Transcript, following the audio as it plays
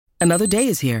Another day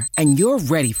is here, and you're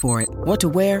ready for it. What to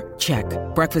wear? Check.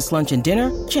 Breakfast, lunch, and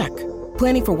dinner? Check.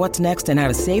 Planning for what's next and how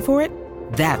to save for it?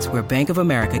 That's where Bank of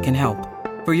America can help.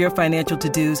 For your financial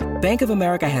to-dos, Bank of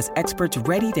America has experts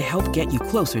ready to help get you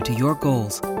closer to your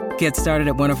goals. Get started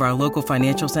at one of our local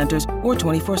financial centers or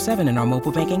 24/7 in our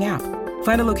mobile banking app.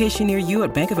 Find a location near you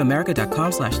at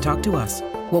bankofamerica.com/talktous.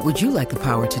 What would you like the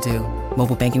power to do?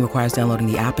 Mobile banking requires downloading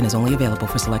the app and is only available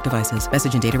for select devices.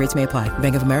 Message and data rates may apply.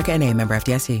 Bank of America N.A., member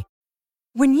FDIC.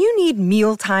 When you need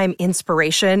mealtime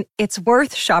inspiration, it's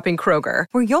worth shopping Kroger,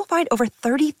 where you'll find over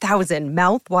 30,000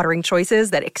 mouth-watering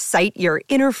choices that excite your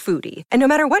inner foodie. And no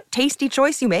matter what tasty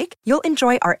choice you make, you'll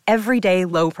enjoy our everyday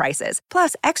low prices,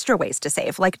 plus extra ways to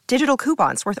save, like digital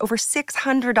coupons worth over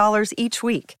 $600 each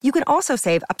week. You can also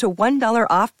save up to $1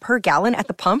 off per gallon at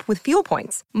the pump with fuel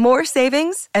points. More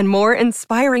savings and more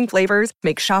inspiring flavors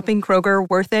make shopping Kroger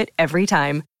worth it every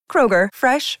time. Kroger,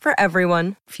 fresh for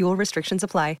everyone. Fuel restrictions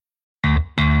apply.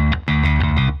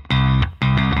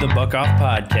 The Buck Off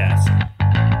Podcast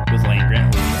with Lane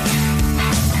Grant.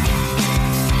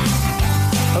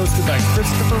 Hosted by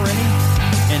Christopher Rennie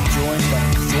and joined by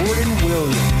Jordan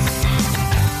Williams.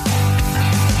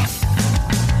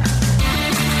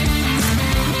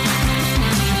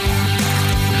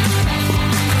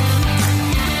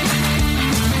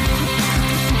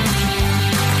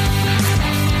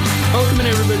 Welcome in,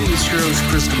 everybody. This is your host,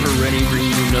 Christopher Rennie, bringing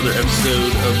you another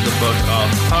episode of the Buck Off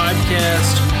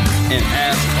Podcast. And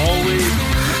as always,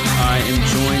 I am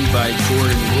joined by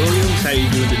Jordan Williams. How you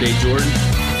doing today, Jordan?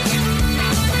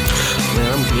 Man,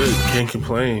 I'm good. Can't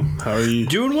complain. How are you?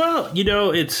 Doing well. You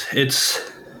know, it's.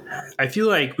 I feel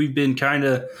like we've been kind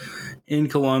of in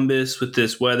Columbus with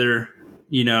this weather.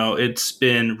 You know, it's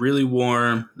been really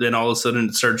warm. Then all of a sudden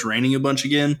it starts raining a bunch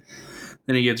again.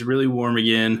 Then it gets really warm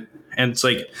again. And it's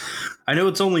like, I know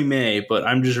it's only May, but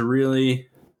I'm just really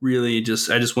I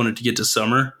just wanted to get to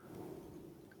summer,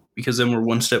 because then we're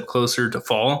one step closer to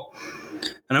fall,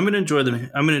 and I'm going to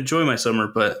enjoy my summer,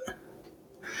 but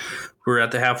we're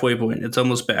at the halfway point. It's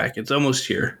almost back. It's almost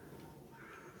here.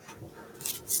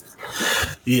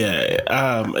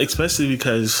 Yeah, especially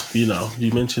because, you know,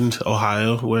 you mentioned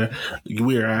Ohio, where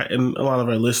we're at, and a lot of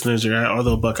our listeners are at,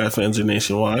 although Buckeye fans are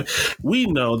nationwide. We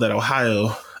know that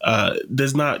Ohio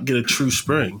does not get a true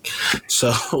spring.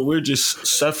 So we're just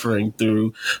suffering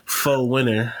through faux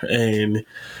winter and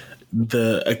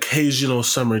the occasional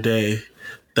summer day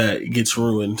that gets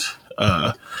ruined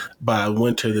by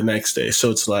winter the next day.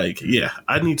 So it's like, yeah,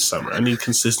 I need summer. I need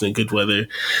consistent good weather.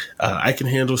 I can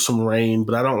handle some rain,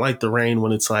 but I don't like the rain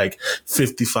when it's like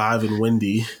 55 and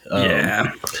windy.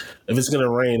 Yeah. If it's going to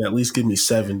rain, at least give me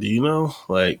 70, you know,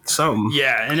 like something.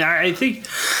 Yeah. And I think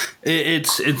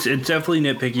it's definitely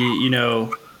nitpicky. You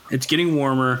know, it's getting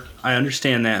warmer. I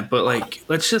understand that, but like,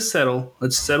 let's just settle.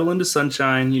 Let's settle into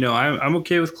sunshine. You know, I'm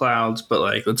okay with clouds, but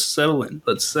like, let's settle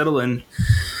in.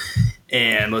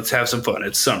 And let's have some fun.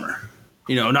 It's summer.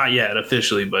 You know, not yet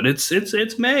officially, but it's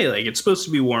May. Like, it's supposed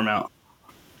to be warm out.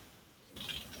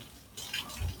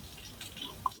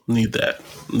 Need that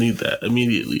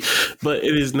immediately. But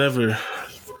it is never.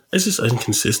 It's just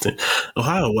inconsistent.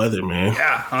 Ohio weather, man.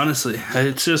 Yeah, honestly.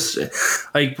 It's just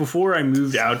like, before I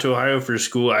moved out to Ohio for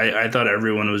school, I thought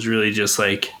everyone was really just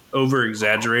like over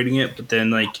exaggerating it. But then,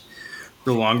 like,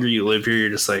 the longer you live here,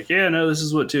 you're just like, yeah, no, this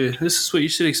is what you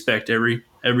should expect every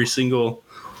single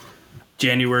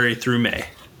January through May.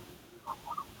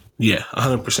 Yeah,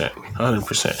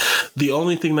 100%. The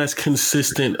only thing that's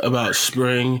consistent about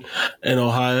spring in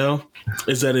Ohio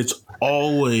is that it's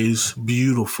always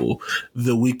beautiful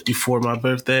the week before my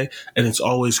birthday, and it's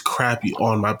always crappy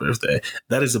on my birthday.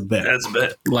 That is a bet. That's a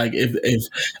bet. Like,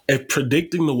 if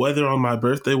predicting the weather on my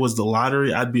birthday was the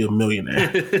lottery, I'd be a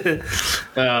millionaire.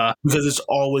 Because it's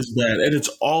always bad, and it's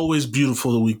always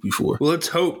beautiful the week before. Well, let's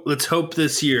hope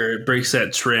this year it breaks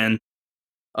that trend.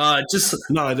 My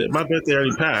birthday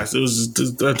already passed. It was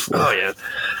just dreadful. Oh yeah.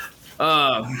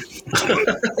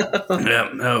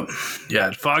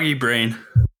 Yeah, foggy brain.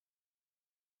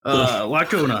 A lot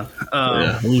going on.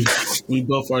 We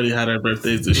both already had our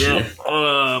birthdays this year.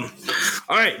 All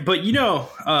right, but you know,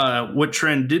 what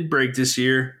trend did break this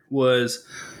year was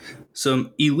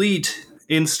some elite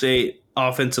in-state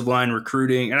offensive line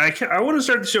recruiting, and I want to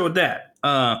start the show with that.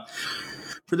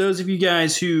 For those of you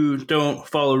guys who don't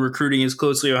follow recruiting as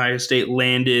closely, Ohio State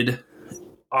landed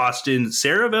Austin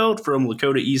Saravelt from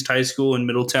Lakota East High School in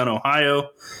Middletown, Ohio.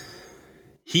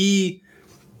 He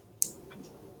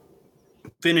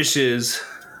finishes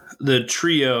the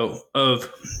trio of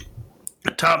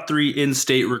top 3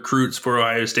 in-state recruits for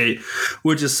Ohio State,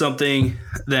 which is something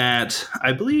that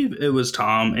I believe it was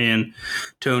Tom and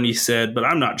Tony said, but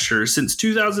I'm not sure. Since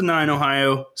 2009,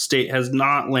 Ohio State has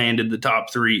not landed the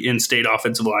top 3 in-state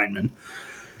offensive linemen.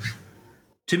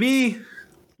 To me,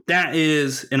 that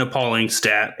is an appalling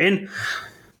stat. And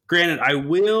granted, I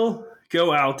will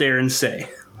go out there and say,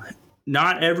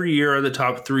 not every year are the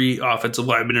top 3 offensive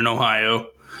linemen in Ohio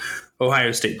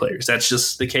State players. That's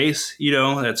just the case.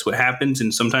 That's what happens.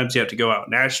 And sometimes you have to go out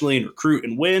nationally and recruit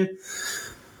and win.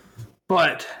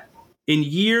 But in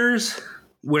years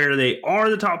where they are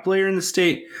the top player in the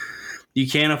state, you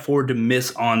can't afford to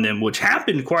miss on them, which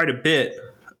happened quite a bit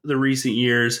the recent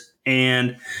years.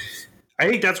 And I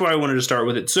think that's why I wanted to start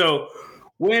with it. So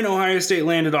when Ohio State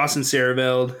landed Austin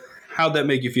Sierreveld, how'd that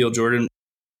make you feel, Jordan?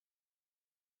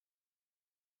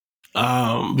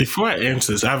 Before I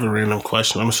answer this, I have a random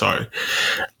question. I'm sorry.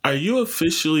 Are you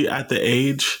officially at the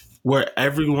age where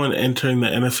everyone entering the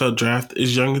NFL draft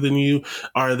is younger than you?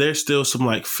 Or are there still some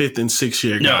like 5th and 6th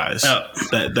year guys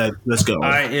that let's go?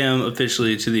 I am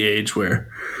officially to the age where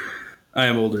I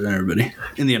am older than everybody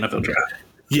in the NFL draft.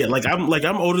 Yeah,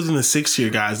 I'm older than the 6th year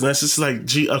guys, and that's just like,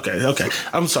 gee, okay.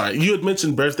 I'm sorry. You had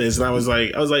mentioned birthdays, and I was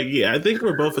like, yeah, I think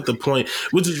we're both at the point,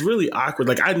 which is really awkward.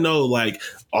 Like, I know like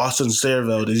Austin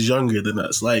Sierreveld is younger than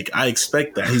us. Like, I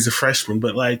expect that he's a freshman,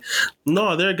 but like,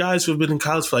 no, there are guys who have been in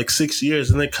college for like 6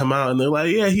 years, and they come out and they're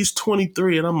like, yeah, he's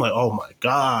 23, and I'm like, oh my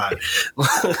god,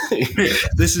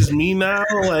 this is me now.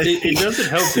 Like, it doesn't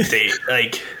help that they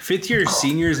like 5th year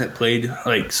seniors that played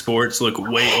like sports look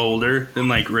way older than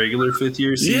like regular 5th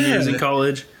year seniors in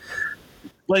college.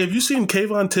 Like, have you seen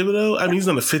Kayvon Thibodeau? I mean, he's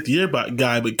not a 5th year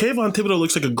guy, but Kayvon Thibodeau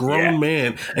looks like a grown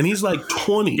man, and he's like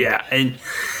 20. Yeah, and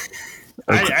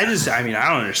I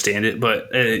don't understand it, but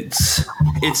it's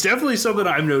definitely something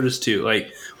I've noticed too.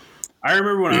 Like, I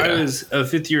remember when I was a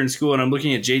 5th year in school, and I'm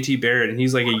looking at JT Barrett, and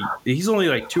he's only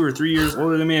like 2 or 3 years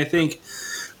older than me, I think.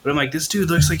 But I'm like, this dude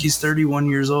looks like he's 31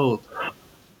 years old.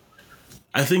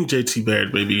 I think JT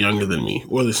Barrett may be younger than me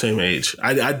or the same age.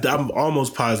 I'm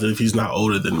almost positive he's not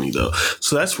older than me, though.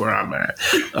 So that's where I'm at.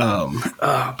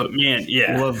 But, man,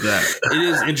 yeah. Love that. It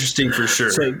is interesting for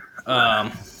sure. So,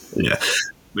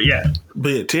 yeah.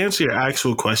 But to answer your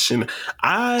actual question,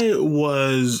 I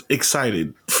was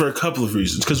excited for a couple of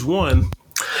reasons. Because, one,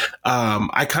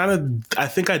 I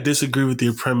think I disagree with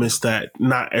your premise that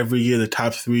not every year the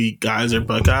top 3 guys are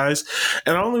Buckeyes.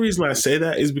 And the only reason I say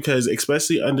that is because,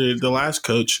 especially under the last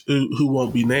coach, who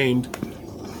won't be named,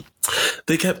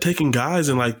 they kept taking guys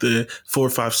in like the 4,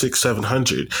 5, 6,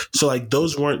 700. So like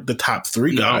those weren't the top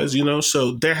 3 guys,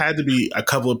 So there had to be a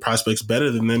couple of prospects better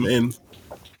than them. And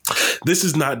this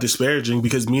is not disparaging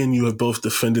because me and you have both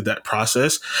defended that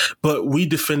process, but we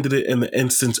defended it in the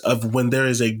instance of when there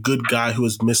is a good guy who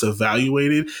is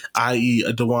misevaluated, i.e.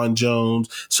 a DeJuan Jones,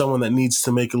 someone that needs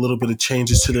to make a little bit of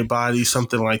changes to their body,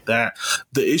 something like that.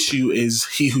 The issue is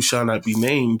he who shall not be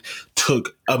named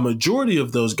took a majority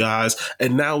of those guys,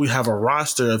 and now we have a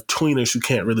roster of tweeners who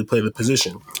can't really play the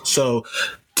position. So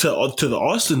to the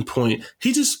Austin point,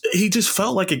 he just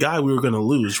felt like a guy we were going to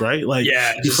lose, right? Like,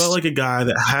 he felt like a guy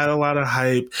that had a lot of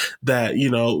hype, that,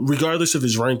 regardless of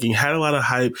his ranking, had a lot of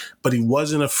hype, but he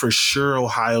wasn't a for sure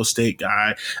Ohio State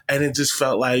guy. And it just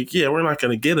felt like, yeah, we're not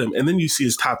going to get him. And then you see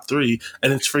his top 3,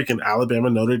 and it's freaking Alabama,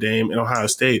 Notre Dame, and Ohio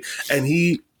State. And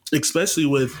he, especially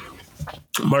with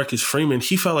Marcus Freeman,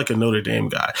 he felt like a Notre Dame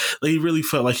guy. Like, he really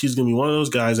felt like he's going to be one of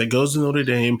those guys that goes to Notre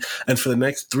Dame, and for the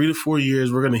next 3 to 4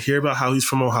 years, we're going to hear about how he's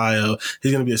from Ohio.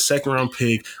 He's going to be a 2nd-round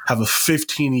pick, have a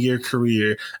 15-year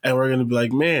career, and we're going to be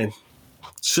like, man,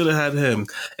 should have had him.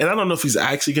 And I don't know if he's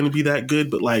actually going to be that good,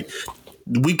 but like,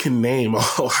 we can name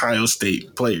Ohio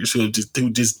State players who just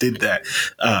did that.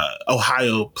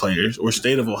 Ohio players or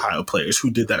state of Ohio players who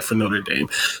did that for Notre Dame.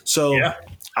 So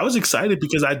I was excited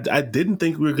because I didn't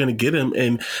think we were going to get him,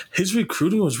 and his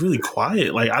recruiting was really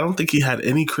quiet. Like, I don't think he had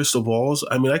any crystal balls.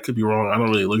 I mean, I could be wrong. I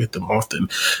don't really look at them often,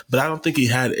 but I don't think he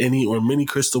had any or many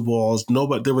crystal balls.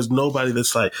 There was nobody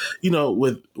that's like,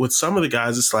 with some of the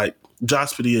guys, it's like,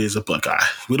 Josh Padilla is a Buckeye.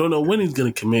 We don't know when he's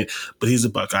going to commit, but he's a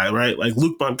Buckeye, right? Like,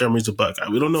 Luke Montgomery's a Buckeye.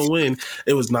 We don't know when.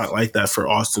 It was not like that for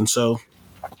Austin. So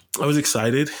I was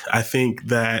excited. I think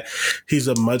that he's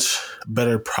a much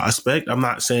better prospect. I'm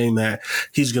not saying that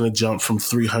he's going to jump from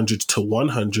 300 to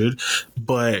 100,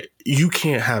 but you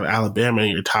can't have Alabama in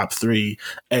your top 3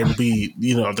 and be,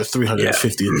 the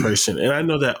 350th person. And I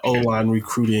know that O-line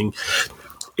recruiting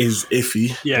is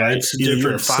iffy. Yeah, right? It's either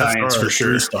you're a 5-star or a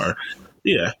 3-star.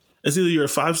 Yeah. It's either you're a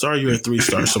 5-star or you're a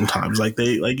 3-star sometimes.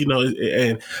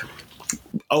 And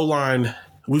O-line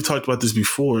we've talked about this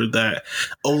before, that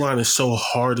O-line is so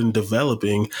hard in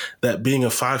developing that being a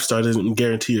 5-star doesn't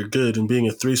guarantee you're good, and being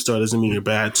a 3-star doesn't mean you're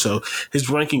bad. So his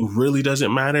ranking really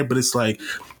doesn't matter, but it's like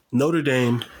Notre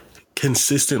Dame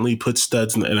consistently puts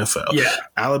studs in the NFL. Yeah.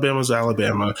 Alabama's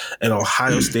Alabama, and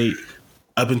Ohio State,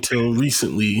 up until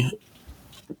recently,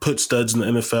 put studs in the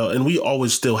NFL. And we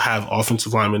always still have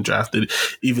offensive linemen drafted,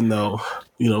 even though,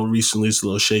 recently it's a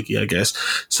little shaky, I guess.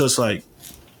 So it's like,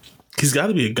 he's got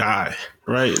to be a guy,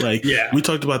 right? Like, we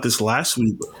talked about this last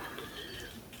week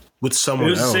with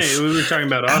someone else. We were talking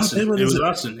about Austin. It was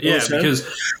Austin. Yeah, because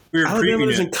we were Alabama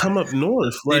doesn't come up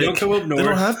north. They don't come up north. They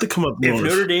don't have to come up north. If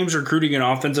Notre Dame's recruiting an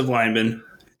offensive lineman,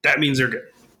 that means they're good.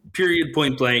 Period,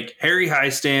 point blank. Harry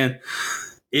Highstand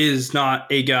is not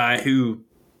a guy who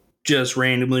just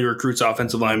randomly recruits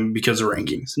offensive linemen because of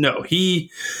rankings. No,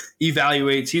 he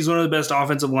evaluates. He's one of the best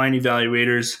offensive line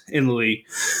evaluators in the league.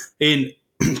 In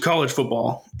college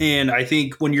football. And I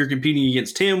think when you're competing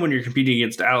against him, when you're competing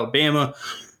against Alabama,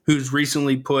 who's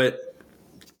recently put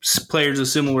players of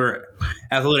similar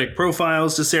athletic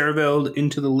profiles to Saraveld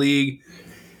into the league,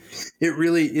 it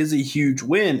really is a huge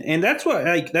win. And that's why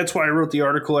I wrote the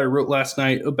article I wrote last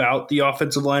night about the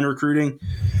offensive line recruiting,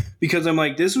 because I'm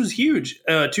like, this was huge.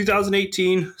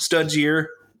 2018 studs year,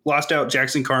 lost out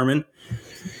Jackson Carman.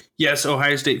 Yes,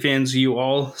 Ohio State fans, you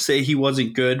all say he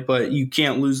wasn't good, but you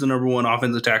can't lose the number one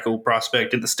offensive tackle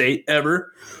prospect in the state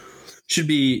ever. Should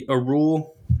be a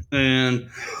rule. And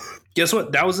guess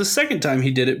what? That was the second time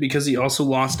he did it, because he also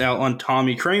lost out on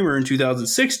Tommy Kramer in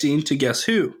 2016 to guess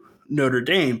who? Notre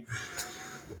Dame.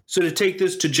 So to take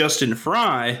this to Justin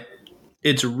Fry,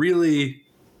 it's really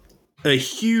a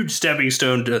huge stepping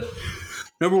stone to,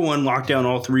 number one, lock down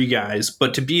all three guys,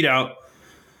 but to beat out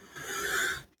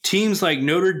teams like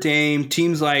Notre Dame,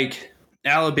 teams like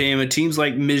Alabama, teams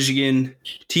like Michigan,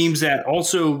 teams that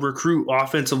also recruit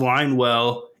offensive line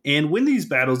well and win these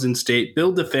battles in state,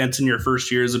 build defense in your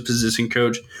first year as a position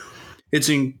coach. It's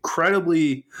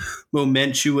incredibly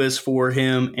momentous for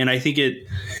him, and I think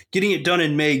getting it done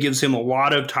in May gives him a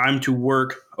lot of time to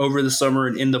work over the summer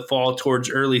and in the fall towards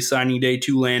early signing day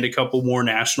to land a couple more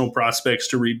national prospects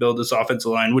to rebuild this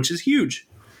offensive line, which is huge.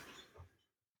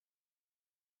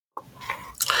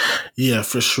 Yeah,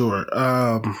 for sure.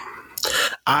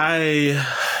 I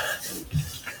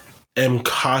am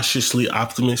cautiously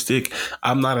optimistic.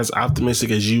 I'm not as optimistic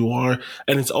as you are.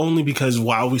 And it's only because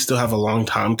while we still have a long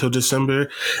time till December,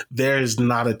 there's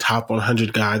not a top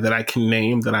 100 guy that I can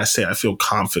name that I say I feel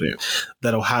confident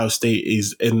that Ohio State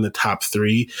is in the top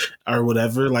 3 or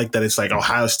whatever. Like that, it's like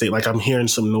Ohio State, like I'm hearing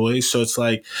some noise. So it's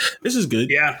like, this is good.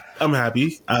 Yeah. I'm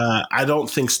happy. I don't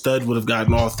think Stud would have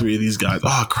gotten all 3 of these guys.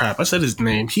 Oh, crap. I said his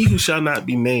name. He who shall not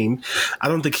be named. I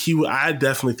don't think he would. I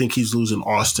definitely think he's losing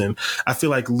Austin. I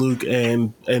feel like Luke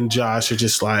and Josh are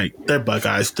just like, they're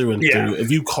Buckeyes through and through.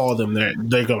 If you call them,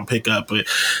 they're going to pick up. But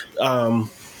to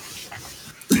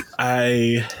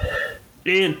add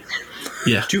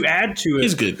to it,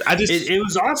 he's good. It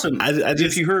was awesome.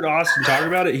 If you heard Austin talk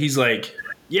about it, he's like,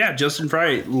 yeah, Justin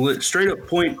Fry straight up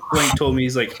point blank told me,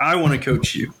 he's like, I want to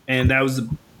coach you. And that was the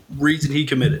reason he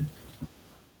committed.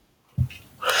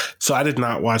 So I did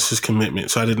not watch his commitment,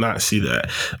 so I did not see that.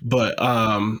 But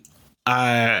I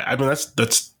mean,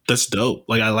 that's dope.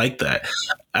 Like, I like that.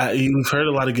 You've heard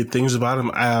a lot of good things about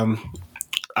him.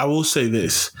 I will say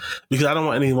this, because I don't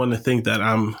want anyone to think that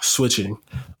I'm switching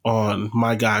on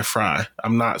my guy Fry.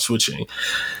 I'm not switching.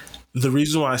 The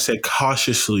reason why I said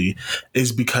cautiously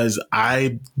is because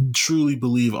I truly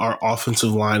believe our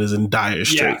offensive line is in dire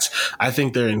straits. Yeah. I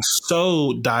think they're in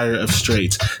so dire of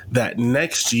straits that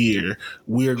next year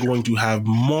we are going to have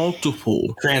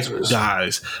multiple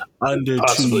guys under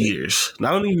Possibly. 2 years. Now,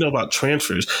 I don't even know about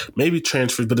transfers. Maybe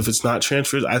transfers, but if it's not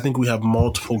transfers, I think we have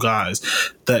multiple guys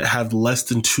that have less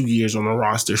than 2 years on the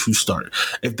roster who start.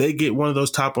 If they get one of those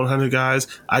top 100 guys,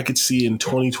 I could see in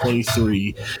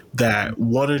 2023 that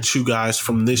 1 or 2 guys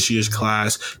from this year's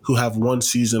class who have 1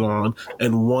 season on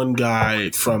and 1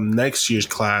 guy from next year's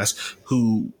class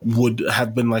who would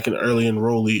have been like an early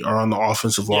enrollee are on the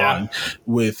offensive line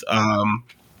with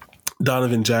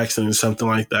Donovan Jackson and something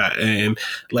like that. And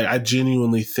like, I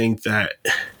genuinely think that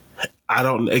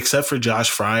except for Josh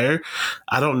Fryer,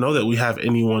 I don't know that we have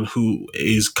anyone who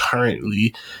is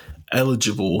currently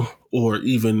eligible or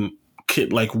even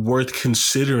like worth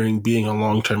considering being a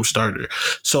long-term starter.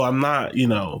 So I'm not,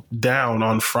 down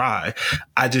on Fry.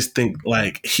 I just think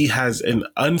like he has an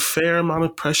unfair amount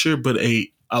of pressure, but a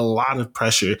lot of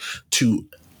pressure to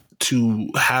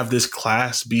have this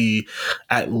class be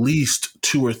at least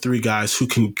 2 or 3 guys who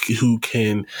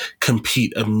can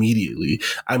compete immediately.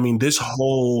 I mean, this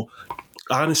whole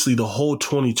honestly, the whole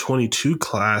 2022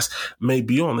 class may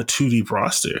be on the 2-deep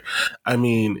roster. I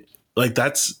mean, like,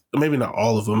 that's maybe not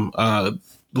all of them.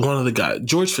 One of the guys,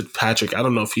 George Fitzpatrick, I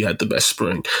don't know if he had the best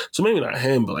spring. So maybe not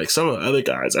him, but like some of the other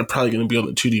guys are probably going to be on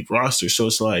the 2-deep roster. So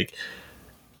it's like,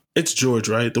 it's George,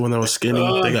 right? The one that was skinny.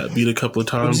 They got beat a couple of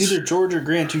times. It was either George or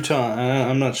Grant Toutant.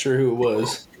 I'm not sure who it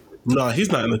was. No,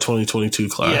 he's not in the 2022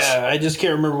 class. Yeah, I just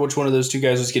can't remember which one of those two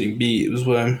guys was getting beat. It was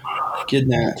what I'm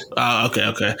getting at.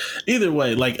 Okay. Either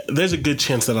way, like, there's a good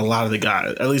chance that a lot of the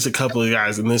guys, at least a couple of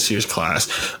guys in this year's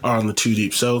class, are on the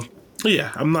 2-deep. So,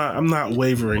 yeah, I'm not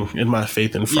wavering in my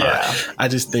faith in Fry. Yeah. I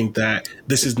just think that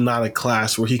this is not a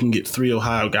class where he can get 3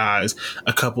 Ohio guys,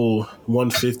 a couple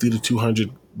 150 to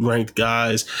 200 ranked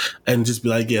guys, and just be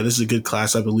like, yeah, this is a good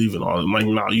class. I believe in all of them. Like,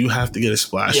 no, you have to get a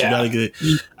splash. Yeah. You got to get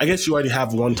it. I guess you already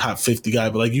have one top 50 guy,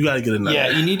 but like, you got to get another. Yeah,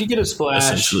 you need to get a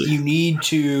splash. You need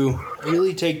to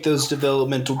really take those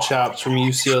developmental chops from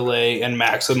UCLA and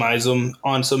maximize them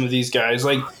on some of these guys.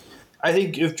 Like, I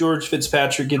think if George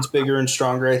Fitzpatrick gets bigger and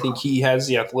stronger, I think he has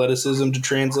the athleticism to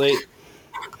translate.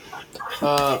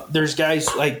 There's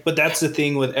guys like, but that's the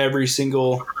thing with every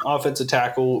single offensive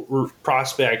tackle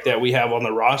prospect that we have on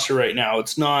the roster right now.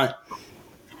 It's not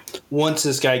once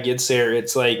this guy gets there,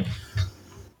 it's like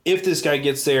if this guy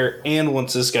gets there and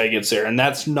once this guy gets there. And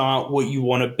that's not what you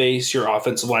want to base your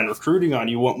offensive line recruiting on.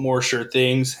 You want more sure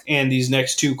things. And these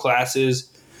next two classes,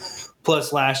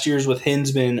 plus last year's with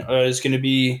Hinsman, is going to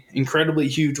be incredibly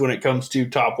huge when it comes to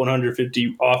top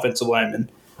 150 offensive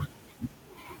linemen.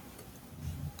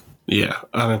 Yeah,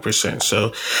 100%.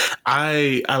 So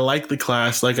I like the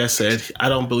class. Like I said, I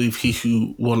don't believe he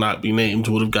who will not be named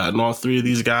would have gotten all 3 of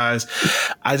these guys.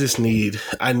 I need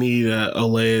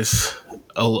Olaus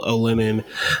Olinen.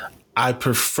 I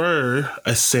prefer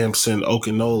a Samson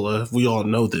Okinola. We all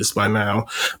know this by now,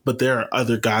 but there are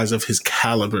other guys of his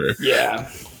caliber.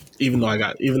 Yeah. Even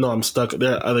though I'm stuck,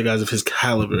 there are other guys of his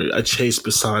caliber, a Chase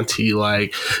Basanti.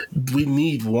 Like, we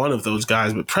need one of those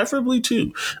guys, but preferably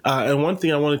 2. And one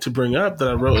thing I wanted to bring up that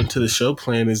I wrote into the show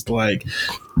plan is, like,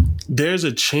 there's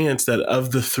a chance that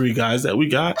of the 3 guys that we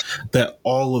got, that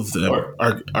all of them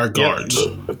are guards.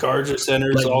 Yeah, guards or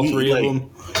centers, like, all 3 of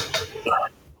them.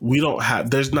 We don't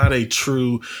have, there's not a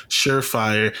true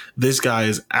surefire. This guy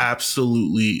is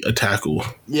absolutely a tackle.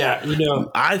 Yeah,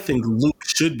 I think Luke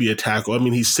should be a tackle. I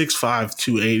mean, he's 6'5",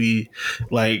 280.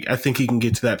 Like, I think he can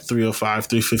get to that 305,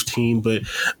 315, but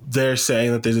they're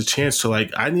saying that there's a chance to,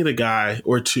 like, I need a guy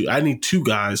or 2. I need 2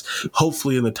 guys,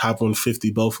 hopefully in the top 150,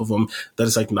 both of them, that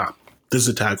is like, nah, this is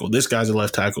a tackle. This guy's a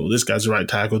left tackle. This guy's a right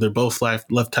tackle. They're both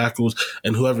left tackles,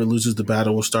 and whoever loses the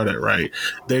battle will start at right.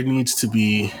 There needs to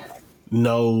be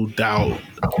no doubt.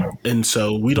 And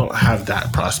so we don't have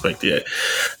that prospect yet.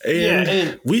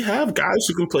 And we have guys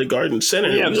who can play guard and center.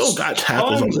 We don't got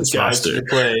tackles on this roster. To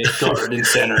play guard and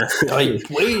center.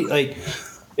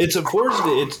 It's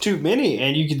unfortunate. It's too many,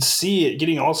 and you can see it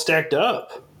getting all stacked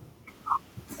up.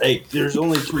 Like, there's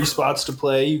only 3 spots to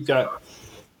play. You've got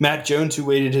Matt Jones, who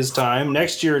waited his time.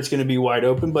 Next year, it's going to be wide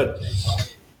open, but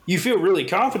you feel really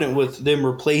confident with them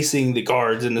replacing the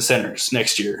guards and the centers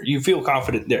next year. You feel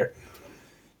confident there.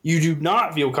 You do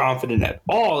not feel confident at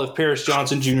all if Paris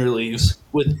Johnson Jr. leaves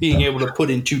with being able to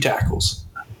put in 2 tackles.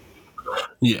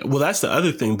 Yeah, well, that's the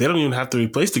other thing. They don't even have to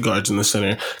replace the guards in the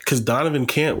center because Donovan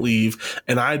can't leave,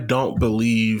 and I don't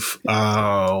believe –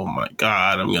 oh, my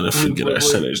God, I'm going to forget our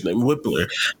center's name. Whippler.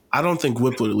 I don't think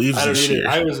Whippler leaves this year.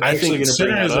 I was actually going to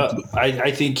bring that up.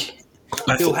 I think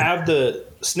he'll have the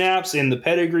snaps and the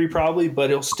pedigree probably,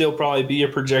 but he'll still probably be a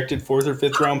projected 4th or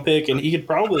 5th round pick, and he could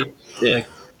probably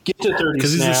get to 30 snaps.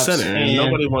 Because he's a center, and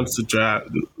nobody wants to draft.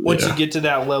 Once you get to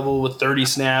that level with 30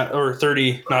 snaps, or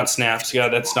 30, not snaps,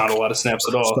 God, that's not a lot of snaps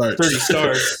at all. 30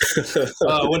 starts.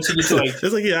 Once you get to like...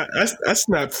 It's like, yeah, I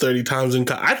snapped 30 times.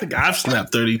 I think I've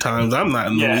snapped 30 times. I'm not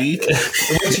in the league.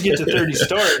 Once you get to 30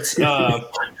 starts,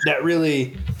 that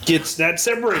really that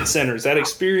separates centers. That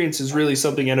experience is really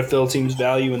something NFL teams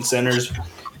value in centers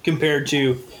compared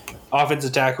to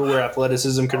offensive tackle where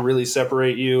athleticism can really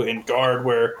separate you, and guard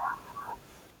where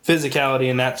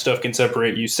physicality and that stuff can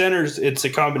separate you. Centers, it's a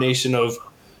combination of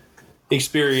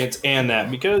experience and that,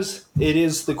 because it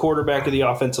is the quarterback of the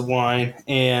offensive line,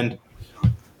 and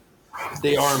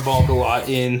they are involved a lot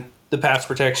in the pass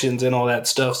protections and all that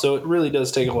stuff. So it really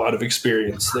does take a lot of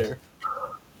experience there.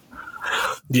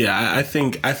 Yeah, I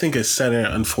think a center,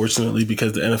 unfortunately,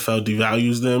 because the NFL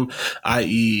devalues them,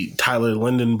 i.e. Tyler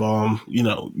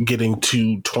Lindenbaum, getting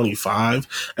to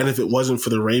 25. And if it wasn't for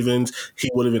the Ravens, he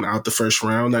would have been out the first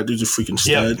round. That dude's a freaking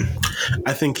stud. Yeah.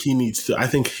 I think he needs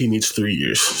 3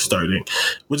 years starting,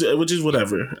 which is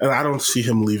whatever. And I don't see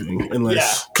him leaving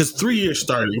unless, because 3 years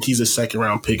starting, he's a second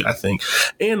round pick, I think.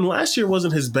 And last year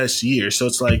wasn't his best year. So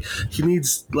it's like, he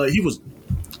was,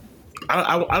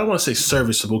 I don't want to say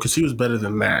serviceable because he was better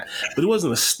than that, but he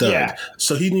wasn't a stud. Yeah.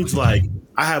 So he needs I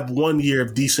have 1 year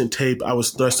of decent tape. I was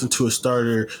thrust into a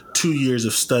starter, 2 years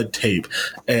of stud tape.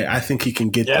 And I think he can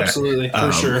get that. Absolutely,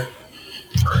 for sure.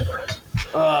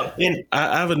 I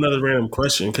have another random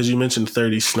question because you mentioned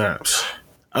 30 snaps.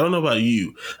 I don't know about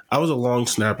you. I was a long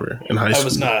snapper in high school. I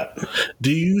was not.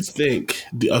 Do you think,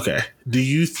 because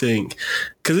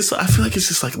I feel like it's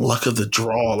just like luck of the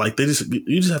draw. Like you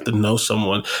just have to know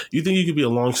someone. You think you could be a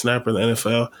long snapper in the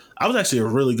NFL? I was actually a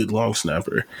really good long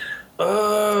snapper.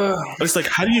 It's like,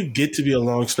 how do you get to be a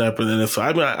long snapper in the NFL?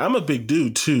 I mean, I'm a big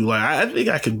dude too. Like, I think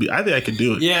I could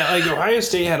do it. Yeah, like Ohio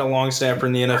State had a long snapper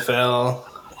in the NFL.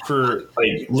 For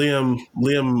Liam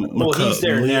well, he's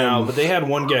there now, but they had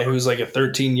one guy who was like a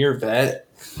 13-year vet.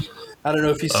 I don't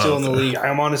know if he's still in the league.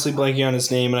 I'm honestly blanking on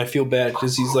his name, and I feel bad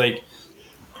because he's like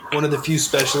one of the few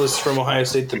specialists from Ohio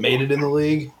State that made it in the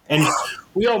league. And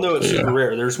we all know it's super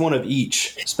rare. There's one of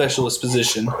each specialist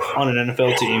position on an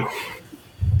NFL team.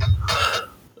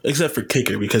 Except for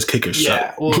kicker, because kickers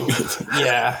suck. Well,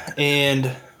 yeah.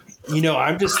 And,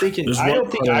 I'm just thinking, I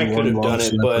don't think I could have done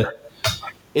it, but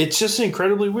it's just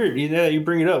incredibly weird. You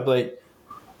bring it up. Like,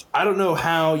 I don't know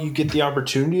how you get the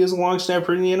opportunity as a long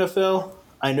snapper in the NFL.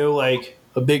 I know, like,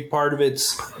 a big part of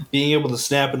it's being able to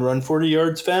snap and run 40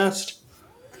 yards fast.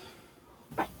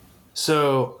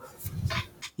 So,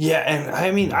 yeah, and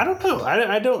I mean, I don't know.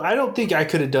 I don't think I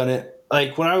could have done it.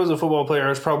 Like, when I was a football player, I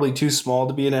was probably too small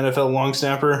to be an NFL long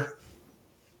snapper.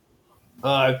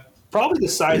 Probably the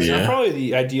size. I'm probably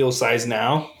the ideal size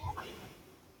now.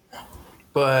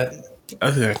 But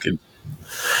I think I could.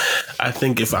 I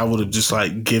think if I would have just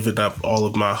given up all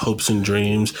of my hopes and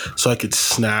dreams so I could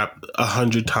snap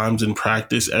 100 times in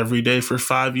practice every day for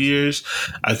 5 years,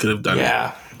 I could have done it.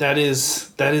 Yeah, that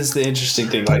is the interesting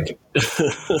thing. Like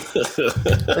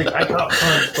I caught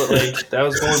punts, but that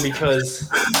was more because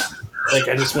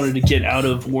I just wanted to get out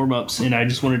of warm-ups and I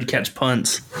just wanted to catch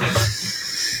punts.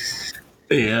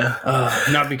 Yeah.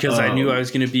 Not because I knew I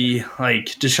was going to be like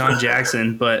Deshaun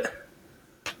Jackson, but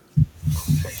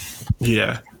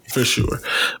yeah, for sure.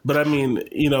 But I mean,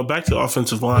 back to the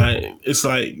offensive line, it's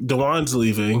like DeJuan's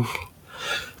leaving.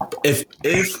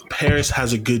 If Paris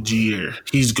has a good year,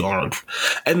 he's gone.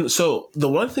 And so the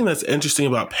one thing that's interesting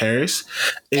about Paris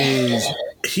is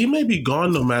he may be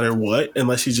gone no matter what,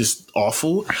 unless he's just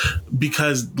awful,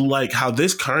 because how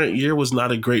this current year was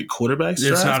not a great quarterback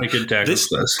draft. It's not a good tackles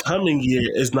class. This coming year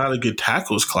is not a good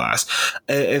tackles class.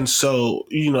 And so,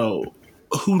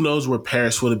 who knows where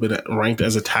Paris would have been ranked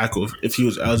as a tackle if he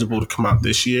was eligible to come out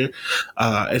this year.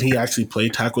 And he actually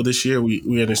played tackle this year.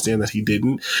 We understand that he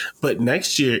didn't. But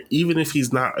next year, even if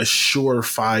he's not a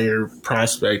surefire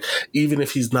prospect, even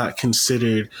if he's not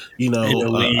considered,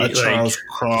 a Charles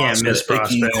Cross, or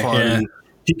Icky Ekwonu,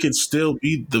 he could still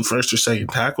be the first or second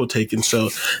tackle taken. So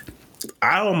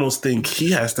I almost think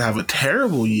he has to have a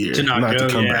terrible year to not to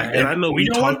come back. And I know we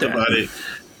talked about it.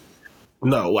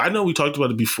 No, I know we talked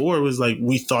about it before. It was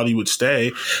we thought he would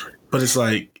stay, but it's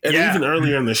even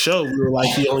earlier in the show, we were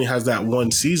he only has that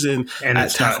one season and at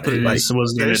tackle. This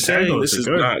is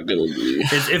not going to be.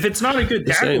 If it's not a good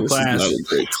tackle class,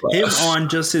 him on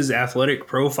just his athletic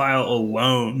profile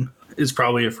alone is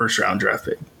probably a first round draft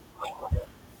pick.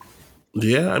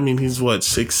 Yeah, I mean he's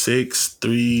 6'6",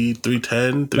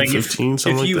 310, 315,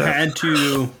 something like that. If you had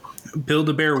to build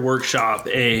a bear workshop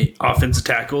a offensive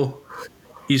tackle,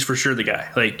 he's for sure the guy.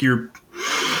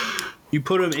 You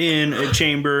put him in a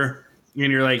chamber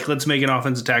and you're let's make an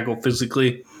offensive tackle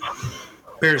physically.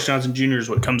 Paris Johnson Jr. is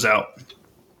what comes out.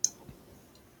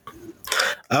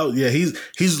 Oh yeah,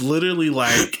 he's literally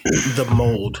the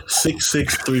mold.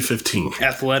 6'6", 315.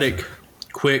 Athletic,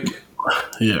 quick.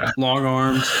 Yeah. Long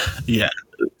arms. Yeah.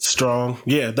 Strong.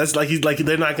 Yeah, that's they're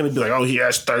not going to be he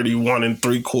has 31 and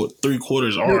three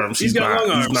quarters arms. He's got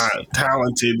long arms. He's not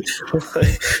talented.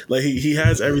 He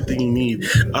has everything you need.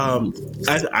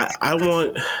 I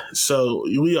want, so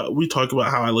we talk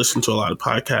about how I listen to a lot of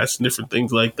podcasts and different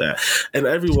things like that. And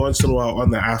every once in a while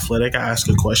on The Athletic, I ask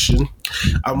a question.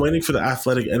 I'm waiting for the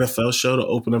Athletic NFL show to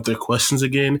open up their questions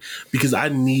again because I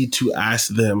need to ask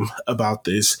them about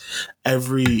this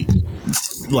every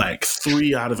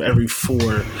 3 out of every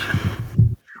 4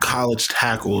 college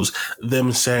tackles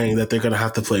them saying that they're going to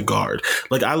have to play guard.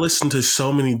 Like, I listen to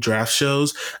so many draft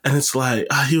shows, and it's like,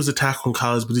 he was a tackle in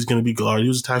college, but he's going to be guard. He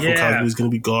was a tackle in college, but he's going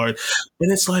to be guard.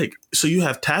 And it's like, so you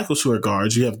have tackles who are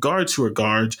guards, you have guards who are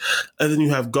guards, and then you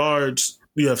have guards.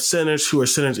 You have centers who are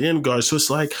centers and guards. So it's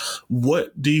like,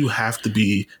 what do you have to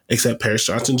be, except Paris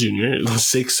Johnson Jr.,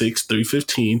 6'6",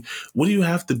 315? What do you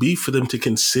have to be for them to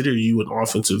consider you an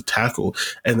offensive tackle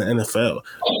in the NFL?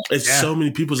 It's so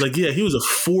many people. It's like, yeah, he was a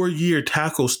 4-year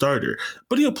tackle starter,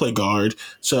 but he'll play guard.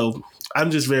 So I'm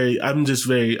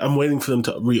waiting for them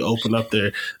to reopen up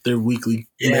their weekly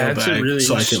mailbag really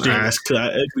so I can ask.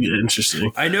 It'd be interesting.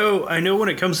 I know when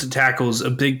it comes to tackles, a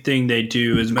big thing they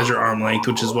do is measure arm length,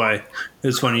 which is why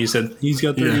it's funny you said he's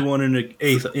got 31 and an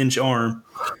eighth inch arm.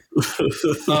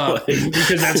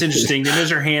 Because that's interesting. They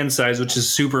measure hand size, which is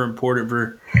super important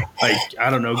for, like, I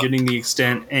don't know, getting the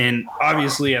extent, and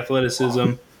obviously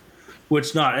athleticism,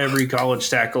 which not every college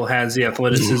tackle has the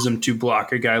athleticism to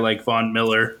block a guy like Von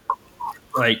Miller,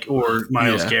 like, or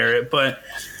Myles Garrett. But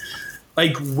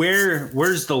like,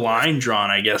 where's the line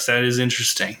drawn? I guess that is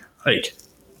interesting. Like,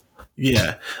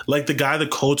 yeah, like the guy the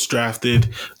Colts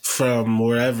drafted from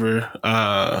wherever,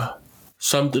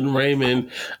 something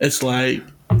Raymond. It's like,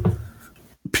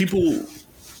 people,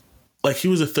 like, he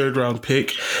was a 3rd round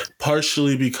pick,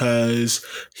 partially because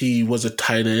he was a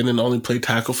tight end and only played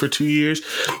tackle for 2 years.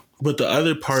 But the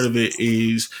other part of it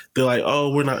is they're like, oh,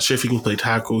 we're not sure if he can play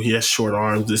tackle. He has short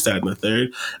arms, this, that, and the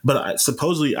third. But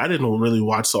supposedly, I didn't really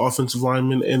watch the offensive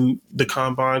lineman in the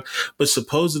combine, but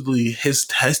supposedly his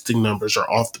testing numbers are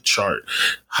off the chart.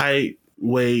 Height,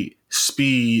 weight,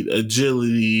 speed,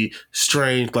 agility,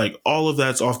 strength, like, all of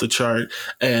that's off the chart.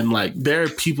 And like, there are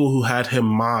people who had him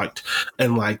mocked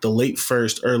in like the late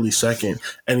 1st, early 2nd,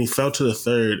 and he fell to the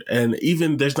 3rd. And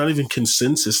even there's not even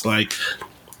consensus, like,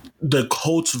 the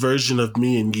Colts version of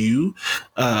me and you,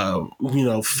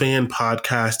 fan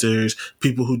podcasters,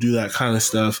 people who do that kind of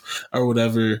stuff or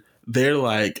whatever, they're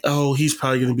like, oh, he's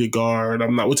probably going to be a guard.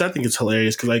 I'm not, which I think is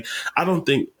hilarious, because, like, I don't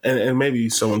think, and maybe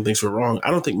someone thinks we're wrong, I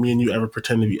don't think me and you ever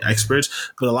pretend to be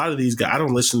experts, but a lot of these guys, I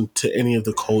don't listen to any of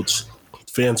the Colts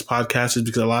fans podcasters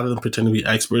because a lot of them pretend to be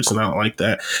experts, and I don't like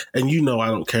that. And I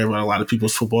don't care about a lot of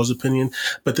people's football's opinion,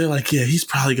 but they're like, yeah, he's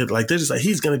probably good. Like, they're just like,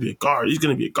 he's going to be a guard. He's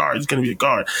going to be a guard. He's going to be a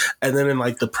guard. And then in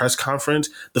like the press conference,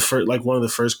 one of the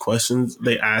first questions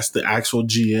they asked the actual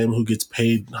GM who gets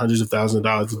paid hundreds of thousands of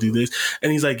dollars to do this.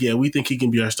 And he's like, yeah, we think he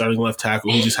can be our starting left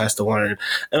tackle. He just has to learn.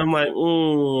 And I'm like,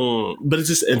 but it's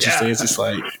just interesting. Yeah. It's just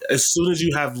like, as soon as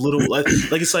you have little, like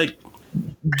it's like,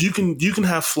 you can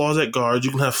have flaws at guard,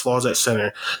 you can have flaws at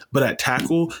center, but at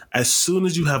tackle, as soon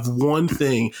as you have one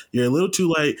thing, you're a little too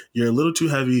light, you're a little too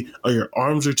heavy, or your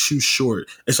arms are too short,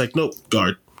 it's like, nope,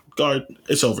 guard,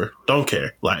 it's over. Don't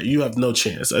care. Like, you have no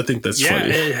chance. I think that's funny.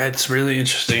 Yeah, it's really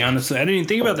interesting, honestly. I didn't even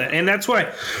think about that. And that's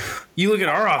why you look at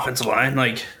our offensive line,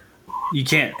 like, you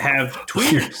can't have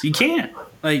tweeners. You can't.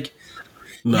 Like,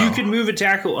 no. You could move a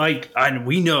tackle. Like,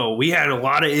 we know we had a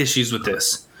lot of issues with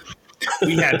this.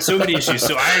 We had so many issues.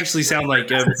 So I actually sound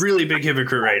like a really big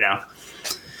hypocrite right now.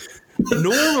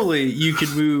 Normally, you could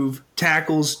move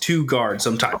tackles to guard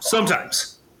sometimes.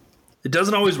 Sometimes. It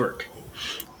doesn't always work.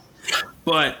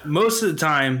 But most of the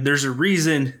time, there's a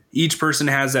reason each person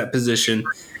has that position.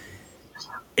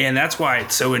 And that's why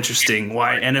it's so interesting,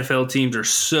 why NFL teams are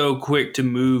so quick to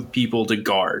move people to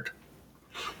guard.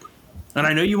 And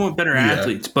I know you want better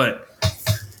athletes, but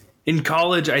in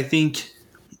college, I think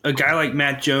a guy like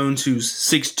Matt Jones, who's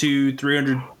 6'2",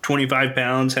 325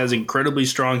 pounds, has incredibly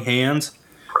strong hands.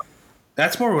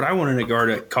 That's more what I wanted to guard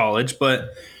at college.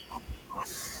 But,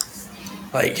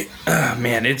 like,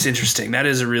 man, it's interesting. That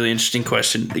is a really interesting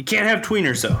question. You can't have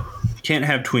tweeners, though. Can't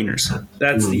have tweeners.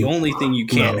 That's the only thing you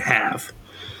can't have.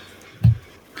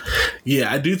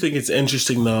 Yeah, I do think it's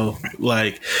interesting, though.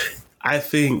 Like, I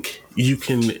think you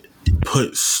can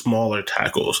put smaller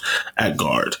tackles at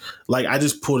guard. Like, I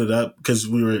just pulled it up because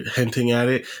we were hinting at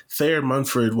it. Thayer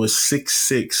Munford was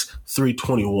 6'6",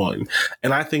 321.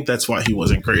 And I think that's why he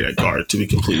wasn't great at guard, to be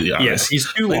completely honest. Yes,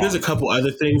 he's too long. There's a couple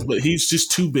other things, but he's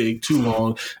just too big, too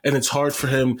long. And it's hard for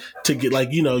him to get,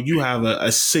 like, you have a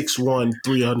 6'1",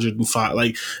 305.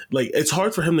 Like it's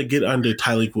hard for him to get under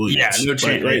Tyleik Williams. Yeah, no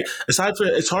chance. Right?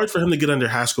 It's hard for him to get under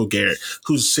Haskell Garrett,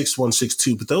 who's 6'1",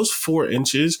 6'2". But those 4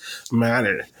 inches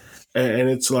matter. And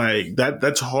it's like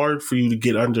that's hard for you to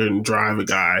get under and drive a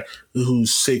guy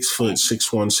who's 6 foot,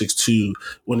 6'1", 6'2",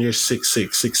 when you're 6'6",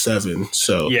 6'7".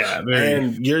 So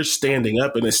and you're standing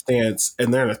up in a stance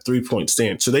and they're in a 3-point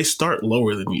stance. So they start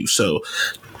lower than you. So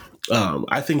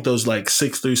I think those like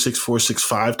 6'3", 6'4",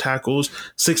 6'5" tackles,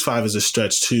 6'5" is a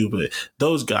stretch too, but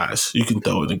those guys you can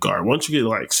throw in the guard. Once you get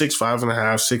like 6'5 and a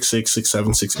half, 6'6", 6'7",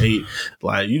 6'8",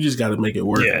 like you just got to make it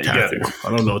work. Yeah, I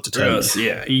don't know what to tell you.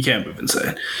 Yeah, you can't move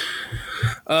inside.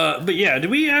 But yeah, did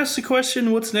we ask the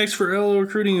question, what's next for LO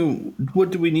recruiting?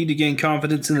 What do we need to gain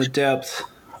confidence in the depth?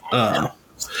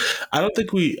 I don't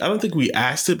think we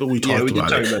asked it, but we talked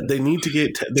about it. They need to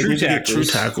get true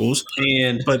tackles,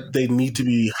 but they need to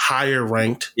be higher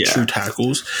ranked true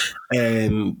tackles.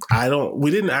 And we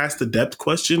didn't ask the depth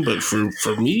question, but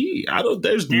for me,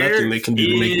 there's nothing they can do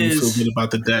to make me feel good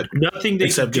about the depth. Nothing they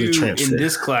can do in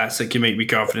this class that can make me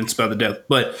confident about the depth.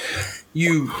 But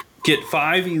you get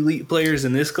 5 elite players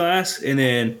in this class, and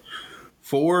then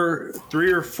 3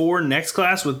 or 4 next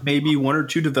class with maybe 1 or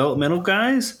 2 developmental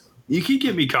guys. You can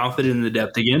get me confident in the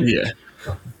depth again. Yeah.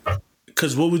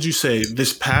 Because what would you say?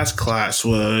 This past class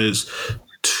was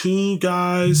 2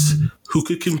 guys who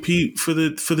could compete for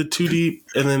the 2 deep,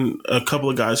 and then a couple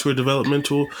of guys who are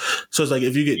developmental. So it's like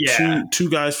if you get two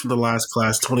guys from the last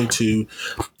class, 22,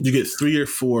 you get 3 or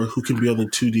 4 who can be on the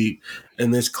 2 deep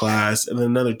in this class, and then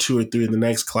another 2 or 3 in the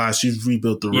next class. You've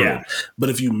rebuilt the room. Yeah. But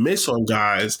if you miss on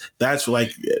guys, that's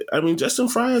like, I mean, Justin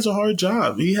Frye has a hard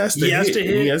job. He has to hit.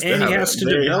 He has to have a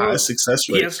very high success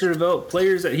rate. He has to develop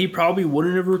players that he probably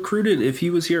wouldn't have recruited if he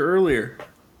was here earlier.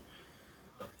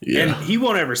 Yeah. And he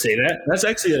won't ever say that. That's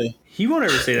actually he won't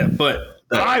ever say that, but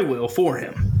I will for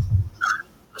him.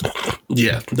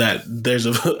 Yeah, that there's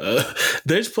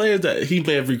players that he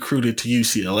may have recruited to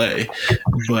UCLA,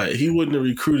 but he wouldn't have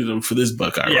recruited them for this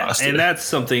Buckeye roster. And that's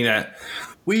something that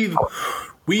we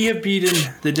have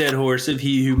beaten the dead horse of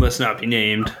he who must not be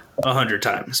named 100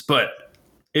 times, but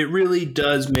it really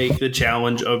does make the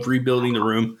challenge of rebuilding the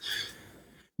room,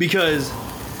 because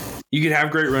you could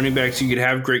have great running backs, you could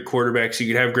have great quarterbacks, you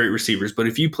could have great receivers, but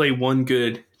if you play one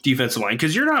good defensive line,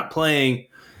 because you're not playing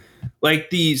like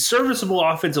the serviceable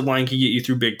offensive line can get you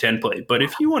through Big Ten play, but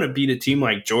if you want to beat a team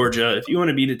like Georgia, if you want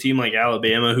to beat a team like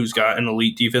Alabama who's got an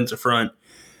elite defensive front,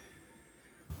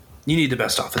 you need the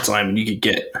best offensive lineman you could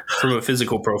get from a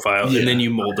physical profile, and then you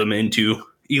mold them into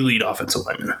elite offensive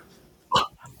linemen.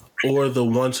 Or the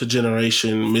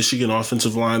once-a-generation Michigan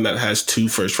offensive line that has 2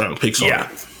 first-round picks on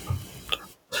it.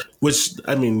 Which,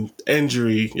 I mean,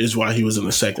 injury is why he was in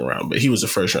the second round, but he was a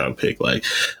first round pick. Like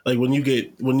when you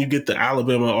get the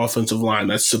Alabama offensive line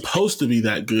that's supposed to be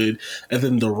that good, and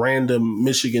then the random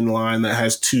Michigan line that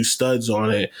has 2 studs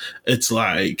on it, it's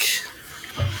like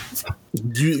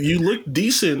you look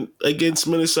decent against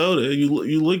Minnesota.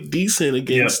 You look decent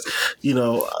against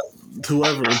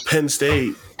whoever, Penn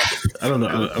State. I don't know.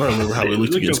 I don't remember how we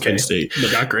looked against Penn State,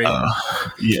 but not great. But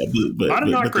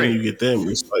then you get them.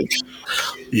 It's like,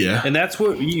 and that's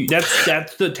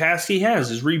that's the task he has,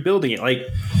 is rebuilding it. Like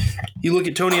you look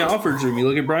at Tony Alford's room, you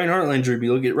look at Brian Hartline's room,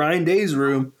 you look at Ryan Day's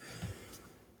room.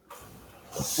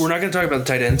 We're not going to talk about the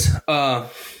tight ends,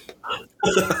 but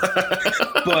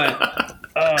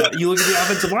you look at the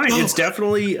offensive line. It's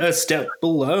definitely a step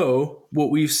below what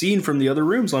we've seen from the other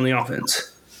rooms on the offense.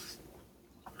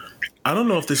 I don't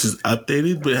know if this is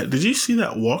updated, but did you see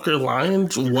that Walker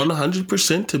Lyons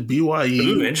 100% to BYU?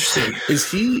 Ooh, interesting.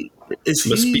 Is he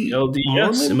must be LDS.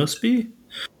 Mormon? It must be.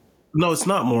 No, it's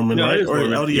not Mormon, right? Or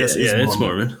Mormon. LDS is Mormon. It's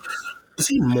Mormon. Is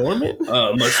he Mormon?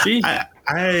 Must be.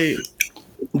 I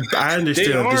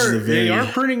understand that this is a very... They are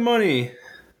printing money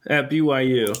at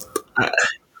BYU.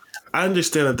 I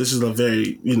understand that this is a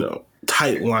very,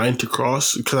 tight line to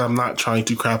cross, because I'm not trying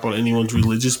to crap on anyone's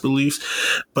religious beliefs,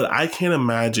 but I can't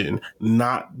imagine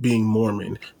not being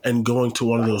Mormon and going to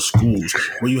one of those schools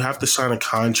where you have to sign a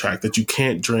contract that you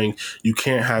can't drink, you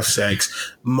can't have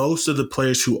sex. Most of the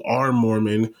players who are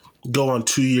Mormon go on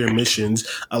 2-year missions.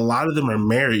 A lot of them are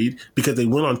married because they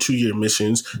went on 2-year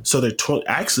missions. So they're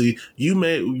actually, you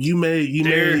may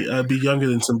be younger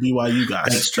than some BYU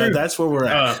guys. That's true. That's where we're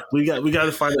at. We got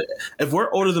to find it. If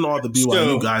we're older than all the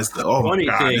BYU guys, oh my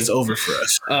God, it's over for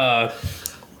us.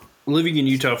 Living in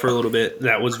Utah for a little bit,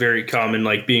 that was very common.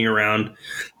 Like being around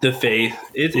the faith,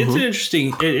 it's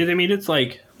interesting. I mean, it's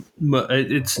like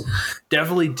it's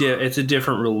definitely it's a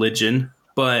different religion,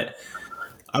 but.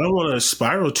 I don't want to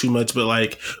spiral too much, but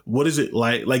like, what is it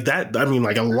like? Like that? I mean,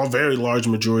 like very large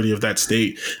majority of that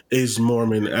state is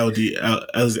Mormon. LDS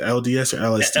or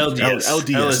LSD?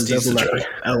 LDS is definitely not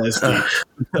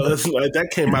LSD. Like,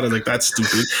 that came out of like, that's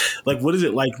stupid. Like, what is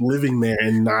it like living there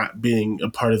and not being a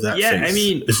part of that? Yeah, I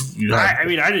mean,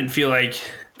 I didn't feel like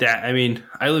that. I mean,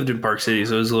 I lived in Park City,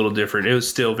 so it was a little different. It was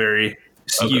still very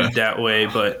skewed that way,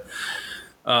 but.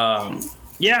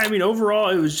 Yeah, I mean, overall,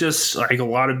 it was just like a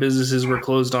lot of businesses were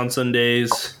closed on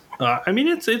Sundays. I mean,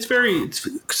 it's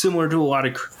similar to a lot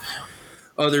of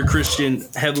other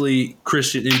heavily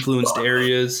Christian influenced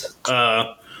areas.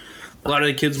 A lot of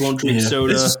the kids won't drink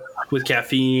soda with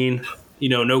caffeine.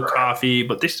 No coffee,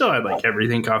 but they still have like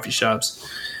everything coffee shops.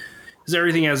 Because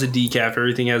everything has a decaf,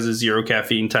 everything has a zero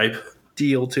caffeine type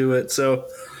deal to it. So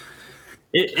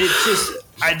it's just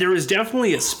there was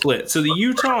definitely a split. So the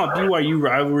Utah BYU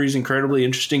rivalry is incredibly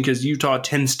interesting because Utah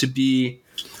tends to be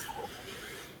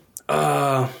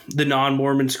the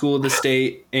non-Mormon school of the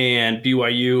state, and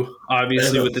BYU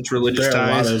obviously with its religious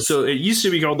ties. So it used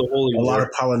to be called the Holy War. A lot of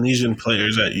Polynesian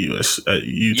players at Utah.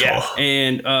 Yeah,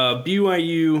 and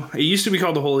BYU, it used to be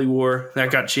called the Holy War.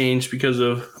 That got changed because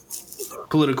of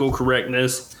political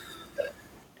correctness.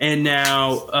 And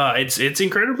now it's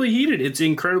incredibly heated. It's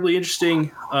incredibly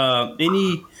interesting.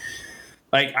 I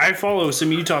follow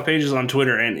some Utah pages on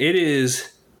Twitter, and it is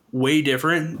way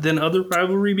different than other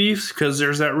rivalry beefs because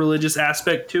there's that religious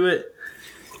aspect to it.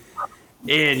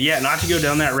 And yeah, not to go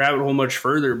down that rabbit hole much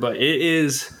further, but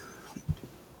it's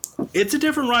a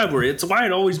different rivalry. It's why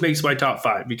it always makes my top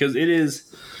 5 because it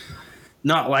is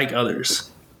not like others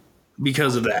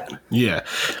because of that. Yeah,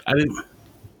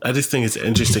 I just think it's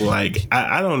interesting. Like,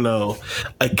 I don't know.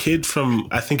 A kid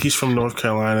I think he's from North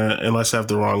Carolina, unless I have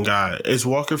the wrong guy. Is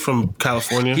Walker from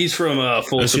California? He's from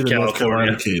Folsom, California. North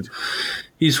Carolina kid?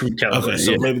 He's from California. Okay,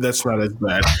 so maybe that's not as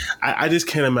bad. I just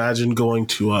can't imagine going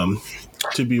to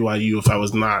BYU if I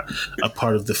was not a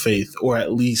part of the faith, or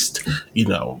at least,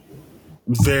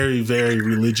 very, very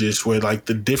religious, where like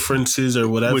the differences or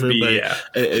whatever,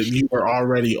 you are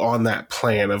already on that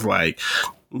plan of like,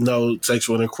 no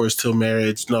sexual intercourse till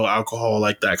marriage, no alcohol,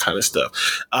 like that kind of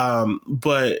stuff.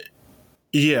 But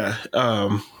yeah,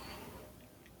 I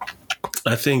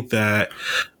think that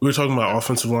we were talking about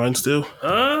offensive line still.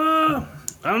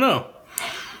 I don't know.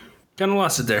 Kind of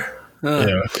lost it there.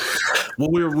 Yeah.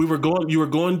 Well, you were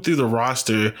going through the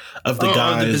roster of the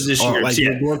guys. The position groups,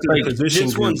 you're going through the position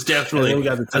this one's definitely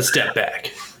a step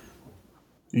back.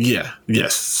 Yeah.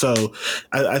 Yes. So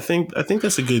I think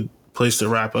that's a good place to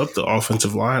wrap up the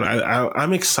offensive line.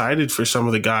 I'm excited for some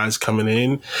of the guys coming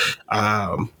in.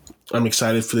 I'm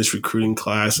excited for this recruiting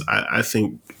class. I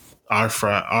think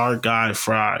our guy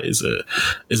Fry is a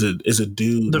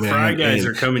dude. The Fry guys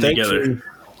are coming together.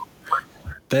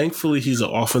 Thankfully, he's an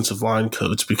offensive line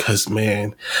coach because,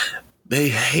 man, they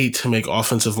hate to make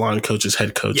offensive line coaches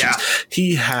head coaches. Yeah.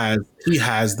 He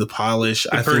has the polish.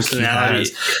 I think he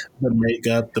has the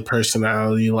makeup, the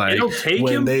personality. Like, it'll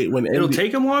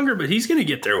take him longer, but he's going to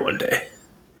get there one day.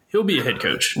 He'll be a head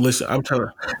coach. Listen, I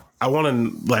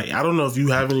don't know if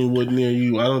you have any wood near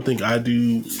you. I don't think I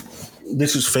do.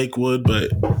 This is fake wood,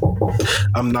 but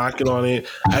I'm knocking on it.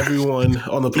 Everyone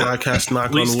on the podcast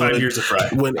knock on wood. At least 5 years of Fry.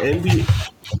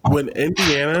 When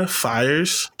Indiana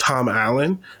fires Tom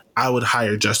Allen, I would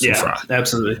hire Justin Fry.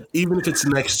 Absolutely. Even if it's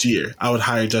next year, I would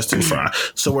hire Justin Fry.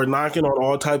 So we're knocking on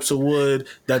all types of wood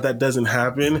that doesn't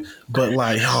happen. But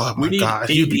like, oh my God,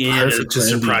 he'd be perfect to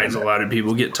surprise a lot of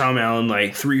people. Get Tom Allen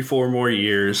like 3-4 more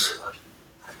years.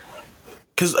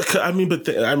 Because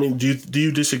do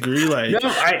you disagree? Like, no,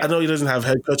 I know he doesn't have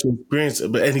head coaching experience,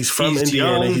 and he's from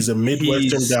Indiana. He's a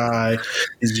Midwestern guy.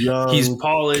 He's young. He's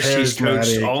polished. He's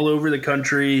coached all over the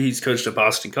country. He's coached at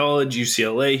Boston College,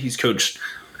 UCLA. He's coached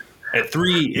at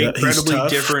 3 incredibly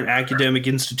different academic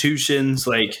institutions.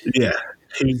 Like,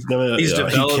 he's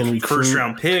developed first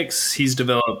round picks. He's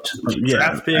developed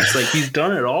draft picks. Like, he's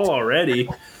done it all already.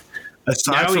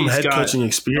 Aside from head coaching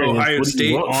experience, Ohio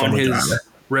State on his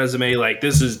resume, like,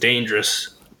 this is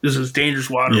dangerous. This is dangerous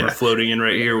water we're floating in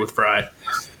right here with Fry.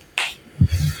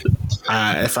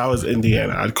 If I was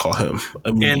Indiana, I'd call him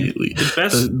immediately.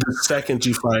 The second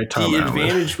you fire Tom Allen. The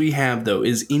advantage we have, though,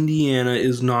 is Indiana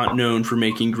is not known for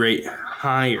making great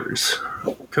hires,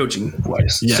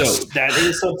 coaching-wise. Yes. So that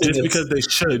is something. Just because they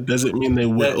should doesn't mean they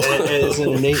will. That is an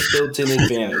innate built-in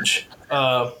advantage.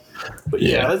 But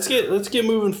let's get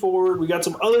moving forward. We got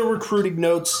some other recruiting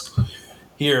notes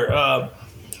here.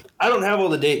 I don't have all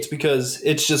the dates because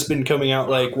it's just been coming out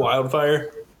like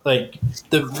wildfire. Like,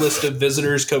 the list of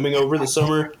visitors coming over the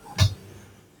summer.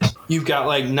 You've got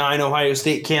like 9 Ohio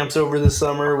State camps over the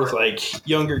summer with like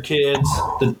younger kids,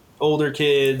 the older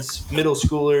kids, middle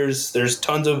schoolers. There's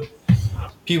tons of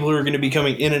people who are going to be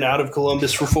coming in and out of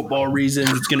Columbus for football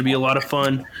reasons. It's going to be a lot of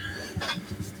fun.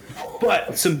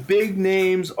 But some big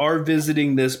names are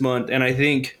visiting this month, and I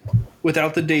think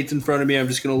without the dates in front of me, I'm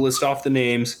just going to list off the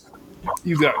names.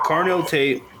 You've got Carnell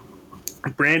Tate,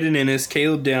 Brandon Ennis,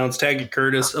 Caleb Downs, Taggart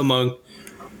Curtis, among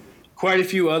quite a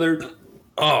few other.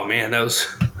 Oh, man, that was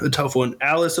a tough one.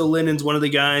 Alice O'Lennon's one of the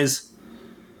guys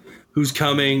who's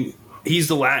coming.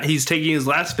 He's taking his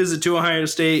last visit to Ohio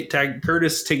State. Taggart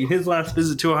Curtis taking his last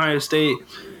visit to Ohio State.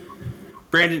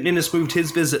 Brandon Inniss moved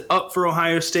his visit up for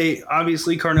Ohio State.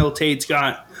 Obviously, Carnell Tate's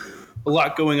got a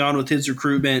lot going on with his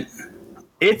recruitment.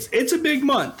 It's a big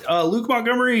month. Luke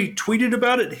Montgomery tweeted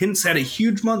about it. Hints had a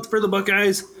huge month for the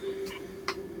Buckeyes.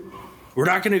 We're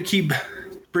not going to keep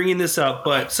bringing this up,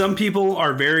 but some people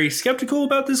are very skeptical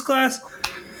about this class.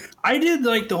 I did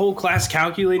like the whole class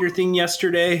calculator thing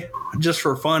yesterday just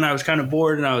for fun. I was kind of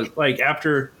bored, and I was like,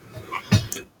 after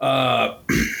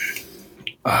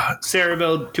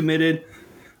Saraville committed,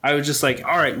 I was just like,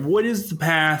 all right, what is the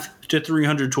path to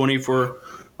 320 for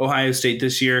Ohio State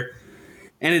this year?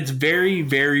 And it's very,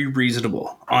 very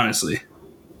reasonable, honestly,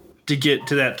 to get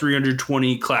to that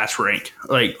 320 class rank,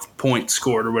 like points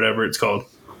scored or whatever it's called,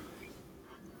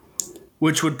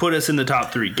 which would put us in the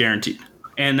top 3, guaranteed.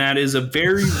 And that is a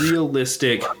very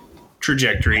realistic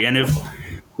trajectory. And if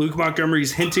Luke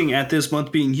Montgomery's hinting at this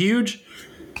month being huge,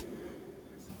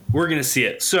 we're going to see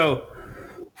it. So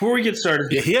before we get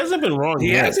started, he hasn't been wrong. He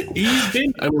hasn't. He's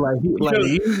been. I mean,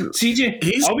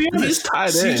 CJ. I'll be honest.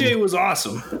 CJ in. was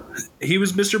awesome. He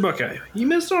was Mr. Buckeye. He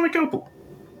missed on a couple.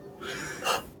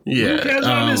 Yeah, Luke has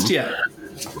not missed yet.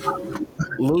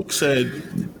 Luke said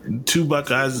 2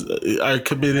 Buckeyes are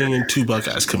committing and 2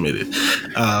 Buckeyes committed.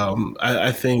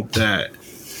 I think that.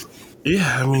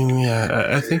 Yeah,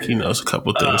 I think he knows a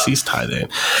couple things. He's tied in.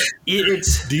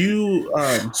 Do you?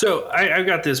 So I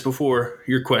got this before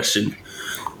your question.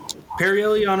 Perry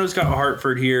Eliano's got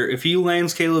Hartford here. If he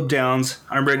lands Caleb Downs,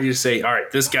 I'm ready to say, all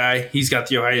right, this guy, he's got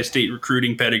the Ohio State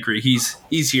recruiting pedigree. He's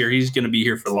here. He's going to be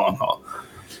here for the long haul.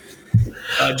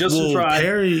 Justin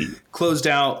Fry closed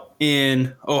out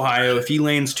in Ohio. If he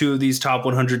lands 2 of these top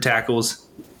 100 tackles,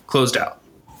 closed out.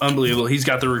 Unbelievable. He's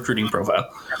got the recruiting profile.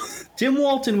 Tim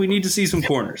Walton, we need to see some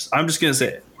corners. I'm just going to say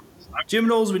it. Jim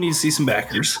Knowles, we need to see some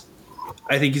backers.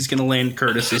 I think he's going to land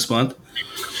Curtis this month.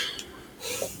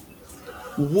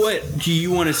 What do you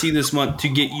want to see this month to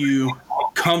get you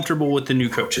comfortable with the new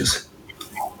coaches?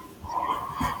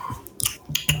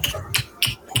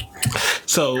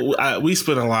 So we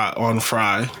spent a lot on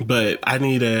Fry, but I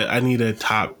need a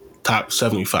top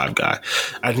 75 guy.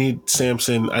 I need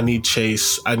Sampson. I need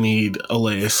Chase. I need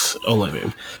Elias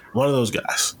Olenin. One of those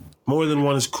guys. More than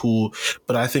one is cool,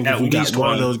 but I think if we got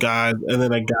one of those guys and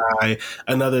then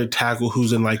another tackle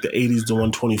who's in like the 80s to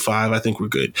 125, I think we're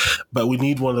good. But we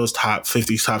need one of those top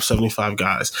 50, top 75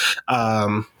 guys.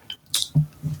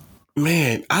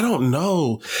 Man, I don't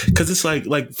know, because it's like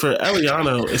for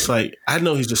Eliano, it's like I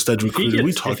know he's a stud recruiter.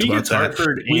 We talked about that.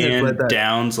 Hartford and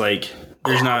Downs, like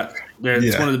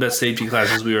it's one of the best safety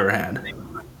classes we've ever had.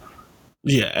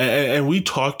 Yeah, and we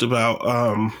talked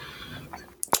about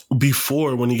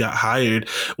before when he got hired,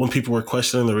 when people were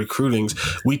questioning the recruitings,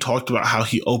 we talked about how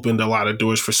he opened a lot of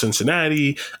doors for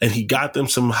Cincinnati and he got them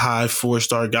some high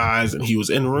 4-star guys and he was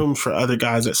in rooms for other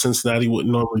guys that Cincinnati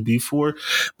wouldn't normally be for.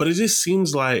 But it just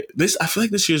seems like I feel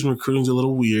like this year's recruiting is a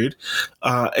little weird.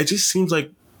 It just seems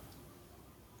like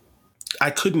I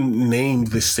couldn't name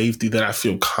the safety that I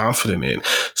feel confident in.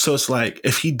 So it's like,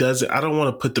 if he does it, I don't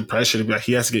want to put the pressure to be like,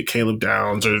 he has to get Caleb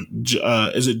Downs or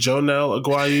is it Jonel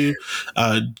Aguayu?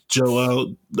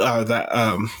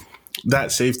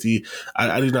 That safety,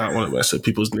 I do not want to mess up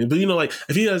people's name. But,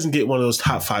 if he doesn't get one of those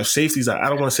top 5 safeties, I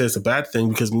don't want to say it's a bad thing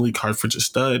because Malik Hartford's a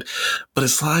stud. But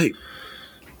it's like,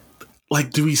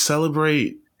 do we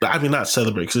celebrate? I mean, not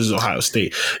celebrate because this is Ohio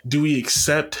State. Do we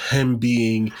accept him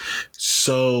being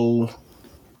so...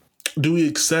 Do we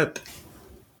accept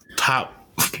top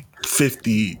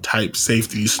 50 type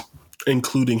safeties,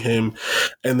 including him,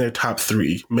 and their top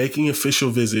 3, making official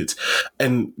visits,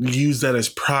 and use that as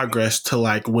progress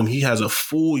to when he has a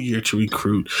full year to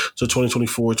recruit, so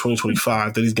 2024,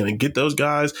 2025, that he's going to get those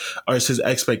guys, or is his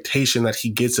expectation that he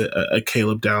gets a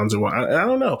Caleb Downs or what? I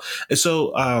don't know. And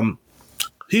so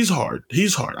he's hard.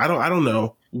 I don't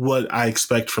know what I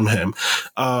expect from him.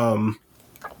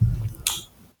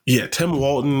 Yeah, Tim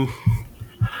Walton.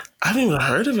 I haven't even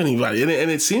heard of anybody, and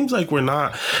it seems like we're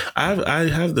not. I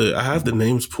have the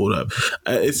names pulled up.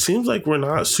 It seems like we're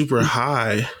not super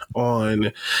high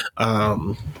on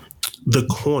the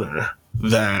corner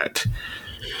that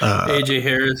AJ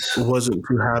Harris wasn't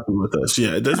too happy with us.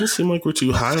 Yeah, it doesn't seem like we're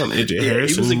too high on AJ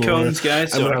Harris. He was anymore. a Cohen's guy,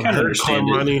 so I kind of understand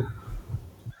it.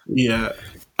 Yeah.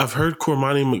 I've heard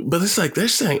Cormani, but it's like they're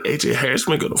saying AJ Harris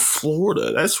might go to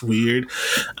Florida. That's weird.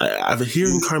 I've been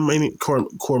hearing Cormani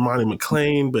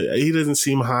McClain, but he doesn't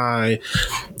seem high.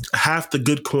 Half the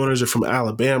good corners are from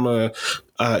Alabama.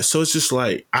 So it's just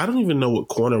like, I don't even know what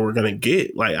corner we're going to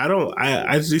get. Like,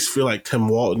 I just feel like Tim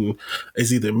Walton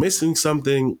is either missing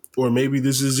something or maybe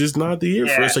this is just not the year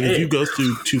for us. Like, if you go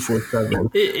through 247.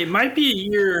 It might be a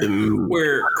year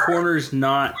where corner's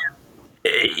not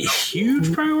a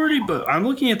huge priority, but I'm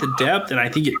looking at the depth and I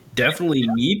think it definitely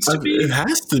needs to be. It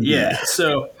has to be. Yeah,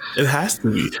 so. It has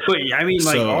to be. But, I mean,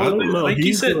 like, so, I don't know. Like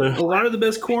you said, a lot of the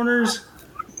best corners,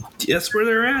 that's where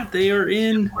they're at. They are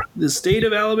in the state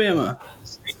of Alabama.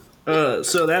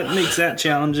 So that makes that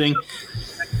challenging.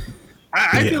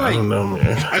 I feel like, I don't know,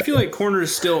 man. I feel like corner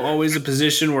is still always a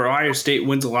position where Ohio State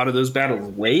wins a lot of those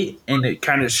battles late, and it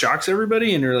kind of shocks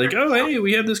everybody. And they're like, "Oh, hey,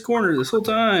 we had this corner this whole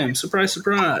time. Surprise,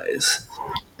 surprise!"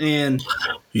 And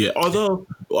yeah, although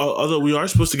we are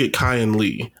supposed to get Kyan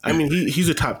Lee. I mean, he's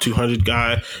a top 200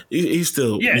 guy. He's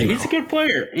still he's a good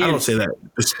player. I don't say that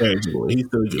disparagingly. He's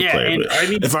still a good player. And,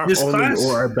 but if our only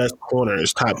or our best corner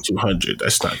is top 200,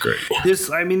 that's not great.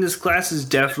 This class is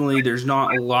definitely, there's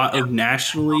not a lot of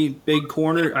nationally big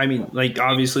corner. I mean, like,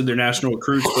 obviously they're national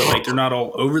recruits, but like they're not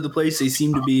all over the place. They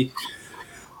seem to be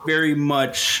very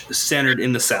much centered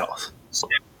in the South.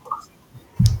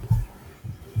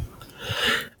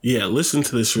 Yeah, listen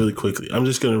to this really quickly. I'm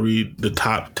just going to read the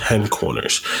top 10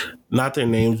 corners. Not their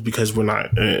names because we're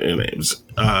not in names.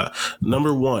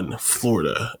 Number 1,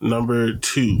 Florida. Number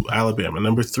 2, Alabama.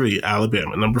 Number 3,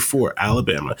 Alabama. Number 4,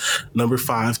 Alabama. Number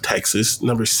 5, Texas.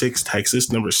 Number 6,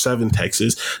 Texas. Number 7,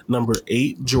 Texas. Number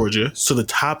 8, Georgia. So the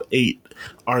top 8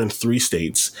 are in 3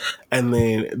 states. And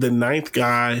then the 9th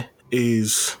guy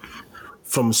is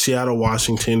from Seattle,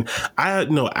 Washington. I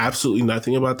know absolutely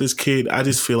nothing about this kid. I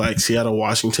just feel like Seattle,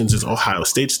 Washington's is Ohio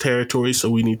State's territory, so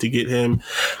we need to get him.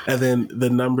 And then the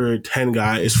number 10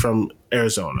 guy is from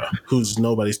Arizona, who's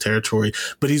nobody's territory,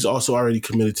 but he's also already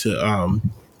committed to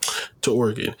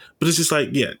Oregon. But it's just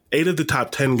like, 8 of the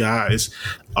top 10 guys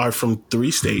are from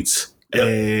 3 states. Yep.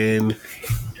 And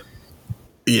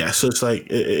so it's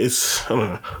like, I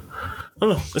don't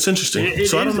know. It's interesting.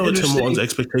 I don't know what Tim Walton's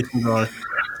expectations are.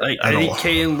 Like, I think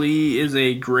Kyan Lee is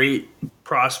a great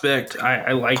prospect.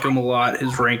 I like him a lot.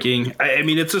 His ranking, I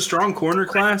mean, it's a strong corner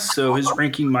class, so his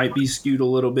ranking might be skewed a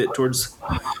little bit towards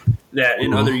that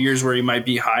in other years where he might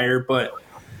be higher. But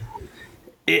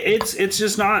it's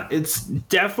just not. It's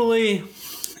definitely,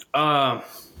 Combs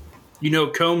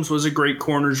was a great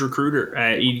corners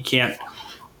recruiter. You can't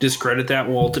discredit that.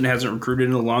 Walton hasn't recruited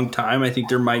in a long time. I think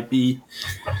there might be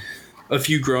a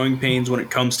few growing pains when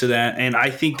it comes to that. And I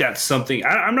think that's something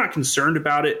I'm not concerned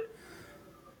about it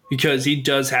because he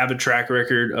does have a track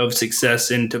record of success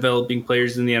in developing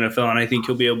players in the NFL. And I think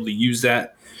he'll be able to use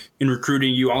that in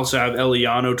recruiting. You also have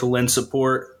Eliano to lend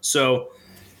support. So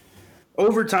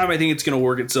over time, I think it's going to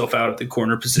work itself out at the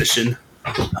corner position.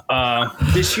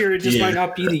 This year, it just might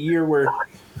not be the year where,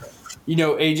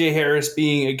 AJ Harris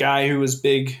being a guy who was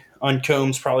big on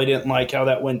Combs probably didn't like how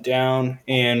that went down.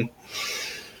 And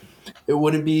it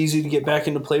wouldn't be easy to get back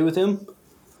into play with him.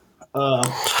 I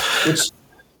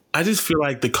just feel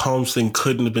like the Combs thing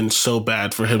couldn't have been so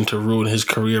bad for him to ruin his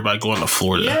career by going to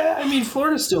Florida. Yeah, I mean,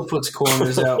 Florida still puts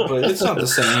corners out, but it's not the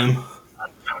same.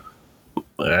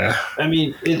 I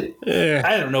mean,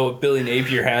 I don't know what Billy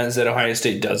Napier has that Ohio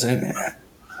State doesn't.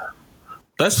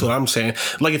 That's what I'm saying.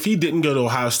 Like, if he didn't go to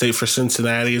Ohio State for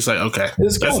Cincinnati, it's like, okay,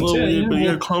 that's a little weird, but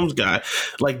you're a Combs guy.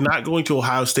 Like, not going to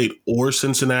Ohio State or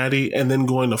Cincinnati and then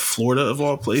going to Florida, of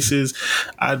all places,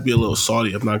 I'd be a little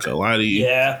salty. I'm not going to lie to you.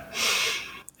 Yeah,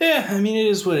 I mean, it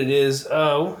is what it is.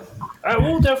 I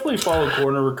will definitely follow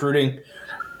corner recruiting.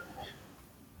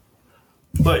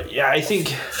 But, yeah, I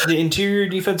think the interior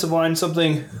defensive line is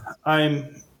something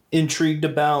I'm intrigued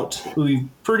about.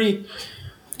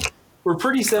 We're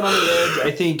pretty set on the edge.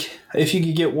 I think if you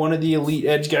could get one of the elite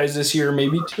edge guys this year,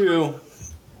 maybe 2,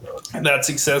 that's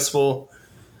successful.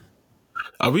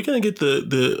 Are we gonna get Are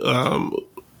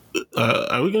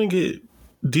we gonna get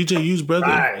DJU's brother,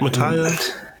 Matayo?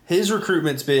 His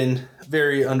recruitment's been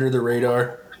very under the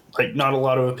radar. Like, not a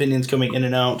lot of opinions coming in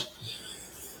and out.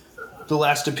 The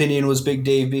last opinion was Big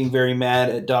Dave being very mad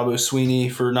at Dabo Sweeney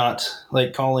for not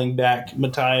calling back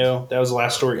Matayo. That was the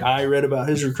last story I read about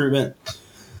his recruitment.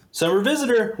 Summer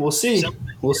visitor. We'll see.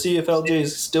 We'll see if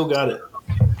LJ's still got it.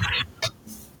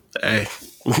 Hey,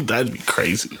 that'd be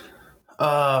crazy.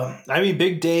 I mean,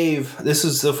 Big Dave, this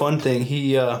is the fun thing.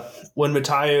 He, when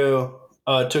Matayo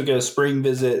took a spring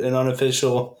visit, an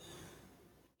unofficial,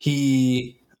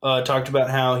 he talked about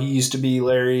how he used to be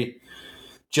Larry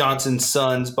Johnson's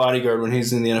son's bodyguard when he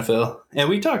was in the NFL. And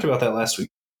we talked about that last week.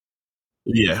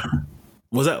 Yeah.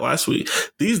 Was that last week?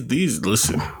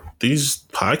 Listen, these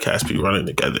podcasts be running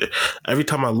together. Every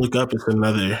time I look up, it's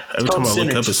another. Every time I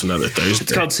look up, it's another Thursday.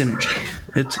 It's called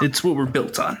synergy. It's what we're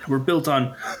built on. We're built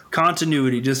on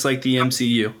continuity, just like the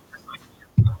MCU.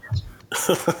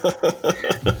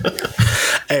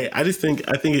 Hey, I think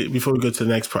before we go to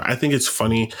the next part, I think it's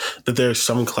funny that there are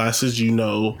some classes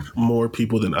more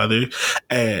people than others,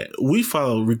 and we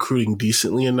follow recruiting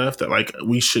decently enough that like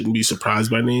we shouldn't be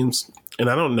surprised by names. And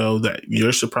I don't know that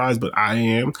you're surprised, but I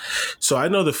am. So I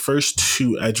know the first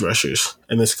 2 edge rushers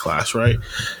in this class, right?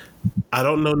 I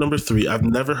don't know number 3. I've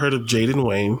never heard of Jaden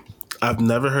Wayne. I've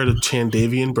never heard of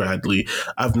Chandavian Bradley.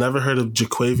 I've never heard of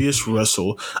Jaquavius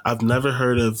Russell. I've never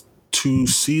heard of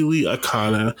Tusili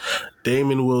Akana,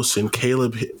 Damon Wilson,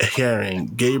 Caleb Herring,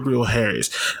 Gabriel Harris,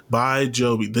 Bai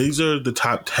Joby. These are the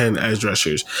top 10 edge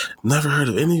rushers. Never heard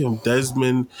of any of them.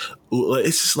 Desmond.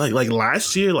 It's just like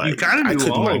last year. Like you kind of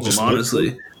knew all of them,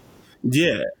 honestly.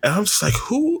 Yeah, and I'm just like,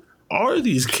 who are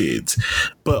these kids?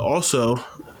 But also,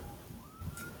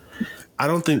 I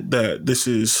don't think that this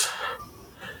is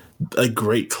a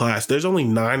great class. There's only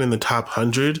 9 in the top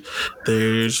 100.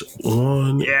 There's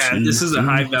 1. Yeah, 2, this is a 3,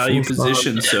 high value 4,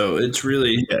 position, 5. so it's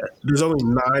really. Yeah, there's only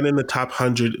 9 in the top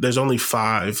 100. There's only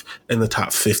 5 in the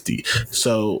top 50.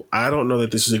 So I don't know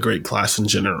that this is a great class in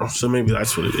general. So maybe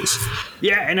that's what it is.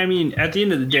 Yeah, and I mean, at the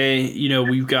end of the day,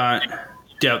 we've got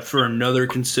depth for another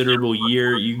considerable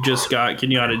year. You just got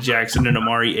Kenyatta Jackson and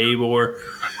Amari Abor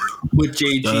with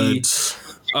JT.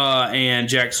 And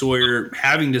Jack Sawyer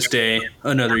having to stay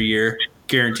another year,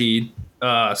 guaranteed.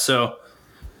 So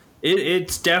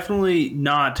it's definitely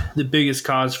not the biggest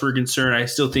cause for concern. I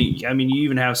still think, you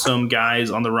even have some guys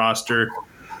on the roster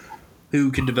who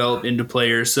could develop into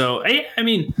players. So, that's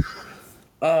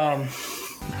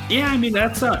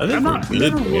not. I'm not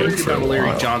worried about the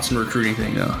Larry Johnson recruiting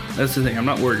thing, though. That's the thing. I'm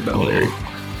not worried about Larry.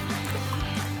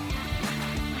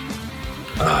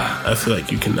 I feel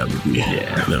like you can never be.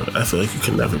 Yeah. No, I feel like you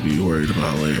can never be worried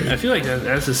about Larry. I feel like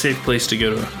that's a safe place to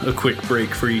go to a quick break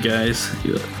for you guys.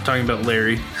 Talking about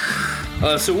Larry.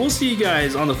 So we'll see you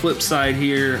guys on the flip side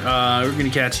here. We're going to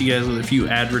catch you guys with a few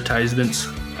advertisements,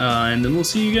 and then we'll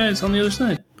see you guys on the other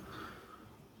side.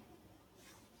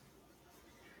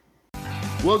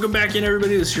 Welcome back in,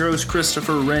 everybody. This is your host,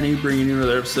 Christopher Rennie, bringing you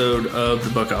another episode of the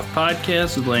Buck Off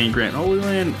Podcast with Lane Grant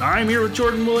Holyland. I'm here with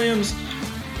Jordan Williams.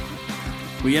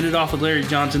 We ended off with Larry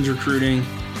Johnson's recruiting.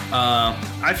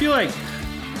 I feel like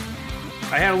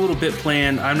I had a little bit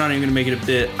planned. I'm not even going to make it a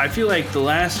bit. I feel like the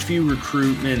last few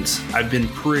recruitments I've been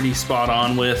pretty spot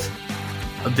on with.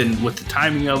 I've been with the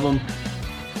timing of them.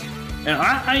 And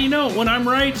I when I'm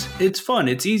right, it's fun.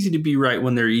 It's easy to be right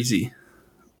when they're easy.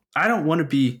 I don't want to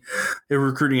be a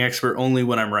recruiting expert only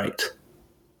when I'm right.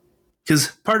 Because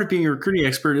part of being a recruiting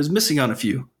expert is missing on a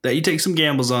few that you take some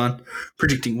gambles on,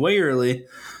 predicting way early.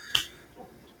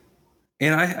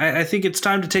 And I think it's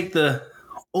time to take the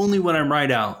only when I'm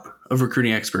right out of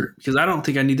recruiting expert, because I don't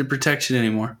think I need the protection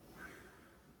anymore.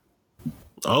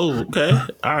 Oh, okay.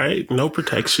 All right. No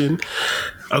protection.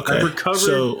 Okay.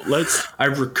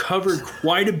 I've recovered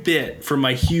quite a bit from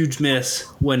my huge miss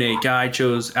when a guy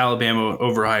chose Alabama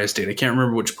over Ohio State. I can't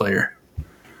remember which player,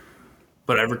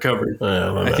 but I've recovered.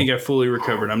 I think I fully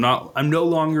recovered. I'm no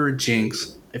longer a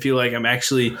jinx. I feel like I'm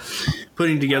actually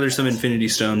putting together some Infinity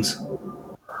Stones.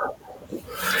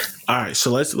 All right, so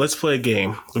let's play a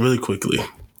game really quickly.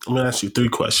 I'm gonna ask you 3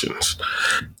 questions.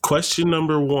 Question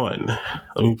number 1.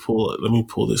 Let me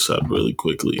pull this up really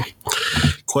quickly.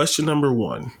 Question number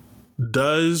 1.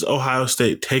 Does Ohio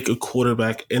State take a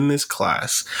quarterback in this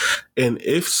class? And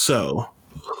if so,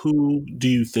 who do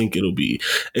you think it'll be?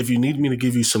 If you need me to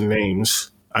give you some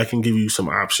names, I can give you some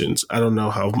options. I don't know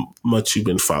how much you've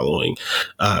been following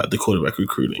the quarterback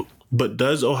recruiting. But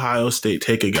does Ohio State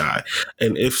take a guy?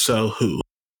 And if so, who?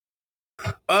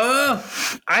 I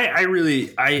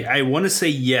want to say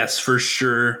yes for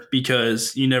sure,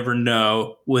 because you never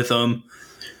know with them.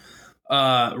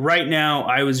 Right now,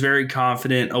 I was very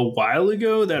confident a while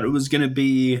ago that it was going to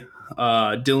be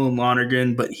Dylan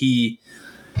Lonergan, but he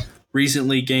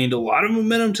recently gained a lot of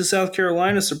momentum to South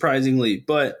Carolina, surprisingly.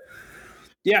 But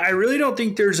yeah, I really don't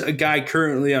think there's a guy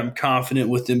currently I'm confident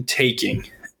with them taking.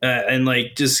 And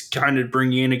like just kind of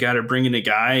bringing in a guy to bring in a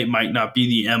guy, it might not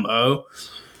be the MO.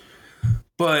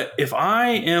 But if I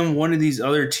am one of these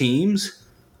other teams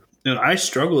and I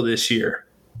struggle this year,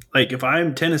 like if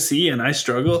I'm Tennessee and I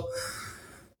struggle,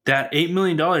 that $8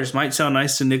 million might sound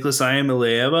nice to Nicholas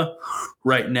Iamaleava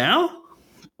right now,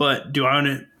 but do I want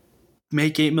to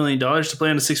make $8 million to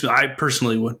play on a $6 million? I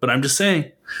personally would, but I'm just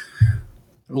saying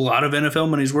a lot of NFL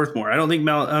money is worth more. I don't think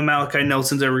Malachi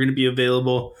Nelson's ever going to be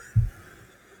available,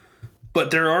 but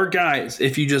there are guys,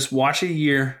 if you just watch a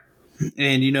year,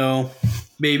 And,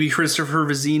 maybe Christopher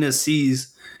Vezina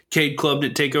sees Cade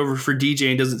Klubnik take over for DJ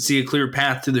and doesn't see a clear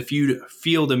path to the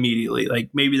field immediately. Like,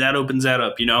 maybe that opens that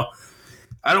up,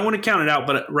 I don't want to count it out,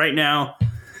 but right now,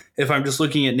 if I'm just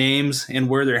looking at names and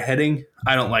where they're heading,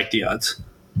 I don't like the odds.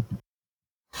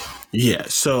 Yeah,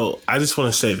 so I just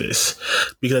want to say this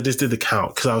because I just did the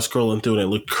count because I was scrolling through and it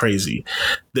looked crazy.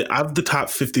 Of the top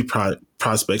 50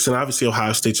 prospects, and obviously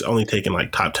Ohio State's only taken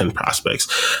like top 10 prospects.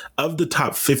 Of the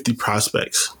top 50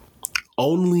 prospects,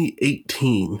 only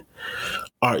 18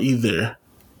 are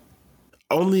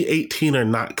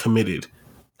not committed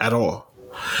at all.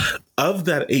 Of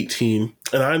that 18,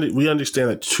 and we understand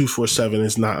that 247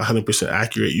 is not 100%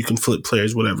 accurate. You can flip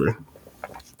players, whatever.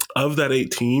 Of that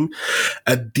 18,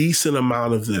 a decent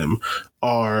amount of them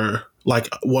are like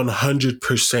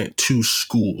 100% to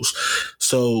schools.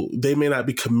 So they may not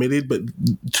be committed, but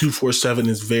 247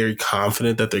 is very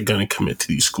confident that they're going to commit to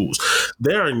these schools.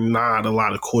 There are not a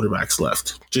lot of quarterbacks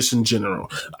left, just in general.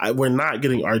 We're not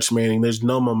getting Arch Manning. There's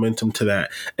no momentum to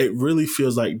that. It really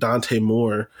feels like Dante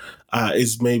Moore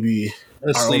is maybe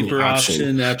a sleeper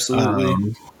option.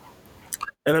 Absolutely.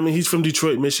 And I mean, he's from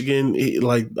Detroit, Michigan.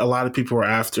 Like, a lot of people are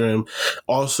after him.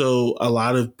 Also, a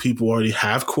lot of people already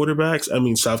have quarterbacks. I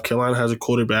mean, South Carolina has a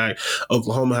quarterback.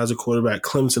 Oklahoma has a quarterback.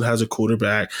 Clemson has a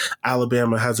quarterback.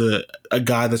 Alabama has a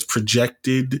guy that's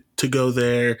projected to go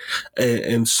there.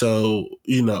 And so,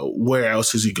 where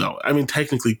else is he going? I mean,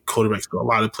 technically, quarterbacks go a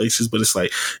lot of places, but it's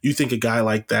like, you think a guy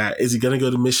like that, is he going to go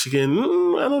to Michigan?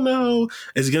 I don't know.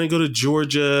 Is he going to go to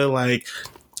Georgia?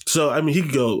 So, I mean, he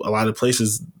could go a lot of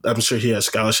places. I'm sure he has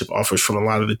scholarship offers from a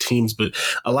lot of the teams, but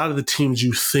a lot of the teams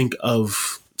you think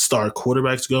of star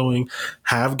quarterbacks going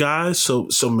have guys. So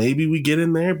maybe we get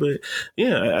in there, but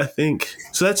yeah, I think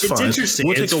so. That's fine. It's interesting.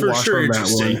 We'll take it's a watch sure on that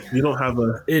one. You don't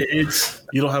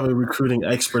have a recruiting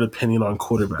expert opinion on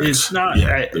quarterbacks. It's not.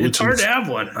 It's hard to have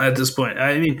one at this point.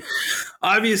 I mean,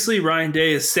 obviously Ryan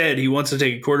Day has said he wants to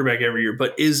take a quarterback every year,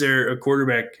 but is there a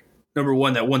quarterback, number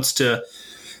one, that wants to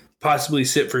possibly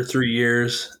sit for 3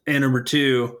 years, and number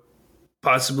two,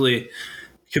 possibly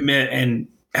commit and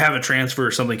have a transfer or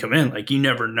something come in? Like, you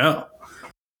never know.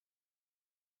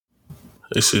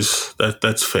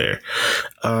 That's fair.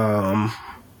 So,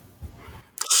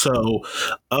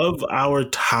 of our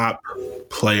top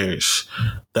players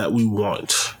that we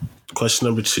want, question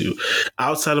number 2,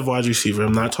 outside of wide receiver,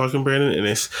 I'm not talking Brandon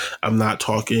Ennis. I'm not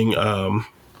talking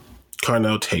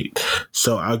Carnell Tate.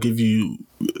 So I'll give you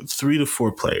 3 to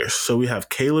 4 players. So we have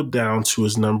Caleb Downs, who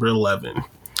is number 11.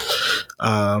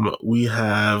 We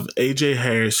have AJ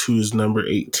Harris, who is number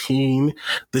 18.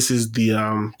 This is the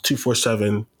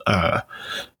 247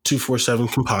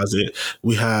 composite.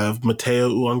 We have Mateo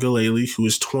Uangalele, who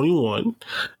is 21.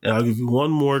 And I'll give you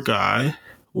one more guy.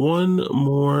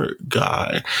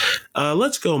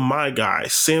 Let's go my guy,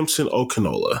 Samson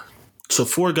Okinola. So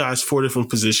 4 guys, 4 different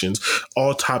positions,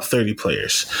 all top 30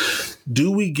 players. Do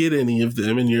we get any of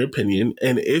them, in your opinion?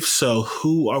 And if so,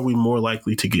 who are we more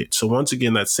likely to get? So once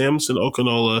again, that's Samson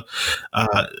Okinola.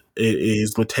 It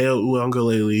is Mateo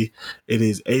Uangalele. It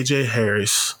is AJ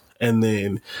Harris. And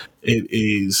then it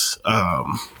is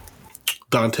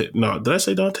Dante. No, did I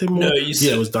say Dante Moore? No, you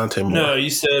said, it was Dante Moore. No, you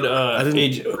said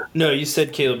you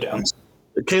said Caleb Downs.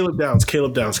 Caleb Downs.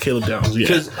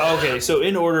 Yeah. Okay, so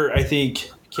in order, I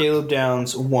think Caleb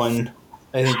Downs 1,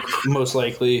 I think most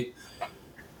likely.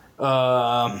 Do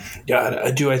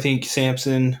I think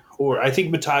Samson, or I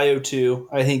think Mateo 2.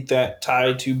 I think that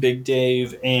tied to Big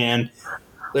Dave and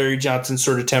Larry Johnson's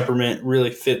sort of temperament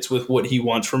really fits with what he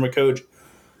wants from a coach.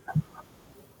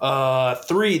 3, I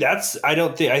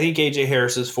think AJ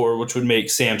Harris is 4, which would make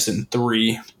Samson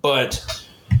 3, but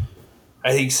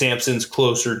I think Samson's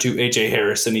closer to AJ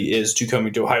Harris than he is to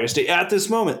coming to Ohio State at this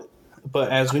moment.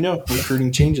 But as we know,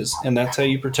 recruiting changes, and that's how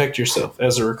you protect yourself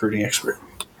as a recruiting expert.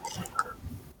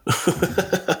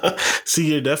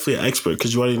 See, you're definitely an expert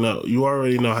because you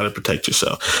already know how to protect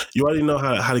yourself. You already know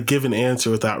how to give an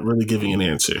answer without really giving an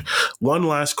answer. One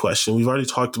last question. We've already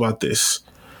talked about this.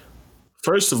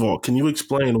 First of all, can you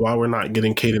explain why we're not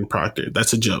getting Caden Proctor?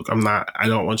 That's a joke. I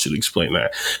don't want you to explain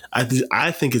that. I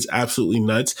think it's absolutely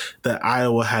nuts that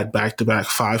Iowa had back-to-back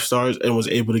 5 stars and was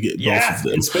able to get both of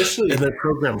them. Especially, and their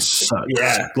program sucks.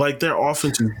 Yeah. Like, their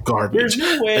offense is garbage. There's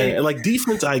no way. And, like,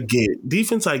 defense I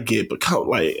get, but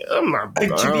I'm not.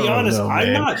 To be honest,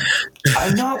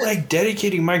 I'm not like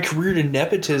dedicating my career to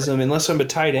nepotism unless I'm a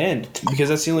tight end, because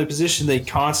that's the only position they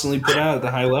constantly put out at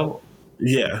the high level.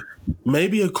 Yeah.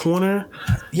 Maybe a corner.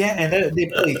 Yeah, and they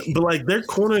play. But, like, their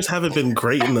corners haven't been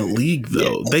great in the league,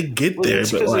 though. Yeah. They get there,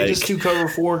 but, like, they just do cover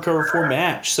four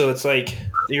match. So it's like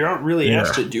they aren't really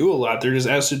asked to do a lot. They're just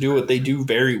asked to do what they do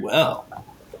very well.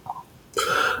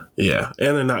 Yeah,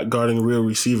 and they're not guarding real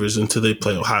receivers until they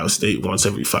play Ohio State once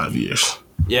every 5 years.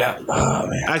 Yeah. Oh,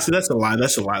 man. Actually, that's a lie.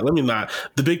 Let me not.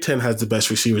 The Big Ten has the best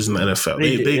receivers in the NFL.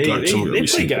 They guard some real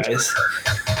receivers. Guys.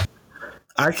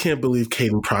 I can't believe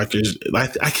Caden Proctor's. I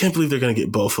can't believe they're going to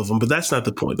get both of them, but that's not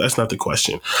the point. That's not the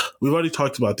question. We've already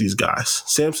talked about these guys: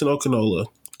 Samson Okunlola,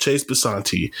 Chase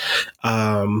Bisonte,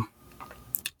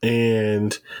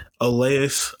 and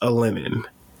Elias Alinen.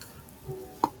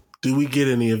 Do we get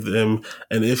any of them?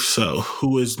 And if so,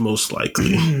 who is most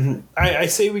likely? I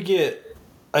say we get,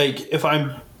 like, if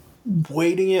I'm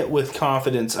weighting it with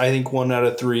confidence, I think 1 out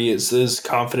of 3 is as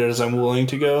confident as I'm willing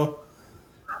to go.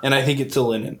 And I think it's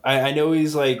Alinen. I know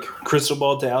he's like crystal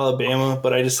ball to Alabama,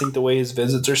 but I just think the way his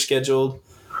visits are scheduled,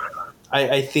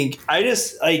 I think I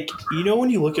just like,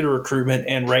 when you look at a recruitment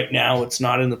and right now it's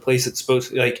not in the place it's supposed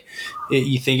to, like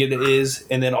you think it is,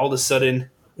 and then all of a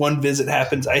sudden one visit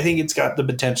happens. I think it's got the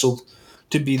potential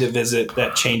to be the visit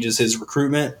that changes his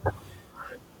recruitment.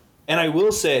 And I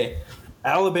will say,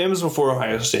 Alabama's before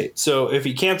Ohio State. So if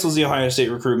he cancels the Ohio State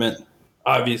recruitment,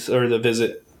 obviously, or the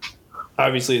visit,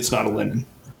 obviously it's not Alinen.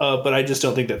 But I just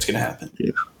don't think that's going to happen.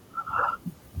 Yeah.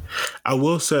 I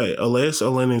will say, Elias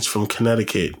Alinen's from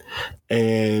Connecticut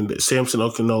and Samson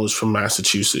Okunlola is from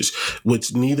Massachusetts,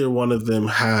 which neither one of them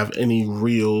have any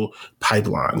real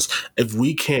pipelines. If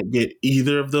we can't get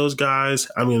either of those guys,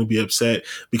 I'm going to be upset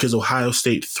because Ohio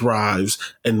State thrives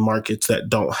in markets that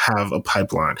don't have a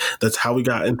pipeline. That's how we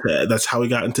got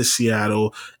into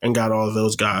Seattle and got all of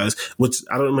those guys. Which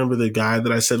I don't remember the guy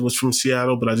that I said was from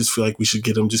Seattle, but I just feel like we should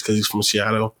get him just because he's from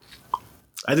Seattle.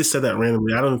 I just said that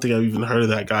randomly. I don't think I've even heard of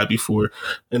that guy before,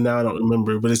 and now I don't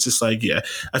remember. But it's just like, yeah,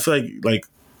 I feel like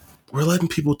we're letting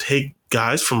people take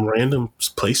guys from random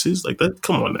places like that.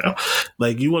 Come on now,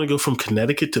 like you want to go from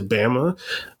Connecticut to Bama?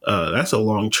 That's a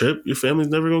long trip. Your family's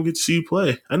never gonna get to see you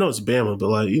play. I know it's Bama,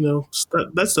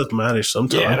 but that stuff matters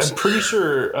sometimes. Yeah, I'm pretty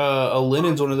sure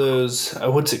Alinen's one of those.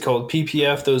 What's it called?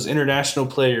 PPF, those international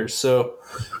players. So.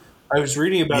 I was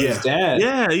reading about his dad.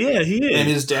 Yeah, he is. And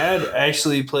his dad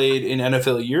actually played in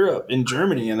NFL Europe in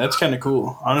Germany, and that's kind of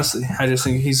cool. Honestly, I just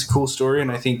think he's a cool story,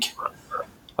 and I think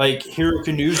like Hero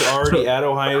Canu's already at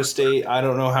Ohio State. I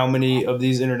don't know how many of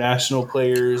these international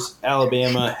players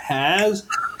Alabama has.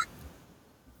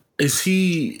 Is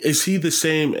he the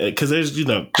same? Because there's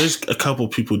a couple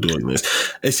people doing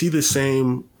this. Is he the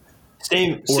same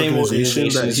organization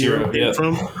that Hero came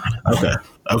from?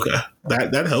 Okay.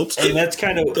 That helps. And that's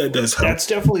kind of that does help. That's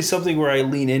definitely something where I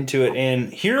lean into it.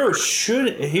 And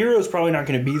Hero's probably not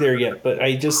going to be there yet, but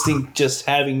I just think just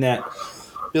having that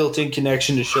built-in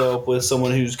connection to show up with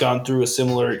someone who's gone through a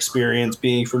similar experience,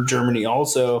 being from Germany,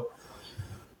 also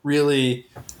really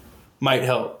might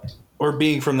help. Or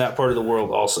being from that part of the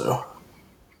world, also.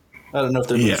 I don't know if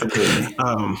they're from Germany.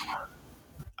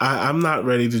 I'm not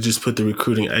ready to just put the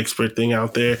recruiting expert thing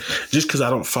out there just because I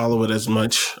don't follow it as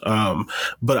much.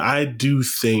 But I do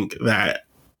think that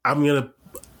I don't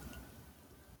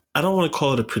want to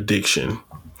call it a prediction,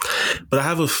 but I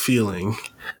have a feeling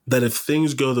that if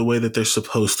things go the way that they're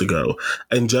supposed to go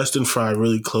and Justin Fry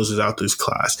really closes out this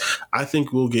class, I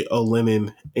think we'll get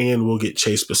Alinen and we'll get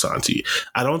Chase Bisonte.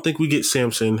 I don't think we get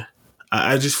Samson.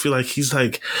 I just feel like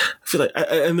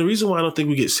and the reason why I don't think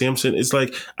we get Samson is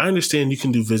like, I understand you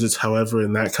can do visits, however,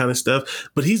 and that kind of stuff,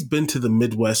 but he's been to the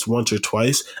Midwest once or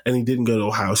twice and he didn't go to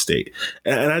Ohio State.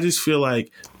 And I just feel like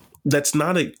that's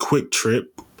not a quick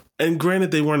trip. And granted,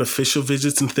 they weren't official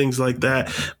visits and things like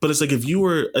that. But it's like, if you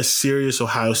were a serious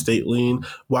Ohio State lean,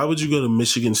 why would you go to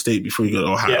Michigan State before you go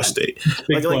to Ohio State?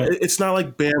 Like, it's not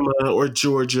like Bama or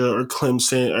Georgia or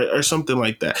Clemson or something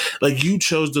like that. Like, you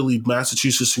chose to leave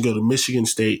Massachusetts and go to Michigan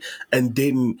State and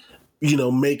didn't,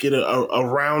 make it a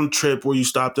round trip where you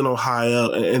stopped in Ohio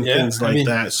and things like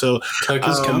that. So Tuck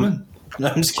is coming. No,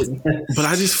 I'm just kidding. But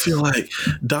I just feel like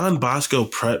Don Bosco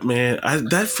Prep, man,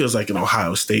 that feels like an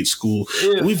Ohio State school.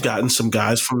 Yeah. We've gotten some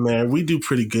guys from there. We do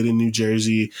pretty good in New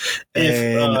Jersey.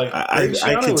 And I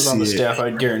was on the staff,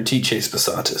 I'd guarantee Chase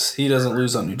Bisonte. He doesn't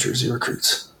lose on New Jersey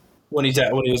recruits when he was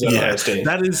at Ohio State.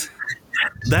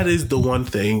 That is the one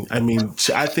thing. I mean,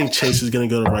 I think Chase is going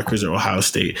to go to Rutgers or Ohio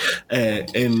State,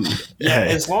 as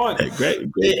long great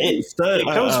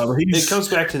it comes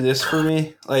back to this for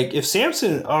me. Like, if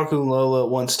Samson Okunlola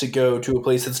wants to go to a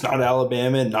place that's not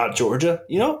Alabama and not Georgia,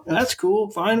 that's cool,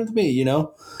 fine with me.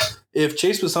 If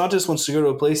Chase Bisonte wants to go to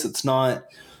a place that's not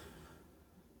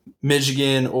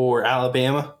Michigan or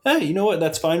Alabama, hey, you know what?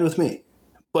 That's fine with me.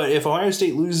 But if Ohio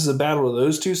State loses a battle of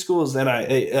those two schools, then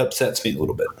it upsets me a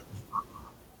little bit.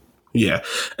 Yeah.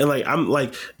 And like I'm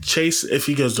like Chase, if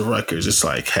he goes to Rutgers, it's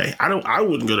like, hey, I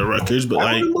wouldn't go to Rutgers, but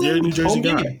like you're a New Jersey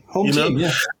guy. Home team,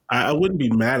 yeah. I wouldn't be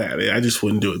mad at it. I just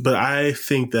wouldn't do it. But I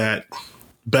think that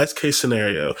best case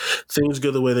scenario, things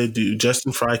go the way they do.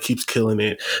 Justin Fry keeps killing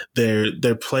it.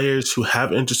 They're players who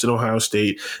have interest in Ohio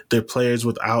State. They're players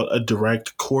without a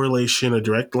direct correlation, a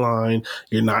direct line.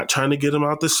 You're not trying to get them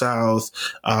out the South.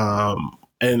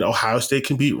 And Ohio State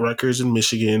can beat Rutgers and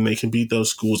Michigan. They can beat those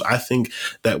schools. I think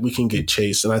that we can get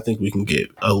Chase, and I think we can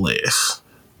get Elias.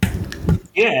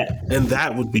 Yeah. And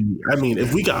that would be, I mean,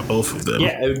 if we got both of them.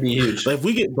 Yeah, it would be huge. Like, if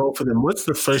we get both of them, what's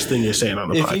the first thing you're saying on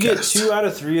the podcast? If you get 2 out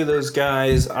of 3 of those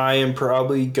guys, I am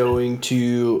probably going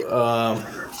to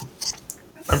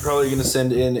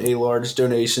send in a large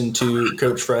donation to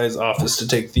Coach Fry's office to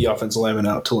take the offensive lineman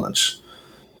out to lunch.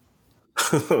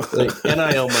 Like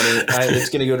NIL money, it's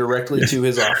going to go directly to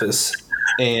his office,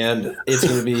 and it's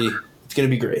going to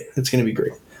be great. It's going to be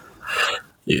great.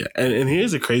 Yeah, and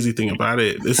here's the crazy thing about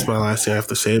it. This is my last thing I have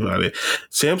to say about it.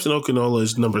 Samson Okinola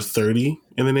is number 30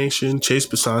 in the nation. Chase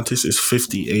Besantis is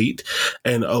 58,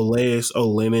 and Elias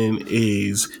Olenin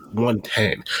is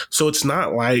 110. So it's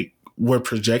not like we're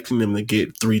projecting them to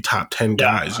get 3 top 10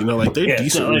 guys. You know, like they're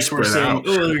decently like spread out.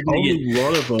 Only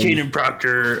one of them. Caden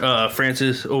Proctor,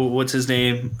 Francis, what's his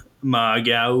name?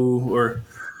 Magau, or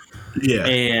yeah,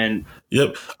 and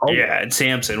yep, and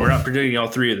Samson. We're not predicting all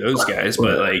 3 of those guys,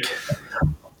 but like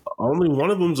only one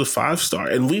of them's a 5-star,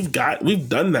 and we've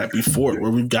done that before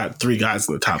where we've got 3 guys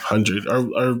in the top 100,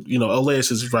 or you know, Elias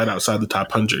is right outside the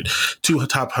top 100, 2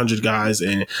 top 100 guys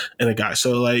and a guy.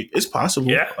 So like it's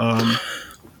possible. Yeah.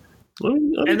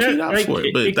 And that, like,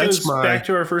 it goes back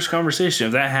to our first conversation.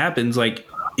 If that happens, like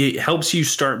it helps you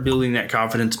start building that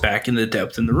confidence back in the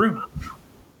depth in the room.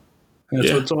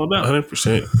 That's what it's all about.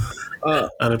 100%.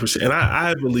 100%. And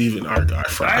I believe in our guy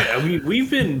Fry.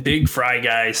 We've been big Fry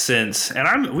guys since,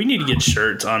 and we need to get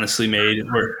shirts honestly made.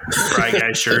 We're Fry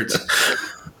guy shirts.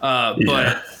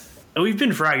 But we've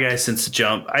been Fry guys since the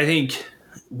jump. I think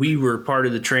we were part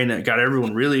of the train that got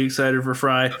everyone really excited for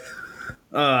Fry.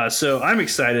 So I'm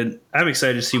excited. I'm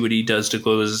excited to see what he does to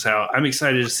close us out. I'm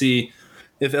excited to see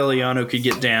if Eliano could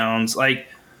get downs. Like,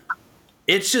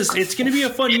 it's going to be a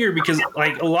fun year because,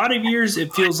 like, a lot of years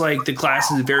it feels like the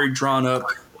class is very drawn up,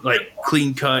 like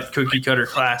clean cut, cookie cutter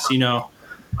class, you know.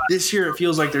 This year it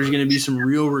feels like there's going to be some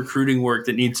real recruiting work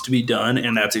that needs to be done,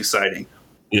 and that's exciting.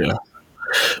 Yeah.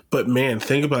 But, man,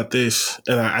 think about this,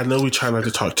 and I know we try not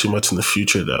to talk too much in the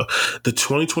future, though. The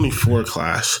 2024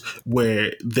 class,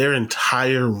 where their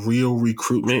entire real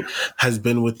recruitment has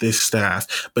been with this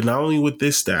staff, but not only with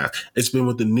this staff, it's been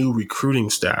with the new recruiting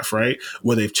staff, right,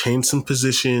 where they've changed some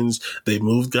positions, they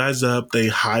moved guys up, they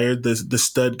hired the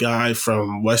stud guy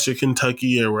from Western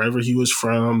Kentucky or wherever he was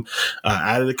from,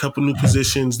 added a couple new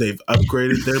positions, they've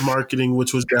upgraded their marketing,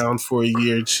 which was down for a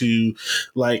year or two.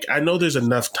 Like, I know there's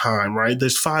enough time, right?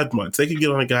 There's 5 months. They could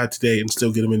get on a guy today and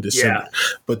still get him in December. Yeah.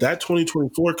 But that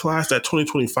 2024 class, that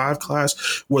 2025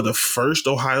 class, where the first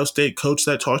Ohio State coach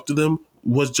that talked to them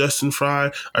was Justin Fry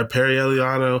or Perry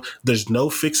Eliano. There's no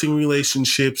fixing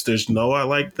relationships. There's no I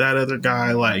like that other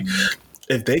guy. Like,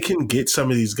 if they can get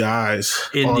some of these guys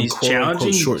in on these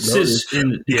challenging short notice,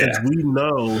 because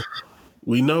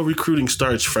we know recruiting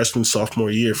starts freshman, sophomore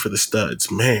year for the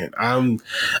studs. Man, I'm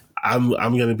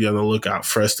going to be on the lookout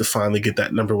for us to finally get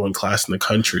that number 1 class in the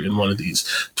country in one of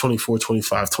these 24,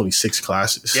 25, 26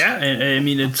 classes. Yeah, and I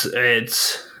mean,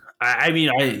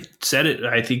 I said it.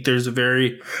 I think there's a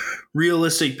very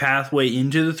realistic pathway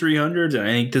into the 300s, and I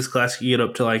think this class can get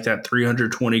up to like that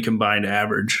 320 combined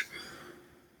average.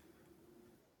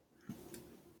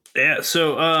 Yeah,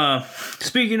 so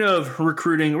speaking of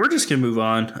recruiting, we're just going to move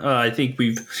on. I think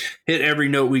we've hit every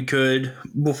note we could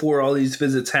before all these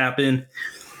visits happen.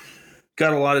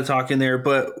 Got a lot of talk in there,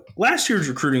 but last year's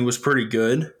recruiting was pretty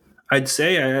good, I'd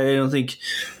say. I don't think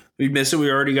we missed it. We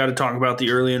already got to talk about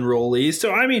the early enrollees.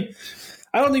 So, I mean,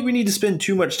 I don't think we need to spend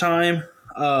too much time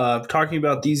talking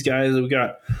about these guys. We've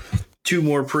got 2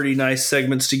 more pretty nice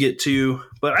segments to get to,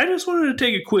 but I just wanted to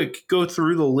take a quick go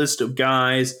through the list of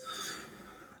guys,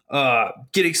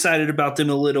 get excited about them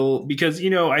a little because, you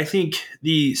know, I think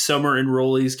the summer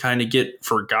enrollees kind of get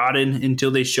forgotten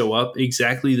until they show up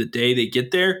exactly the day they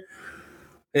get there.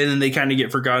 And then they kind of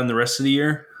get forgotten the rest of the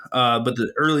year. But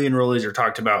the early enrollees are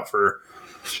talked about for,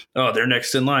 they're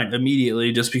next in line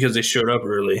immediately just because they showed up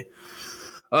early.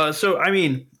 So, I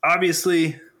mean,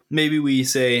 obviously, maybe we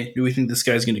say, do we think this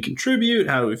guy's going to contribute?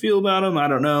 How do we feel about him? I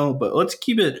don't know. But we'll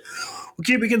keep it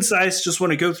concise. Just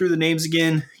want to go through the names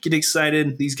again, get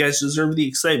excited. These guys deserve the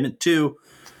excitement too.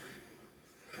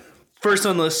 First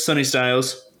on the list, Sonny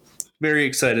Styles. Very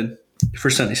excited for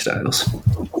Sonny Styles.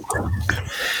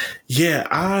 Yeah,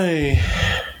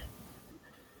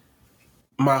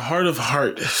 my heart of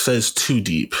heart says too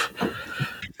deep,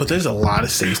 but there's a lot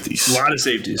of safeties. A lot of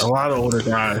safeties. A lot of older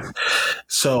guys.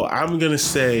 So I'm going to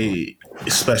say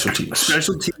special teams.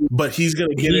 Special teams. But he's going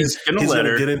to get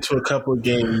get into a couple of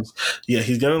games. Yeah,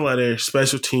 he's going to let her.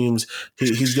 Special teams.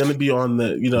 He's going to be on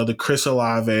the Chris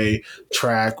Olave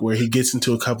track where he gets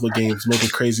into a couple of games, make a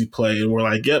crazy play, and we're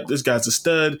like, yep, this guy's a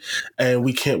stud, and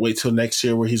we can't wait till next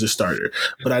year where he's a starter.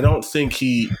 But I don't think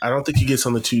he gets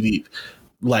on the too deep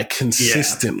like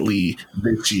consistently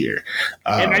this year.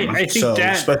 And I think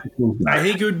I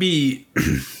think it would be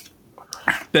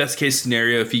best case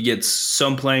scenario if he gets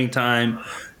some playing time,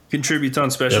 contributes on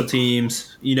special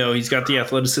teams. He's got the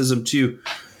athleticism to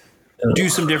do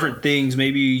some different things,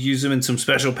 maybe use them in some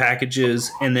special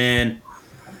packages, and then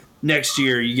next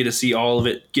year you get to see all of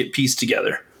it get pieced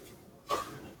together.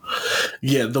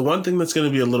 Yeah, the one thing that's going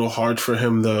to be a little hard for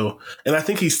him, though, and I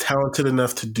think he's talented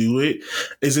enough to do it,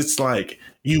 is it's like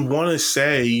you want to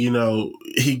say, he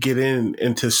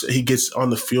gets on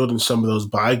the field in some of those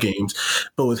bye games,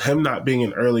 but with him not being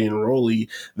an early enrollee,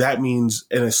 that means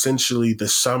in essentially the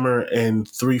summer and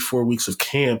 3-4 weeks of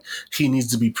camp, he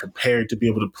needs to be prepared to be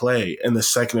able to play in the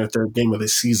second or third game of the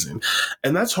season,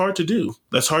 and that's hard to do.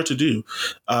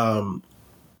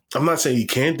 I'm not saying he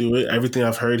can't do it. Everything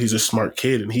I've heard, he's a smart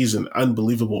kid and he's an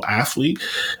unbelievable athlete.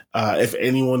 If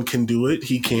anyone can do it,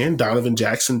 he can. Donovan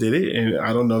Jackson did it. And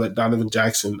I don't know that Donovan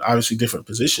Jackson, obviously different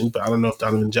positions, but I don't know if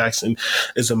Donovan Jackson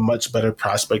is a much better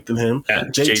prospect than him. Yeah,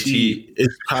 JT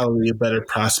is probably a better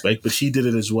prospect, but he did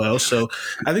it as well. So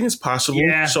I think it's possible.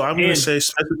 Yeah, so I'm going to say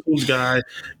special teams guy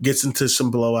gets into some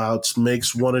blowouts,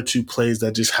 makes one or two plays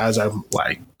that just has a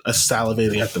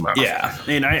salivating at the mouth. Yeah,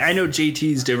 and I know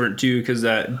JT is different too because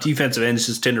defensive ends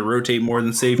just tend to rotate more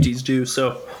than safeties do.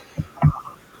 So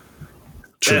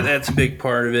that's a big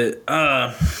part of it.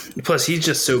 Plus, he's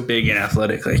just so big and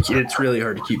athletic. Like it's really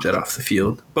hard to keep that off the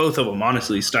field. Both of them,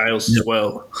 honestly, styles as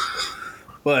well.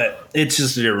 But it's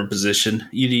just a different position.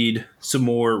 You need some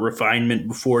more refinement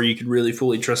before you can really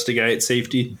fully trust a guy at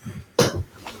safety.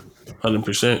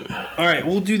 100%. All right,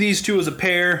 we'll do these two as a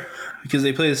pair because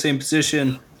they play the same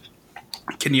position.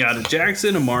 Kenyatta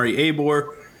Jackson, Amari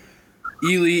Abor,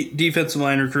 elite defensive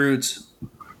line recruits.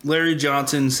 Larry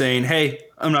Johnson saying, hey,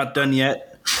 I'm not done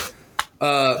yet.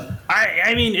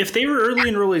 I mean, if they were early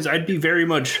enrollees, I'd be very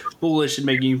much bullish in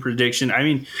making a prediction. I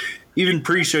mean, even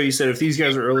pre-show, you said if these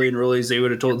guys are early enrollees, they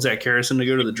would have told Zach Harrison to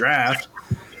go to the draft.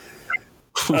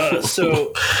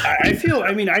 So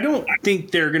I don't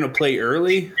think they're going to play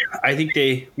early. I think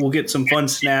they will get some fun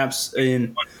snaps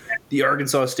in the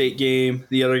Arkansas State game,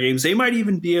 the other games. They might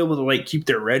even be able to keep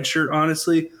their red shirt,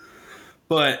 honestly.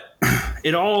 But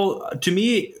to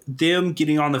me, them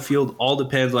getting on the field all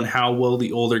depends on how well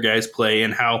the older guys play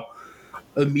and how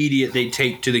immediate they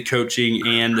take to the coaching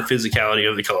and the physicality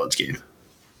of the college game.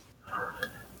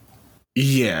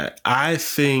 Yeah, I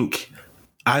think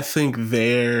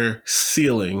their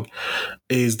ceiling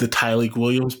is the Tyleik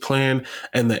Williams plan,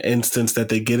 and the instance that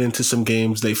they get into some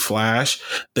games, they flash,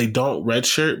 they don't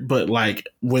redshirt, but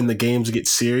when the games get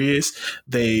serious,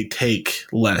 they take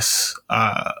less.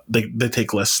 They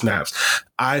take less snaps.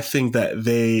 I think they're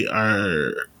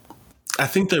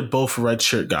both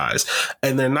redshirt guys,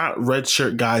 and they're not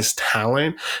redshirt guys'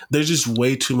 talent. There's just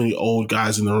way too many old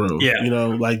guys in the room. Yeah.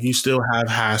 You still have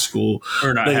Haskell.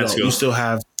 Or not Haskell. You still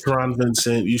have Teron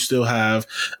Vincent. You still have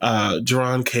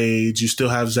Jerron Cage. You still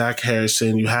have Zach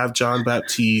Harrison. You have John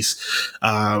Baptiste.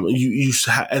 And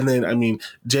then,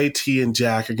 JT and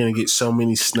Jack are going to get so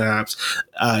many snaps.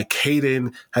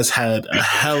 Caden has had a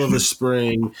hell of a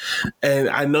spring. And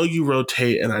I know you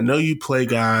rotate, and I know you play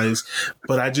guys,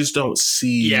 but I just don't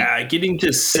see. Yeah, getting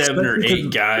to 7 or 8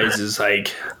 guys is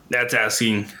that's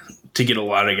asking to get a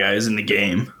lot of guys in the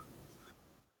game.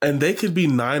 And they could be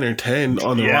 9 or 10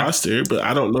 on the roster, but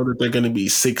I don't know that they're going to be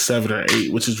 6, 7, or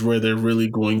 8, which is where they're really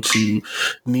going to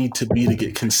need to be to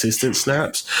get consistent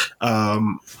snaps.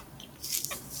 And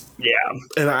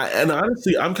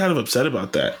honestly, I'm kind of upset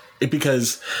about that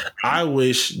because I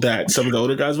wish that some of the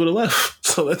older guys would have left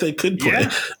so that they could play.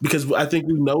 Yeah. Because I think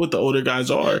we know what the older guys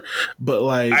are, but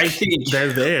I think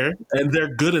they're there and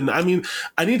they're good. And I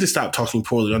need to stop talking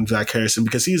poorly on Zach Harrison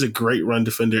because he's a great run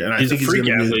defender, and I think he's going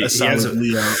to be a solid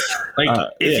leader.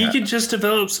 If he could just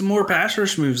develop some more pass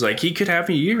rush moves, he could have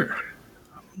a year.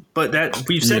 But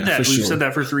we've said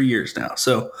that for 3 years now.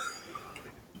 So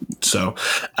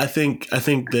I think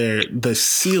the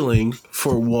ceiling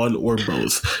for one or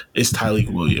both is Tyleik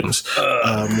Williams,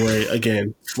 where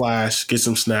again, flash, get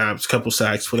some snaps, couple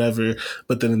sacks, whatever.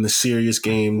 But then in the serious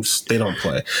games, they don't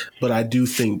play. But I do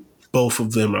think both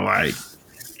of them are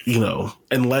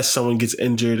unless someone gets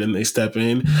injured and they step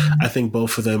in, I think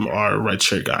both of them are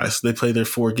redshirt guys. They play their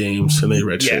 4 games and they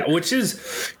redshirt. Yeah, which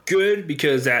is good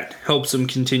because that helps them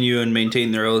continue and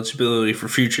maintain their eligibility for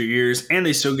future years, and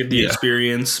they still get the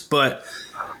experience. But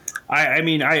I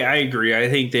agree. I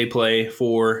think they play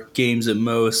 4 games at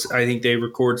most. I think they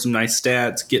record some nice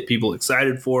stats, get people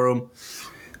excited for them,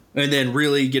 and then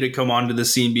really get to come onto the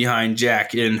scene behind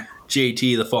Jack and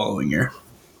JT the following year.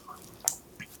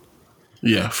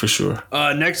 Yeah, for sure.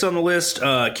 Next on the list,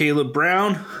 Caleb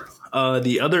Brown.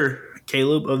 The other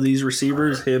Caleb of these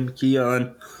receivers, him,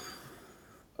 Keon,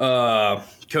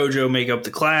 Kojo make up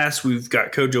the class. We've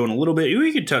got Kojo in a little bit.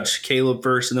 We could touch Caleb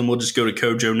first, and then we'll just go to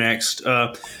Kojo next.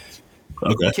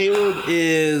 Okay. Caleb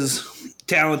is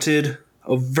talented,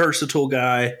 a versatile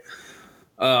guy.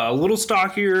 A little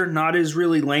stockier, not as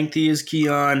really lengthy as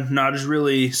Keon, not as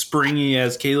really springy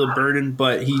as Caleb Burden,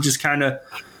 but he just kind of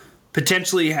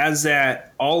potentially has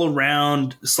that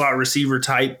all-around slot receiver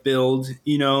type build,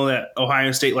 that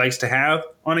Ohio State likes to have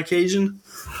on occasion.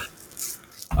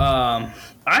 I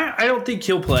don't think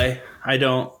he'll play. I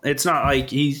don't. It's not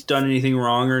like he's done anything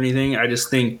wrong or anything. I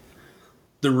just think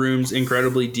the room's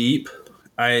incredibly deep.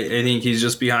 I think he's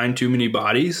just behind too many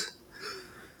bodies.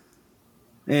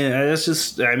 And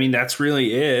that's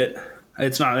really it.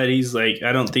 It's not that he's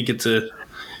I don't think it's a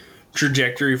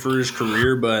trajectory for his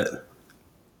career, but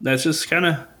that's just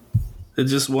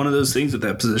it's just one of those things at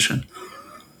that position.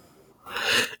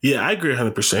 Yeah, I agree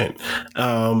 100%.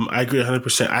 I agree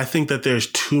 100%. I think that there's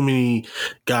too many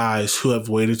guys who have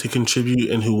waited to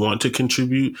contribute and who want to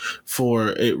contribute for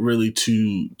it really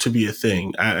to be a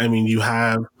thing. I mean, you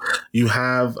have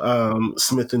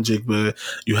Smith and Jigba,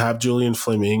 you have Julian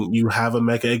Fleming, you have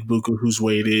Emeka Egbuka who's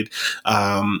waited.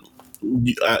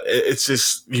 It's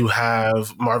just you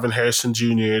have Marvin Harrison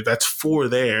Jr. That's 4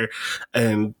 there,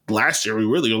 and last year we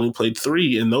really only played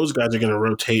 3, and those guys are going to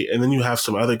rotate. And then you have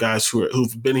some other guys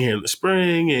who've been here in the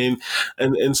spring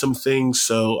and some things.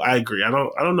 So I agree. I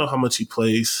don't know how much he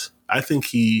plays. I think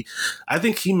he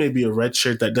may be a red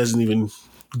shirt that doesn't even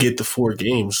get the 4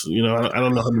 games. I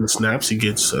don't know how many snaps he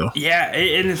gets. So yeah,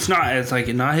 and it's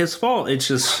not his fault. It's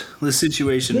just the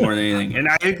situation more than anything. And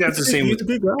I think that's the same with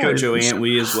Kojo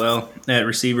Antwi as well at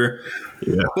receiver.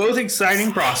 Yeah, both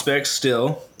exciting prospects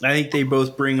still. I think they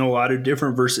both bring a lot of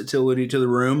different versatility to the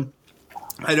room.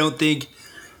 I don't think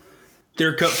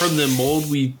they're cut from the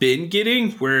mold we've been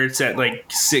getting, where it's at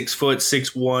 6 foot,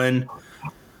 6'1".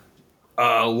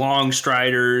 Long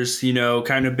striders,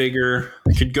 kind of bigger,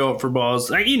 could go up for balls.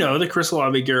 The Chris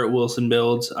Olave, Garrett Wilson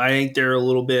builds. I think they're a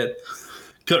little bit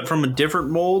cut from a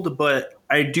different mold, but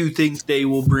I do think they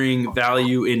will bring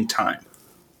value in time.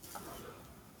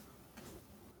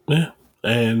 Yeah.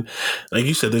 And like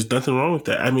you said, there's nothing wrong with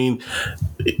that. I mean,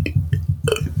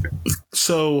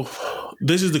 so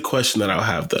this is the question that I'll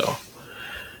have though.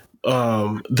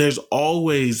 There's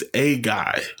always a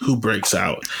guy who breaks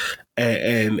out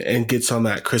and gets on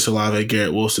that Chris Olave,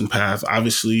 Garrett Wilson path.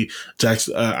 Obviously,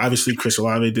 Chris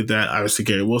Olave did that. Obviously,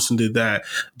 Garrett Wilson did that.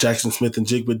 Jackson Smith and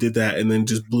Jigba did that, and then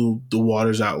just blew the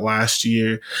waters out last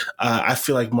year. I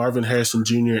feel like Marvin Harrison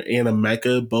Jr. and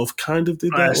Emeka both kind of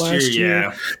did that last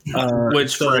year. Yeah.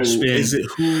 Which freshman is it?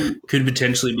 Who could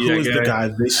potentially be who that is guy? The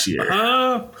guy this year?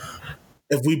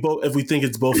 If we think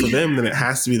it's both of them, then it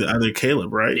has to be the other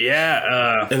Caleb, right?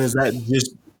 Yeah. And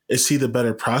is he the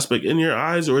better prospect in your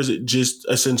eyes, or is it just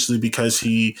essentially because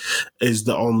he is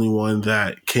the only one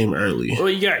that came early? Well,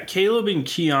 you got Caleb and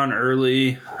Keon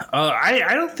early. I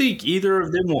don't think either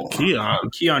of them will.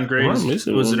 Keon Graves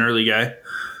was an early guy.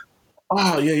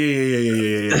 Oh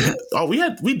yeah. Oh, we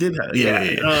did have.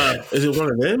 Yeah. Is it one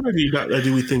of them, or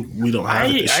do we think we don't have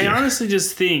it this year? I honestly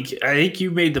just think you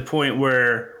made the point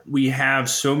where we have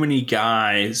so many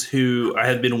guys who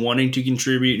have been wanting to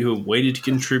contribute, who have waited to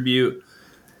contribute.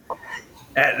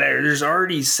 There's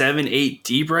already 7-8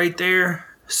 deep right there.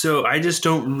 So I just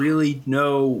don't really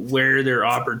know where their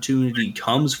opportunity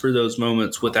comes for those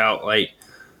moments without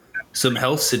some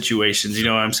health situations. You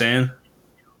know what I'm saying?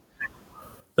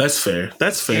 That's fair.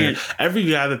 And every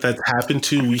guy that's happened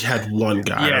to, we had one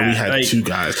guy or we had 2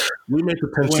 guys. We may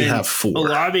potentially have 4.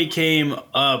 Olave came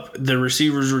up, the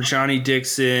receivers were Johnny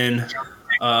Dixon,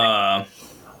 Terry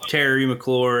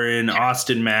McLaurin,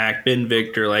 Austin Mack, Ben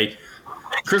Victor.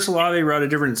 Chris Olave brought a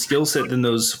different skill set than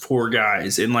those 4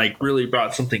 guys and really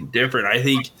brought something different. I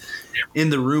think in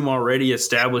the room already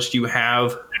established, you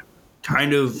have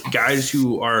kind of guys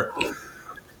who are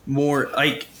more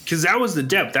because that was the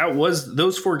depth. That was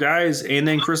those 4 guys and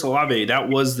then Chris Olave. That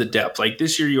was the depth.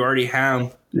 This year you already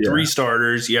have 3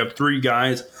 starters. You have 3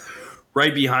 guys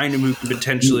right behind him who can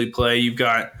potentially play. You've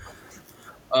got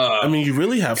I mean, you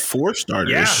really have 4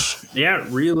 starters. Yeah.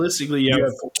 Realistically, you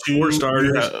have 4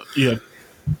 starters.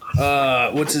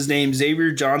 What's his name?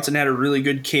 Xavier Johnson had a really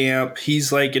good camp.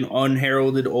 He's like an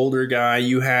unheralded older guy.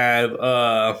 You have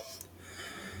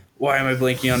why am I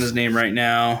blanking on his name right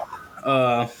now?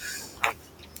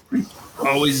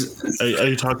 Always. Are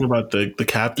you talking about the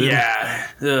captain?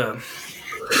 Yeah.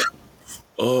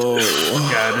 Oh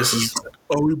God, this is.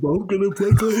 Are we both gonna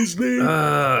blank on his name?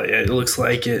 Yeah, it looks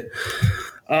like it.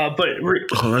 But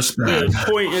that's bad. The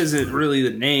point isn't really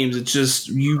the names. It's just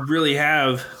you really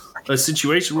have a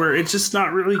situation where it's just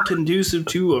not really conducive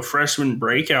to a freshman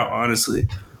breakout, honestly.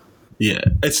 Yeah,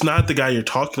 it's not the guy you're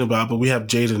talking about, but we have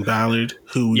Jaden Ballard,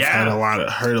 who we've heard a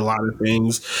lot of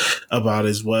things about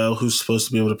as well, who's supposed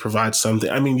to be able to provide something.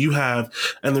 I mean, you have,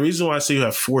 and the reason why I say you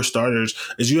have 4 starters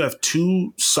is you have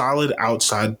 2 solid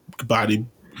outside body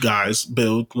guys,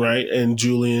 build, right? And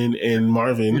Julian and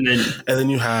Marvin. And then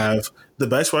you have the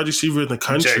best wide receiver in the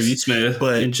country, Jackson Smith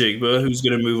and Jigba, who's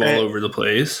going to move all over the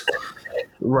place.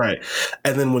 Right.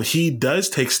 And then when he does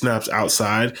take snaps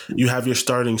outside, you have your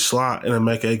starting slot in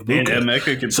Emeka Egbuka. And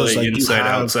Emeka can play inside,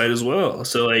 outside as well.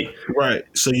 So, right.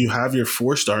 So you have your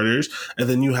 4 starters, and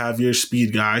then you have your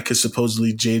speed guy, because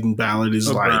supposedly Jaden Ballard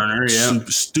is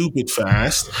stupid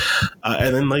fast.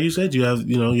 And then, like you said, you have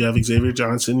Xavier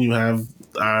Johnson. You have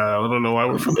I don't know why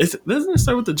we're from. Doesn't it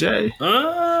start with the J?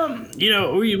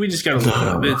 We just got to look it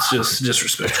up. It's just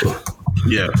disrespectful.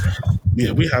 Yeah,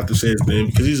 we have to say his name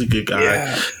because he's a good guy.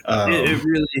 Yeah, it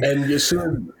really. And as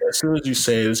soon as you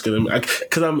say it, it's gonna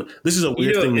because this is a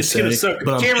weird thing to say.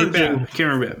 But Cameron Babb.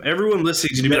 Everyone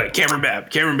listening is gonna be like Cameron Babb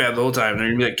the whole time. They're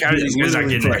gonna be like, "How did these guys not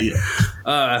get there?" Yeah.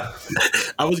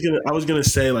 I was gonna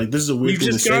say like this is a weird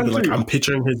thing to say, but like I'm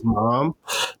picturing his mom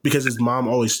because his mom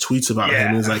always tweets about him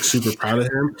and is like super proud of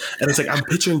him, and it's like I'm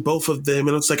picturing both of them,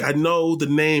 and it's like I know the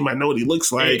name, I know what he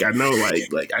looks like, I know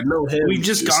like I know him. We've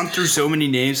just gone through so many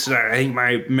names tonight. I think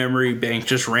my memory bank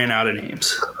just ran out of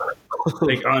names.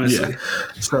 Like honestly,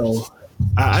 so.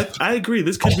 I agree.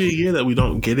 This could be a year that we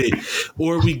don't get it,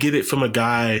 or we get it from a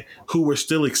guy who we're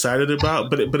still excited about.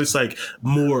 But it's like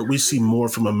more. We see more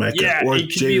from Emeka or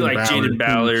it could be like Jaden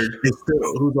Ballard,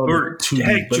 who's on or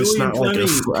heck, but it's not like a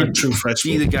true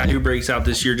freshman. Be the guy who breaks out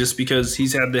this year just because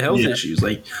he's had the health issues.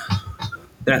 Like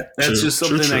that's just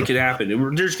something that could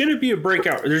happen. There's going to be a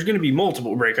breakout. There's going to be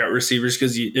multiple breakout receivers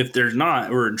because if there's not,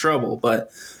 we're in trouble.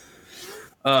 But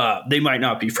they might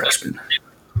not be freshmen.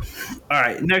 All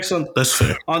right, next on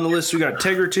the list, we got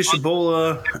Tegra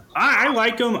Tishabola. I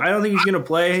like him. I don't think he's going to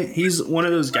play. He's one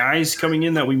of those guys coming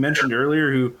in that we mentioned earlier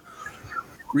who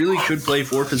really could play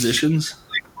 4 positions.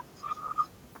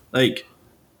 Like,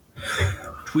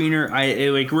 tweener.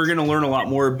 We're going to learn a lot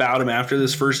more about him after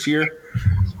this first year.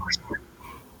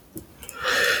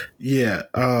 Yeah,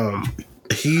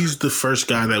 he's the first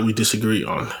guy that we disagree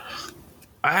on.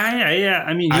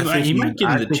 I mean, he might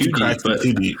get into 2 deep, but...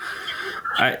 2 deep.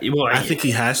 I think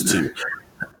he has to.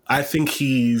 I think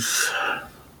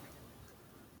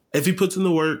if he puts in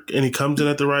the work and he comes in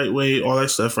at the right way, all that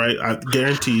stuff, right?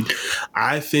 Guaranteed.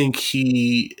 I think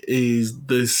he is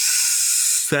the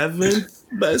 7th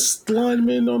best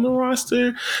lineman on the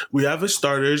roster. We have his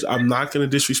starters. I'm not going to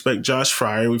disrespect Josh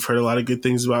Fryer. We've heard a lot of good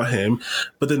things about him.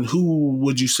 But then who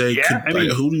would you say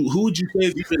who would you say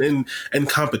is even in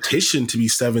competition to be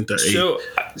 7th or 8th?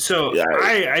 So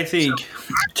I think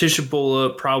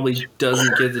Tishabola probably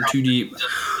doesn't get the 2 deep.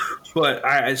 But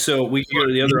we can go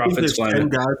to the other offensive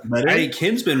lineman. I think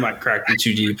Kinsman might crack the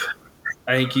 2 deep.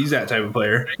 I think he's that type of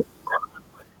player.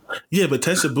 Yeah, but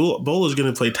Tishabola is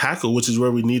going to play tackle, which is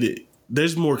where we need it.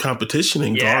 There's more competition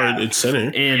in guard and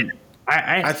center. And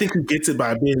I think he gets it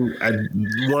by being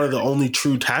one of the only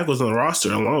true tackles on the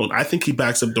roster alone. I think he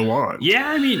backs up DeJuan. Yeah,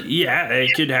 I mean,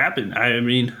 it could happen. I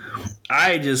mean,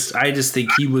 I just think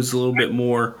he was a little bit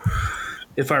more,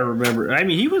 if I remember. I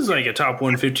mean, he was like a top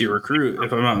 150 recruit,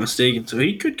 if I'm not mistaken. So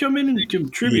he could come in and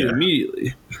contribute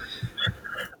immediately.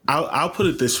 I'll put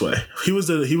it this way. He was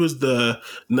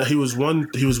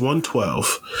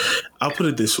 112. I'll put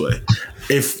it this way.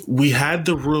 If we had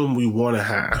the room we want to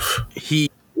have, he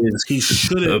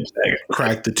should have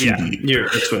cracked the 2 deep.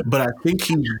 But I think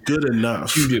he's good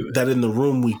enough that in the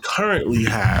room we currently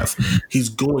have, he's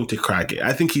going to crack it.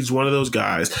 I think he's one of those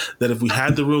guys that if we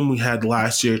had the room we had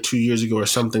last year, 2 years ago, or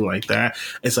something like that,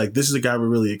 it's like, this is a guy we're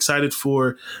really excited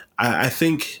for. I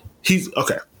think he's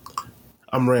okay.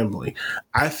 I'm rambling.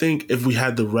 I think if we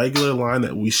had the regular line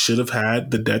that we should have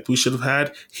had, the depth we should have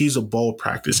had, he's a bowl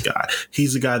practice guy.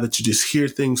 He's a guy that you just hear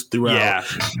things throughout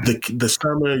the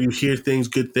summer. You hear things,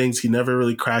 good things. He never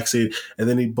really cracks it. And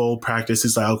then he bowl practice.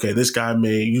 It's like, okay, this guy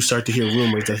you start to hear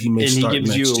rumors that he may start next year. And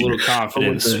he gives you a little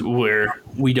confidence where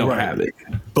we don't have it.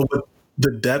 But with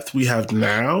the depth we have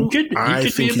now, I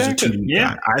think he's a two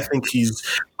guy. I think he's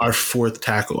our fourth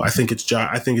tackle. I think it's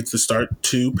the start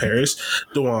two Paris,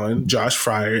 Dewan, Josh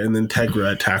Fryer, and then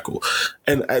Tegra at tackle.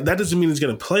 And that doesn't mean he's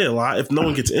going to play a lot. If no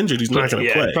one gets injured, he's not going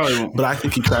to play. But I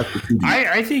think he cracks the two deep.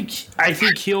 I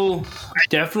think he'll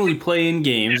definitely play in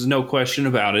games, no question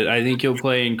about it. I think he'll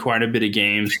play in quite a bit of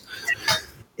games.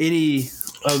 Any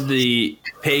of the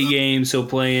pay games he'll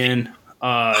play in.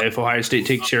 If Ohio State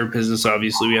takes care of business,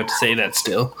 obviously we have to say that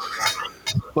still.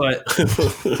 But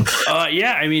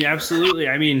yeah, I mean, absolutely.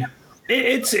 I mean,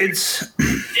 it's.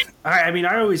 I mean,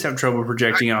 I always have trouble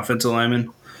projecting offensive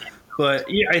linemen, but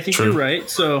yeah, I think you're right.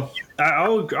 So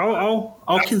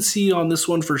I'll concede on this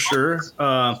one for sure.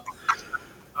 I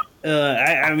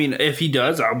mean, if he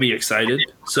does, I'll be excited.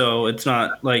 So it's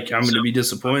not like I'm going to be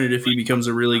disappointed if he becomes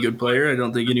a really good player. I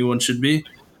don't think anyone should be.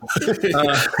 But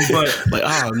like,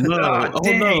 oh no,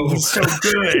 dang, he's so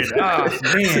good. Oh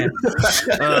man,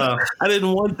 I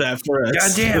didn't want that for us.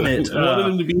 God damn it!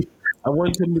 I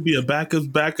wanted him to be a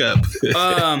backup.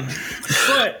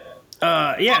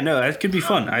 But yeah, no, that could be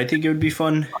fun. I think it would be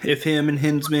fun if him and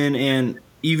Hinsman and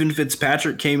even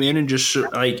Fitzpatrick came in and just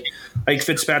like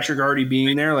Fitzpatrick already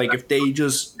being there. Like if they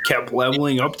just kept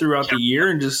leveling up throughout the year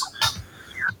and just.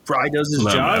 Fry does his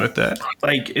job. With that.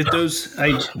 Like if those,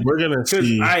 we're gonna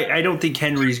see. I don't think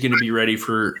Henry's going to be ready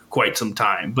for quite some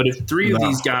time. But if three of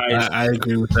these guys, I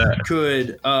agree with that,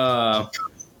 could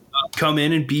come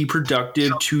in and be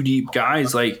productive, two deep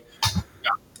guys, like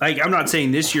I'm not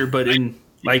saying this year, but in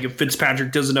like if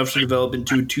Fitzpatrick does enough to develop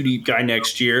into a two deep guy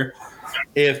next year,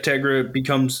 if Tegra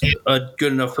becomes a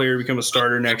good enough player to become a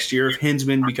starter next year, if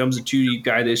Hinsman becomes a two deep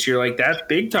guy this year, like that's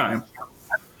big time.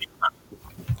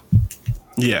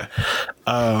 Yeah,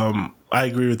 I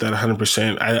agree with that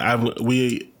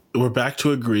 100%. We're back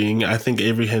to agreeing. I think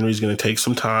Avery Henry is going to take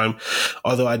some time,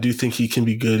 although I do think he can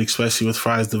be good, especially with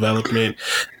Fry's development.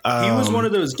 He was one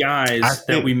of those guys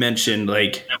that we mentioned,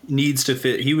 like needs to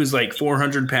fit. He was like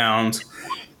 400 pounds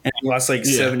and he lost like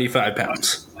 75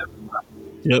 pounds.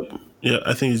 Yep. Yeah,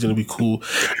 I think he's going to be cool.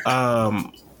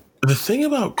 The thing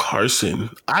about Carson,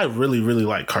 I really, really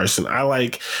like Carson.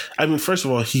 First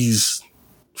of all, he's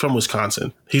from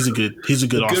Wisconsin. He's a good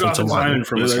offensive lineman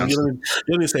from Wisconsin.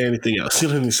 You don't need to say anything else.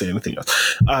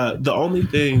 The only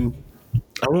thing,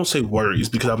 I won't say worries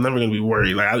because I'm never going to be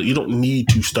worried. Like you don't need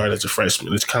to start as a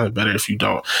freshman. It's kind of better if you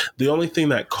don't. The only thing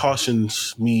that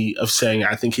cautions me of saying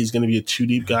I think he's going to be a two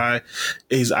deep guy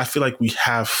is I feel like we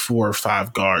have 4 or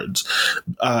 5 guards,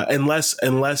 unless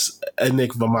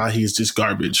Nick Vamahi is just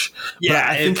garbage. Yeah, but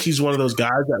I think he's one of those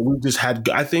guys that we just had.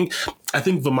 I think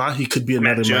Vamahi could be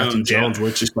another Matthew Jones, where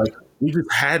it's just like we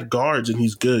just had guards and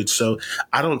he's good. So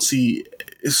I don't see.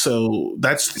 So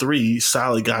that's 3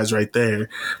 solid guys right there.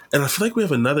 And I feel like we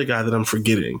have another guy that I'm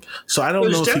forgetting. So I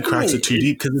don't know if he cracks it too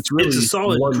deep because it's really a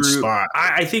solid one group. Spot.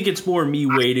 I think it's more me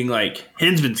waiting like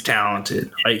Hinsman's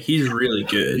talented. Like he's really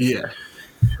good. Yeah.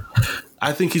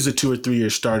 I think he's a 2 or 3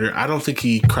 year starter. I don't think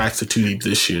he cracks the 2 deep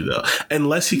this year though.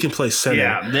 Unless he can play center.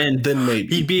 Yeah, then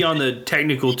maybe. He'd be on the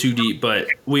technical 2 deep, but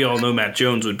we all know Matt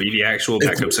Jones would be the actual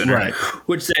backup center. Right.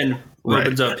 Which then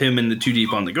opens up him in the 2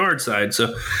 deep on the guard side.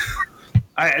 So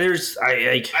there's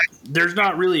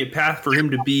not really a path for him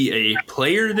to be a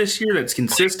player this year that's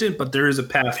consistent, but there is a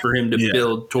path for him to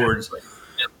build towards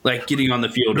like getting on the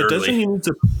field early. Doesn't he need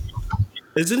to?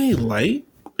 Isn't he light?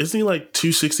 Isn't he like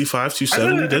 265,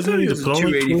 270? Doesn't he need to put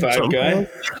on like 285 guy?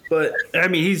 But I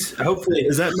mean, he's hopefully.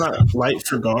 Is that not light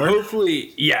for guard?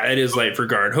 Hopefully, yeah, it is light for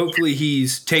guard. Hopefully,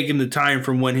 he's taken the time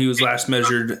from when he was last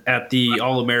measured at the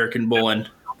All-American Bowl and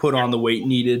put on the weight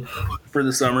needed for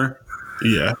the summer.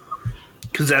 Yeah.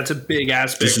 Because that's a big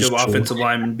aspect of offensive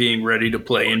linemen being ready to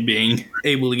play and being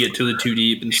able to get to the 2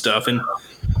 deep and stuff. And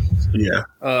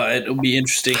it'll be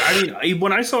interesting. I mean,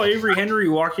 when I saw Avery Henry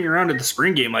walking around at the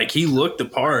spring game, like he looked the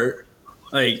part.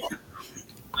 Like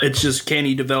it's just, can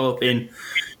he develop and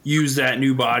use that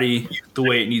new body the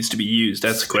way it needs to be used?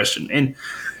 That's the question. And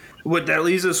what that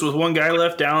leaves us with one guy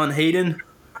left, Alan Hayden.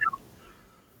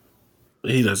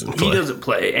 He doesn't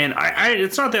play. And I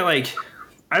it's not that like.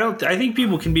 I think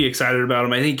people can be excited about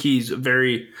him. I think he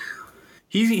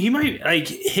might like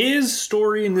his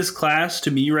story in this class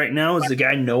to me right now is the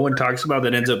guy no one talks about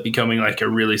that ends up becoming like a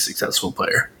really successful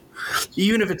player,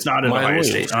 even if it's not in Ohio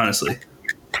State, honestly.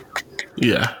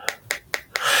 Yeah.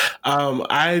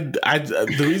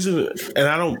 The reason,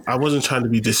 and I wasn't trying to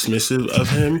be dismissive of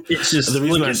him. It's just the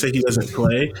reason I say he doesn't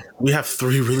play. We have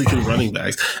 3 really good running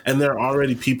backs, and there are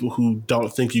already people who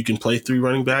don't think you can play 3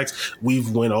 running backs. We've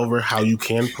went over how you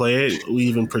can play it. We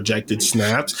even projected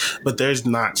snaps, but there's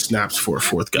not snaps for a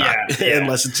 4th guy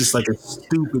unless it's just like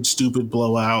a stupid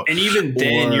blowout. And even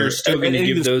then, you're still going to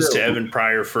give those to Evan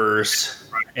Pryor first,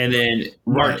 and then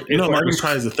Evan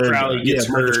Pryor is the 3rd guy. Gets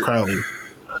Marcus hurt. Crowley.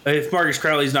 If Marcus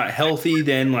Crowley's not healthy,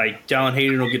 then like Dallin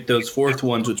Hayden will get those 4th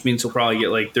ones, which means he'll probably get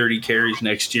like 30 carries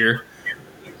next year.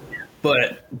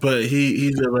 But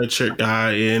he's a redshirt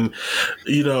guy, and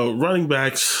running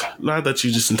backs. Not that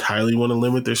you just entirely want to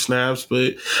limit their snaps,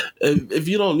 but if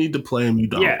you don't need to play them, you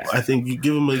don't. Yeah. I think you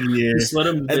give them a year. Just let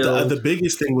them build. And the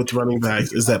biggest thing with running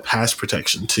backs is that pass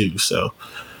protection too. So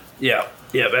yeah,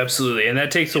 absolutely, and that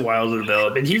takes a while to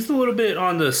develop. And he's a little bit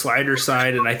on the slider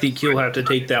side, and I think he'll have to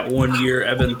take that 1 year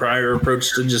Evan Pryor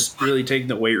approach to just really taking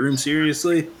the weight room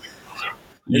seriously.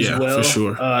 Yeah, for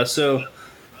sure. So.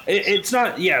 It's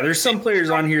not, there's some players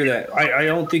on here that I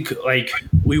don't think, like,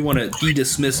 we want to be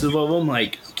dismissive of them.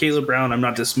 Like, Caleb Brown, I'm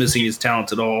not dismissing his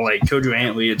talent at all. Like, Kojo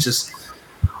Antley, it's just,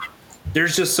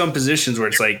 there's just some positions where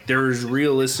it's like, there's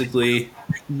realistically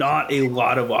not a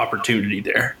lot of opportunity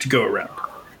there to go around.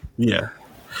 Yeah.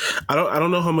 I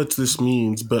don't know how much this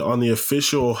means, but on the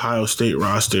official Ohio State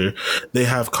roster, they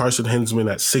have Carson Hinsman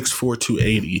at 6'4",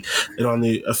 280. And on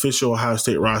the official Ohio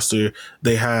State roster,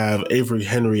 they have Avery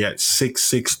Henry at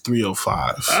 6'6",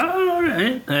 305. All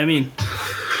right. I mean,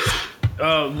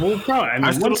 we'll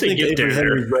probably, once they get there,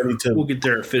 we'll get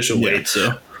their official weight,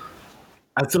 so.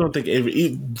 I still don't think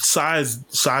Avery size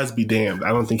be damned.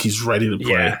 I don't think he's ready to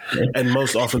play. Yeah. And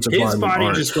most offensive linemen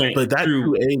aren't. His body just went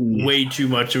through way too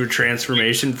much of a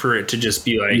transformation for it to just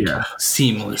be like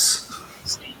seamless.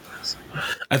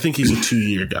 I think he's a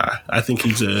 2-year guy. I think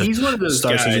he's one of those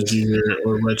starts guys as a junior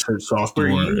or redshirt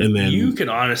sophomore, and then you can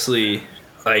honestly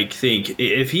think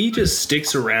if he just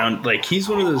sticks around, like he's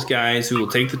one of those guys who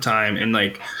will take the time and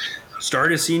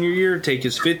start his senior year, take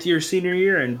his 5th year senior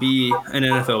year, and be an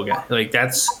NFL guy. Like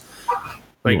that's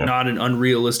not an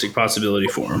unrealistic possibility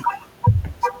for him.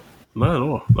 Not at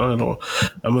all.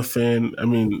 I'm a fan. I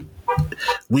mean,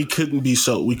 we couldn't be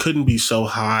so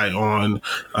high on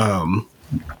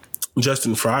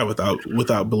Justin Fry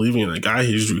without believing in the guy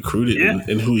he's recruited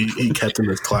and who he kept in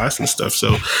his class and stuff.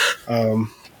 So,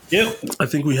 I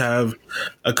think we have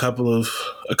a couple of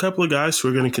guys who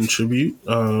are going to contribute.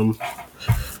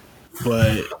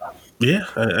 But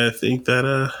I think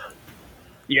that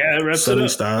Sonny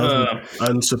Styles,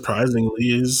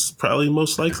 unsurprisingly, is probably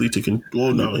most likely to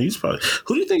he's probably.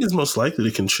 Who do you think is most likely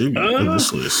to contribute in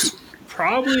this list?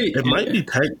 Probably it might be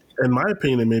in my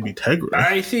opinion, it may be Tegra.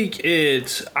 I think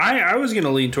it's. I was going to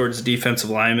lean towards the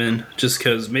defensive lineman just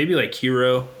because maybe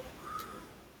Hero.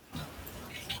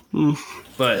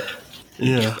 But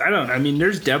I mean,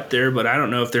 there's depth there, but I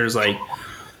don't know if there's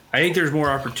I think there's more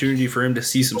opportunity for him to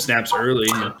see some snaps early.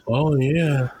 Oh,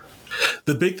 yeah.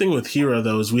 The big thing with Hero,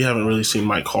 though, is we haven't really seen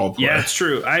Mike Hall play. Yeah, it's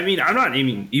true. I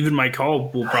mean, even Mike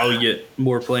Hall will probably get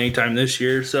more playing time this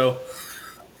year. So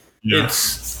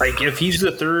it's if he's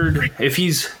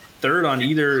third on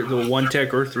either the 1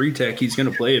 tech or 3 tech, he's going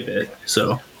to play a bit.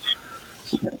 So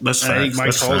that's I think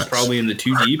Mike Hall's probably in the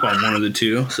 2 deep on one of the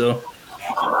 2. So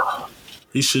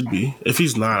he should be. If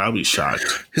he's not, I'll be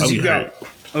shocked. Because you got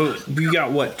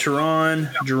what? Jerron,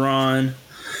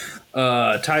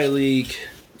 Tyleek.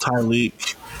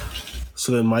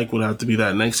 So then Mike would have to be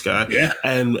that next guy. Yeah.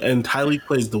 And Tyleek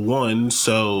plays the 1,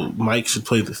 so Mike should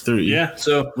play the 3. Yeah.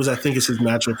 So which I think is his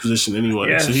natural position anyway.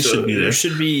 Yeah, so he should be there.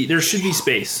 There should be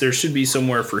space. There should be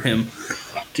somewhere for him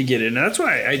to get in. And that's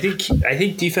why I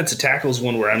think defensive tackle is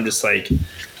one where I'm just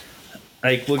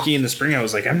looking in the spring, I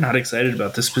was I'm not excited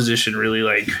about this position really.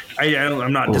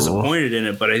 I'm not disappointed in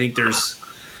it, but I think there's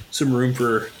some room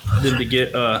for them to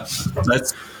get.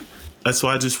 That's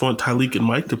why I just want Tyleek and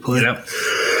Mike to play. Yep.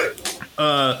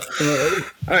 All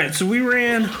right, so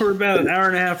we're about an hour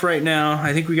and a half right now.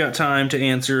 I think we got time to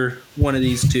answer one of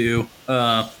these 2.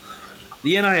 The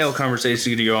NIL conversation is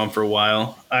going to go on for a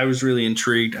while. I was really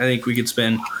intrigued. I think we could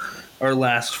spend our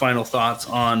last final thoughts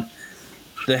on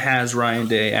the has Ryan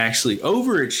Day actually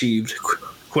overachieved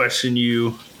question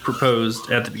you proposed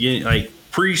at the beginning,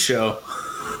 pre-show.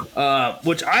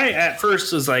 Which I at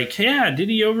first was did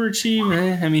he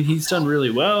overachieve? I mean, he's done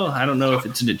really well. I don't know if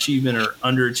it's an achievement or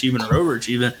underachievement or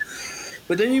overachievement.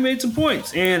 But then you made some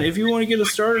points. And if you want to get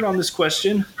us started on this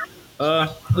question,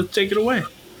 let's take it away.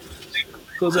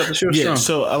 Close out the show strong.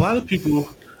 So a lot of people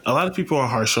are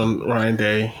harsh on Ryan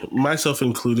Day, myself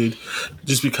included,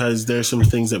 just because there's some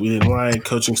things that we didn't like,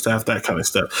 coaching staff, that kind of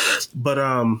stuff. But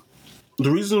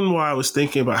the reason why I was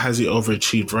thinking about has he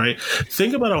overachieved, right?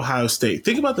 Think about Ohio State.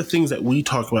 Think about the things that we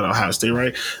talk about Ohio State,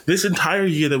 right? This entire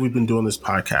year that we've been doing this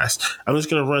podcast, I'm just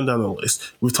going to run down the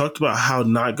list. We've talked about how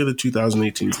not good the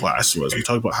 2018 class was. We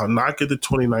talked about how not good the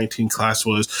 2019 class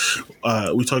was.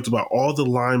 We talked about all the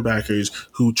linebackers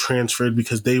who transferred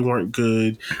because they weren't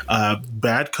good.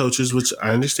 Bad coaches, which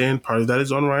I understand part of that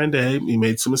is on Ryan Day. He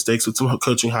made some mistakes with some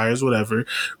coaching hires, whatever,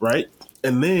 right?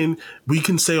 And then we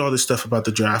can say all this stuff about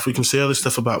the draft. We can say all this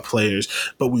stuff about players,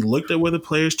 but we looked at where the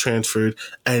players transferred,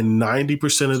 and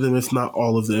 90% of them, if not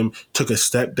all of them, took a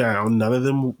step down. None of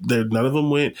them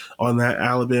went on that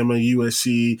Alabama,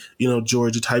 USC,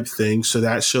 Georgia type thing. So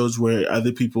that shows where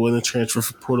other people in the transfer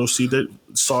portal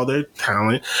saw their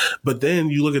talent. But then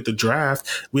you look at the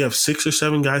draft, we have 6 or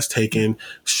 7 guys taken.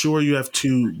 Sure, you have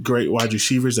 2 great wide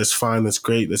receivers. That's fine. That's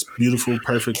great. That's beautiful,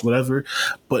 perfect, whatever.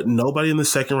 But nobody in the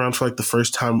second round for like the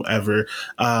first time ever.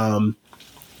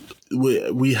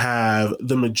 We have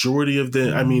the majority of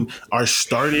them. I mean, our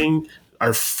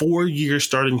 4-year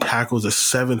starting tackle is a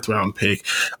 7th round pick.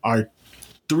 Our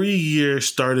 3-year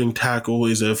starting tackle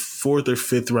is a 4th or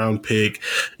 5th round pick.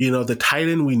 The tight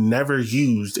end we never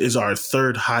used is our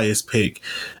 3rd highest pick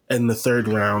in the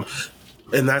 3rd round.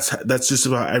 And that's just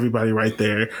about everybody right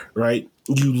there, right?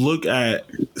 You look at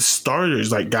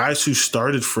starters, like guys who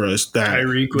started for us.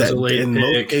 Tyreek was a late in pick.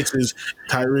 most cases,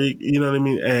 Tyreek, you know what I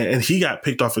mean? And he got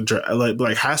picked off a draft.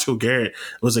 Like Haskell Garrett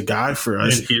was a guy for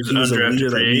us. And he was a leader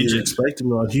that we agent. expected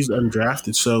him on. He's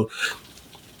undrafted. So,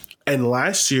 and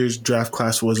last year's draft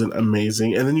class wasn't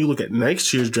amazing. And then you look at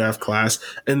next year's draft class,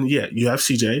 and yeah, you have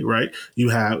CJ, right?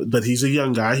 But he's a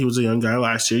young guy. He was a young guy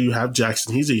last year. You have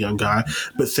Jackson. He's a young guy.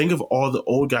 But think of all the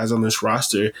old guys on this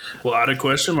roster. A lot of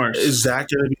question marks. Is Zach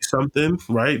going to be something,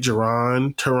 right?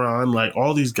 Jerron, Teron, like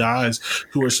all these guys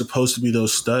who are supposed to be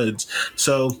those studs.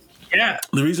 So, yeah,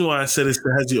 the reason why I said has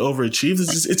he overachieved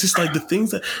is it's just like the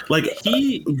things that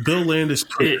Bill Landis.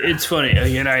 It's funny.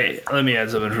 Again, let me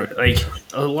add something. Like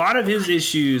a lot of his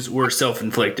issues were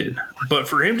self-inflicted, but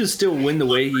for him to still win the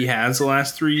way he has the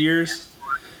last 3 years,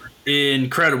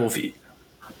 incredible feat.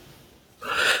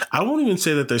 I won't even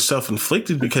say that they're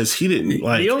self-inflicted because he didn't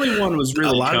like. The only one was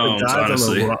really Combs,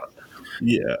 honestly.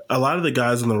 A lot of the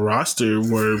guys on the roster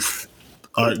were.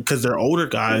 Because they're older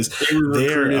guys. They were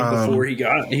recruited before he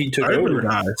took over.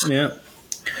 Guys. Yeah.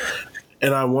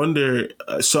 And I wonder,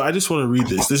 so I just want to read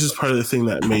this. This is part of the thing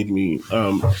that made me,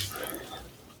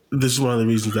 this is one of the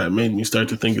reasons that made me start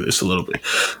to think of this a little bit.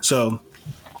 So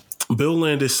Bill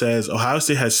Landis says Ohio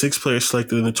State has 6 players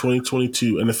selected in the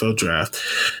 2022 NFL draft.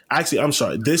 Actually, I'm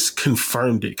sorry. This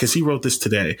confirmed it because he wrote this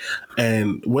today.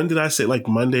 And when did I say, like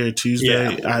Monday or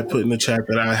Tuesday? Yeah. I put in the chat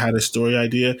that I had a story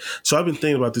idea. So I've been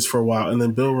thinking about this for a while. And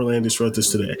then Bill Landis wrote this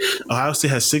today. Ohio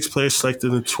State has 6 players selected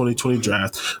in the 2020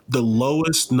 draft. The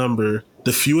lowest number,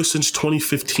 the fewest since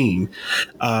 2015.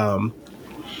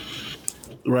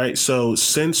 Right. So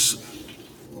since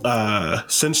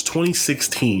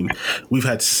 2016, we've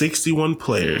had 61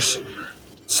 players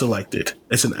selected.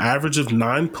 It's an average of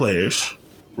 9 players,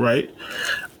 right?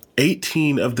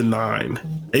 18 of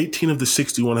the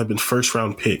 61 have been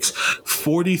first-round picks.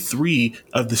 43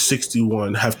 of the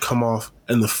 61 have come off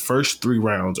in the first 3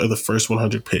 rounds or the first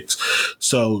 100 picks.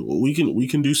 So we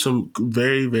can do some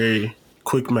very, very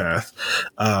quick math.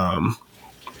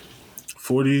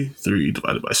 43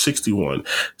 divided by 61.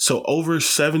 So over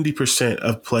 70%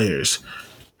 of players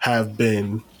have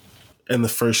been in the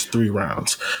first 3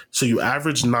 rounds. So you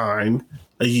average 9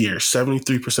 a year.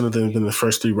 73% of them have been in the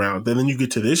first 3 rounds. Then you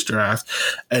get to this draft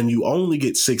and you only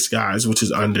get 6 guys, which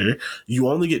is under. You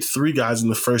only get 3 guys in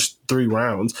the first 3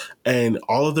 rounds, and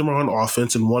all of them are on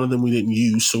offense, and one of them we didn't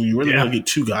use. So you really only get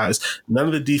 2 guys. None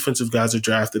of the defensive guys are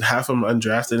drafted. Half of them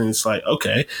undrafted, and it's like,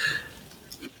 okay.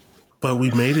 But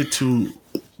we made it to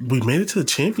the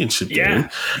championship game.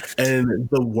 And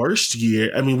the worst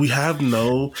year, I mean, we had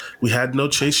no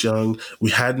Chase Young,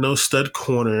 we had no stud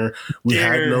corner, we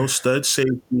had no stud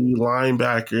safety,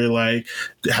 linebacker. Like,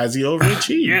 has he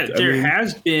overachieved? Yeah, there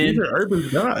has been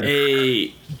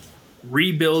a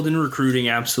rebuild in recruiting,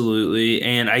 absolutely.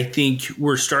 And I think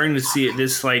we're starting to see it.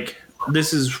 This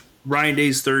is Ryan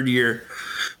Day's 3rd year.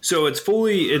 So it's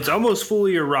almost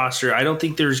fully a roster. I don't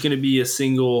think there's going to be a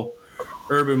single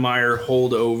Urban Meyer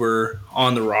holdover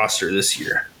on the roster this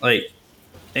year.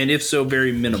 And if so,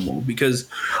 very minimal, because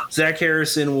Zach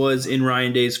Harrison was in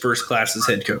Ryan Day's first class as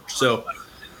head coach. So,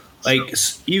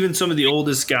 even some of the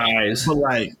oldest guys.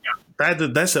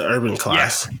 But that's an Urban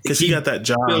class because he got that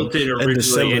job built it originally, in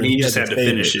December, and he just had to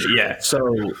finish it. Yeah.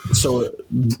 So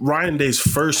Ryan Day's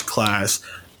first class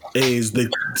is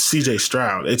the CJ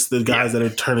Stroud. It's the guys that are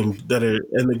turning that are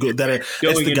in the that are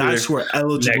it's the guys who are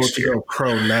eligible to go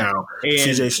pro now. And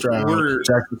CJ Stroud,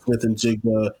 Jackson Smith and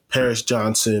Jigba, Paris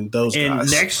Johnson, those guys.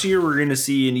 And next year we're going to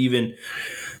see an even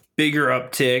bigger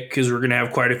uptick because we're going to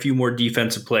have quite a few more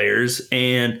defensive players.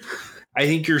 And I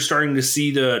think you're starting to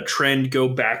see the trend go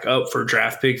back up for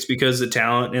draft picks because the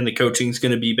talent and the coaching is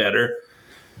going to be better.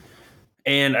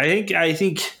 And I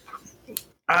think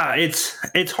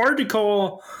it's hard to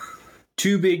call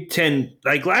two Big Ten.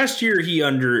 Like last year,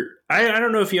 I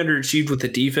don't know if he underachieved with the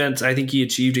defense. I think he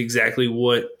achieved exactly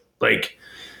what, like,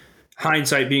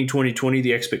 hindsight being 2020,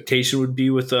 the expectation would be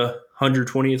with the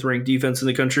 120th ranked defense in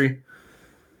the country.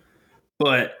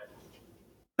 But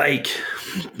like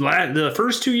the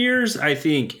first 2 years, I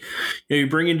think you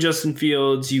bring in Justin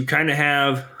Fields, you kind of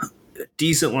have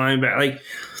decent linebacker. Like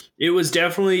it was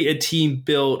definitely a team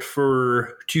built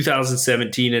for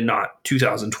 2017 and not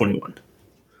 2021.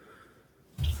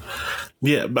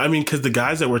 Yeah, I mean, because the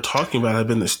guys that we're talking about have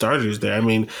been the starters there. I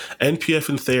mean, NPF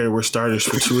and Thayer were starters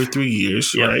for 2 or 3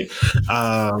 years, right?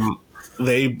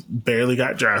 They barely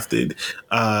got drafted.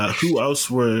 Who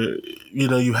else were?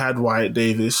 You had Wyatt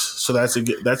Davis, so that's a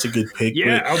good pick.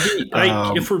 Yeah, I'll be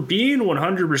like, if we're being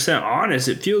 100% honest,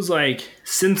 it feels like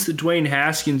since the Dwayne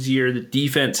Haskins year, the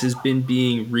defense has been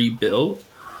being rebuilt.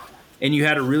 And you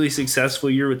had a really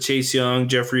successful year with Chase Young,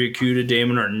 Jeffrey Okudah,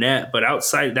 Damon Arnett. But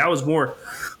outside, that was more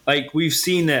like we've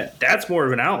seen that's more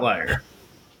of an outlier.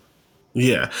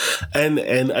 Yeah. And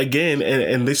again,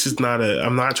 and this is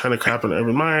I'm not trying to crap on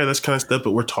Urban Meyer, this kind of stuff,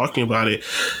 but we're talking about it.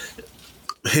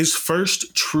 His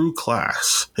first true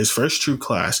class,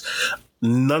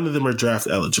 none of them are draft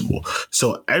eligible.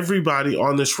 So everybody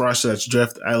on this roster that's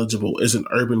draft eligible is an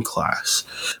Urban class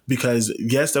because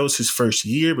yes, that was his first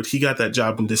year, but he got that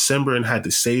job in December and had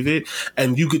to save it.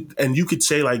 And you could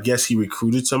say like, yes, he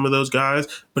recruited some of those guys,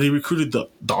 but he recruited the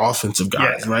offensive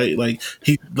guys, right? Like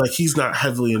he's not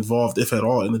heavily involved, if at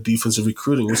all, in the defensive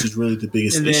recruiting, which is really the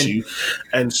biggest issue.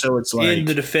 And so it's like in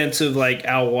the defensive, like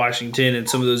Al Washington and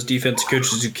some of those defensive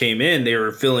coaches who came in, they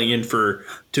were filling in for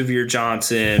Tavir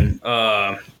Johnson,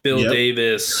 Bill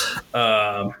Davis,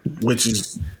 which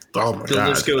is the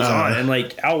list goes on. And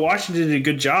like Al Washington did a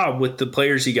good job with the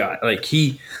players he got. Like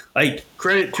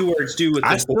credit to where it's due with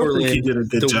the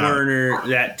Portland, job. Werner,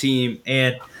 that team.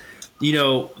 And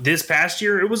this past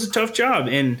year it was a tough job.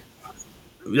 And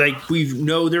like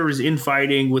there was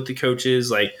infighting with the coaches,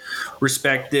 like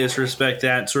respect this, respect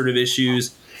that sort of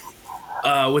issues.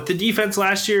 With the defense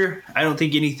last year, I don't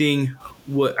think anything.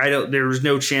 There was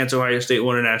no chance Ohio State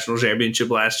won a national championship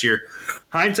last year.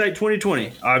 Hindsight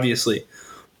 2020, obviously,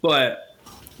 but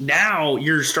now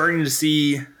you're starting to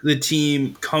see the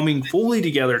team coming fully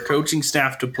together, coaching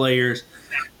staff to players,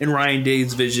 and Ryan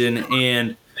Day's vision.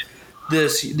 And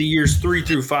the years 3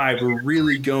 through 5, we're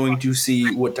really going to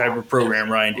see what type of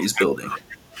program Ryan Day's building.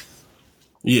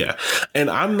 Yeah, and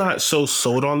I'm not so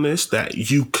sold on this that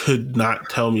you could not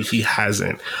tell me he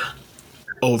hasn't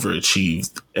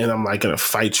overachieved, and I'm not going to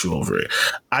fight you over it.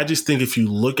 I just think if you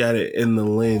look at it in the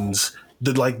lens,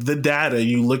 the data,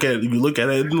 you look at it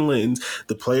in the lens,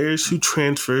 the players who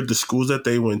transferred, the schools that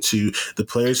they went to, the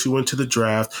players who went to the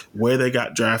draft, where they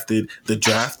got drafted, the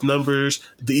draft numbers,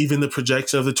 even the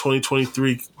projection of the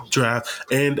 2023 draft,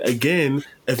 and again,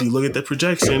 if you look at the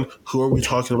projection, who are we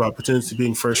talking about potentially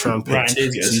being first-round picks?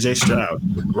 CJ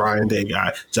Stroud, Ryan Day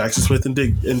guy, Jackson Smith and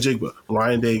Jigba,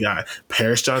 Ryan Day guy,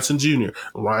 Paris Johnson Jr.,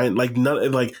 Ryan,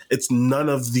 it's none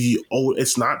of the old.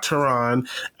 It's not Teron.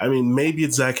 I mean, maybe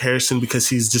it's Zach Harrison because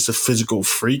he's just a physical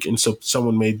freak, and so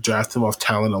someone may draft him off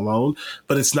talent alone.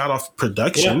 But it's not off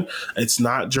production. Yeah. It's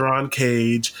not Jerron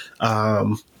Cage.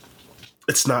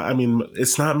 It's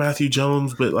not Matthew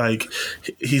Jones, but like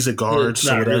he's a guard,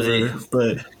 so whatever. Really.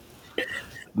 But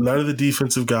none of the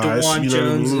defensive guys. DeJuan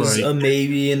Jones is a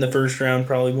maybe in the first round,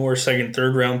 probably more second,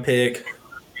 third round pick.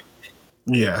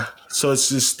 Yeah, so it's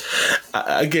just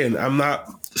again, I'm not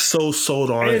so sold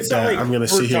on it that I'm going to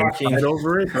sit here and fight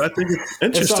over it. But I think it's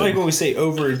interesting. It's not like when we say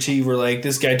overachieve, we're like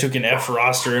this guy took an F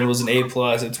roster and was an A+.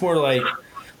 It's more like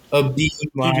a B-. He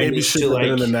maybe should have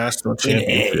been in the national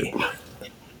championship.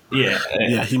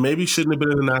 Yeah, he maybe shouldn't have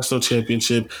been in the national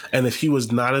championship. And if he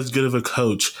was not as good of a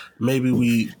coach, maybe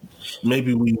we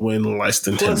win less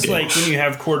than 10 games. Plus, like when you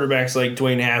have quarterbacks like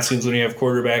Dwayne Haskins, when you have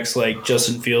quarterbacks like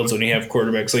Justin Fields, when you have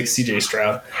quarterbacks like CJ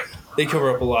Stroud, they cover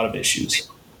up a lot of issues.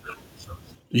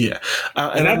 Yeah,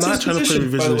 and I'm not trying to play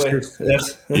revisionist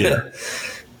history.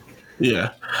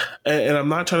 Yeah, and I'm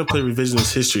not trying to play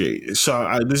revisionist history.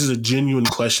 So this is a genuine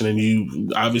question, and you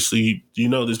obviously you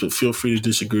know this, but feel free to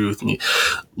disagree with me.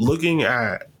 Looking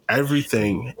at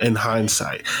everything in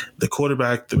hindsight. The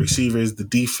quarterback, the receivers, the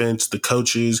defense, the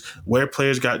coaches, where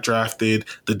players got drafted,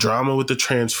 the drama with the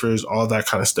transfers, all that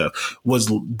kind of stuff.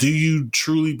 Do you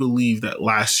truly believe that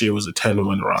last year was a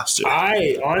 10-win roster?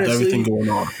 I honestly with everything going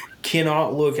on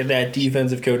cannot look at that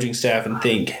defensive coaching staff and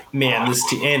think, man, this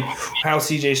team, and how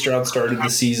CJ Stroud started the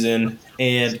season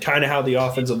and kind of how the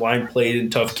offensive line played in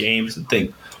tough games and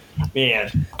think,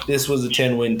 man, this was a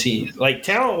 10-win team. Like,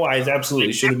 talent-wise,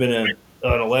 absolutely should have been an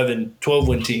 11,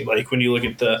 12-win team, like when you look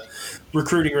at the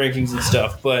recruiting rankings and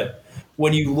stuff. But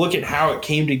when you look at how it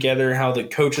came together, how the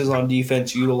coaches on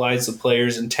defense utilized the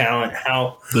players and talent,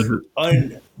 how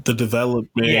the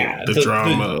development, the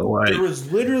drama. There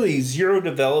was literally zero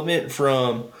development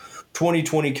from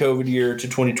 2020 COVID year to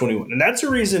 2021. And that's the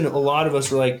reason a lot of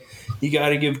us were like, you got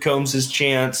to give Combs his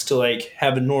chance to like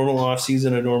have a normal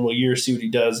offseason, a normal year, see what he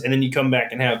does. And then you come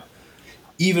back and have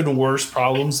even worse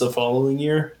problems the following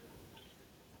year.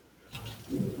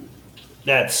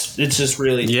 It's just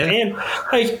really, and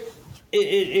like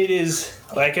it is,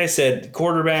 like I said,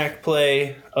 quarterback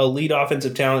play, elite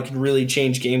offensive talent can really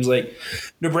change games. Like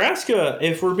Nebraska,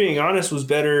 if we're being honest, was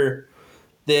better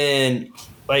than,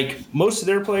 like, most of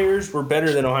their players were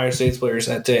better than Ohio State's players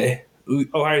that day.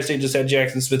 Ohio State just had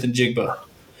Jackson Smith and Jigba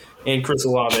and Chris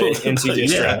Olave and CJ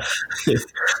Stroud.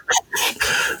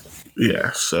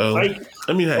 Yeah, so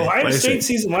I mean, hey, Ohio State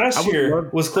season last year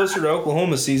was closer to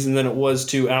Oklahoma's season than it was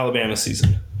to Alabama's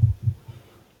season.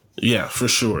 Yeah, for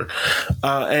sure.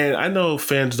 And I know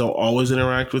fans don't always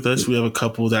interact with us. We have a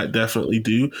couple that definitely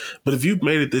do. But if you've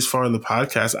made it this far in the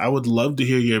podcast, I would love to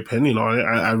hear your opinion on it.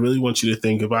 I really want you to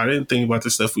think about it and think about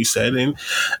the stuff we said and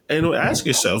ask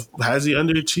yourself, has he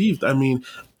underachieved? I mean,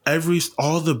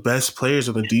 all the best players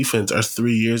on the defense are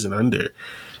 3 years and under.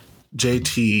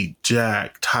 JT,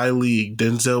 Jack, Tyleek,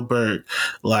 Denzel Burke,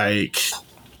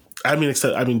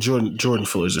 Jordan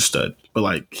Fuller's a stud, but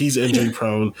like he's injury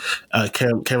prone.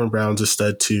 Cameron Brown's a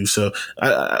stud too. So,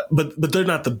 but they're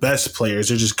not the best players;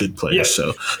 they're just good players. Yeah.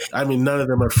 So, I mean, none of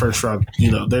them are first round.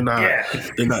 They're not. Yeah.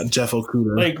 They're not Jeff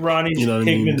Okudah. Like Ronnie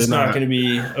Hickman's not going to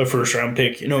be a first round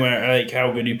pick, no matter like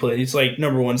how good he plays. He's like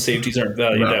number one. Safeties aren't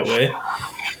valued that way.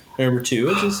 Number two,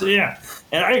 it's just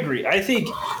and I agree. I think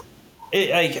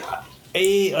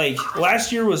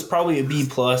last year was probably a B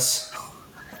plus.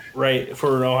 Right,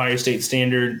 for an Ohio State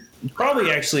standard, probably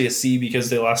actually a C because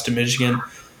they lost to Michigan,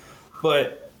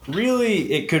 but really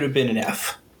it could have been an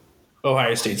F.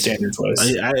 Ohio State standards was.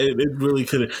 It really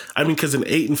could have. I mean, because an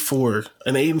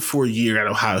 8-4 year at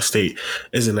Ohio State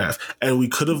is an F, and we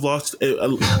could have lost.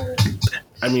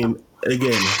 I mean,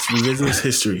 again, it's revisionist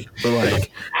history, but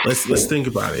like, let's think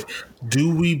about it.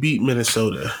 Do we beat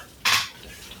Minnesota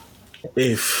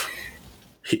if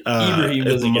Ibrahim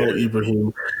doesn't get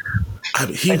Ibrahim? I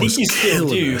think he still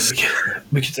do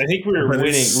because I think we were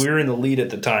winning. We were in the lead at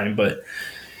the time, but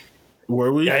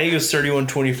were we? I think it was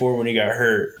 31-24 when he got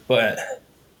hurt. But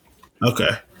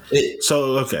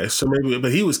so maybe,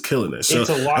 but he was killing it. So it's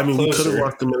a lot closer. We could have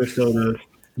lost to Minnesota.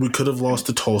 We could have lost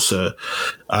to Tulsa.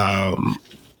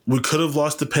 We could have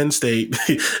lost to Penn State.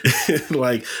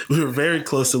 Like, we were very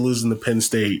close to losing to Penn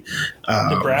State.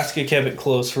 Nebraska kept it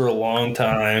close for a long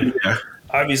time. Yeah.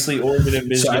 Obviously, Oregon and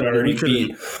Michigan already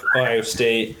beat Ohio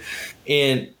State.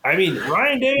 And, I mean,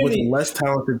 Ryan Day... With a less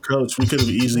talented coach, we could have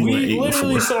easily went 8-4. We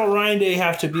literally saw Ryan Day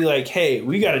have to be like, hey,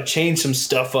 we got to change some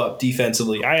stuff up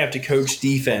defensively. I have to coach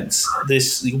defense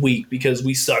this week because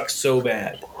we suck so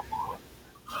bad.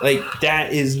 Like,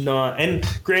 that is not... And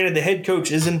granted, the head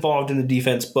coach is involved in the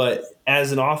defense, but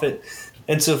as an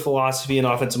philosophy and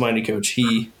offensive-minded coach,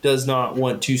 he does not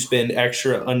want to spend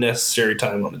extra unnecessary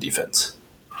time on the defense.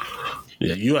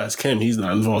 Yeah, you ask him. He's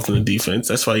not involved in the defense.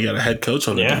 That's why you got a head coach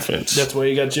on the defense. That's why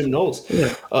you got Jim Knowles.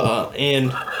 Yeah.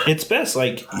 And it's best.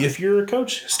 Like, if you're a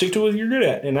coach, stick to what you're good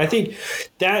at. And I think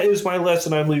that is my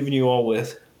lesson I'm leaving you all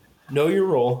with. Know your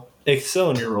role, excel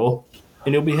in your role,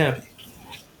 and you'll be happy.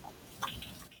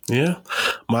 Yeah.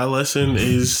 My lesson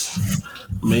is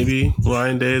maybe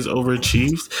Ryan Day is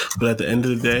overachieved, but at the end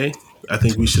of the day, I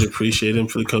think we should appreciate him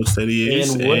for the coach that he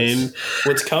is. And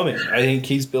what's coming. I think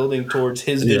he's building towards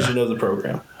his vision of the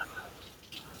program.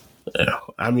 Yeah.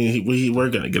 I mean, we're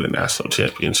going to get a national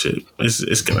championship.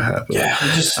 It's going to happen. Yeah.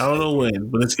 I don't know when,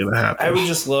 but it's going to happen. I would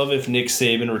just love if Nick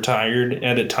Saban retired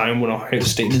at a time when Ohio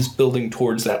State is building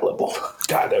towards that level.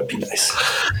 God, that would be nice.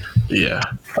 Yeah.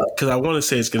 Because I want to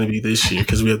say it's going to be this year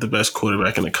because we have the best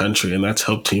quarterback in the country, and that's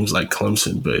helped teams like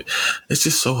Clemson. But it's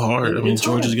just so hard. I mean,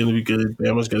 Georgia's going to be good.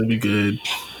 Bama's going to be good.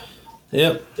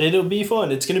 Yep, it'll be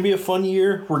fun. It's going to be a fun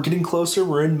year. We're getting closer.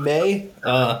 We're in May,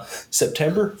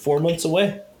 September, 4 months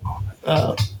away.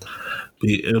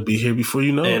 It'll be here before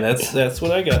you know And it. that's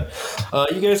what I got.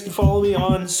 You guys can follow me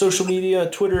on social media,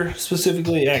 Twitter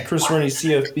specifically at Chris Runny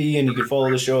CFB, and you can follow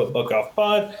the show at Buck Off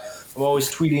Pod. I'm always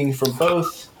tweeting from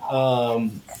both.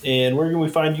 And where can we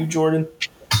find you, Jordan?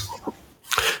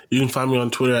 You can find me on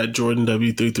Twitter at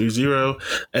JordanW330.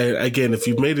 And again, if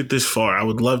you've made it this far, I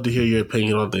would love to hear your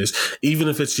opinion on this, even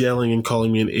if it's yelling and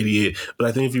calling me an idiot. But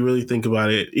I think if you really think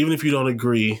about it, even if you don't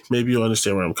agree, maybe you'll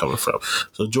understand where I'm coming from.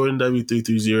 So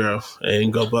JordanW330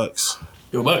 and go Bucks.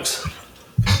 Go Bucks.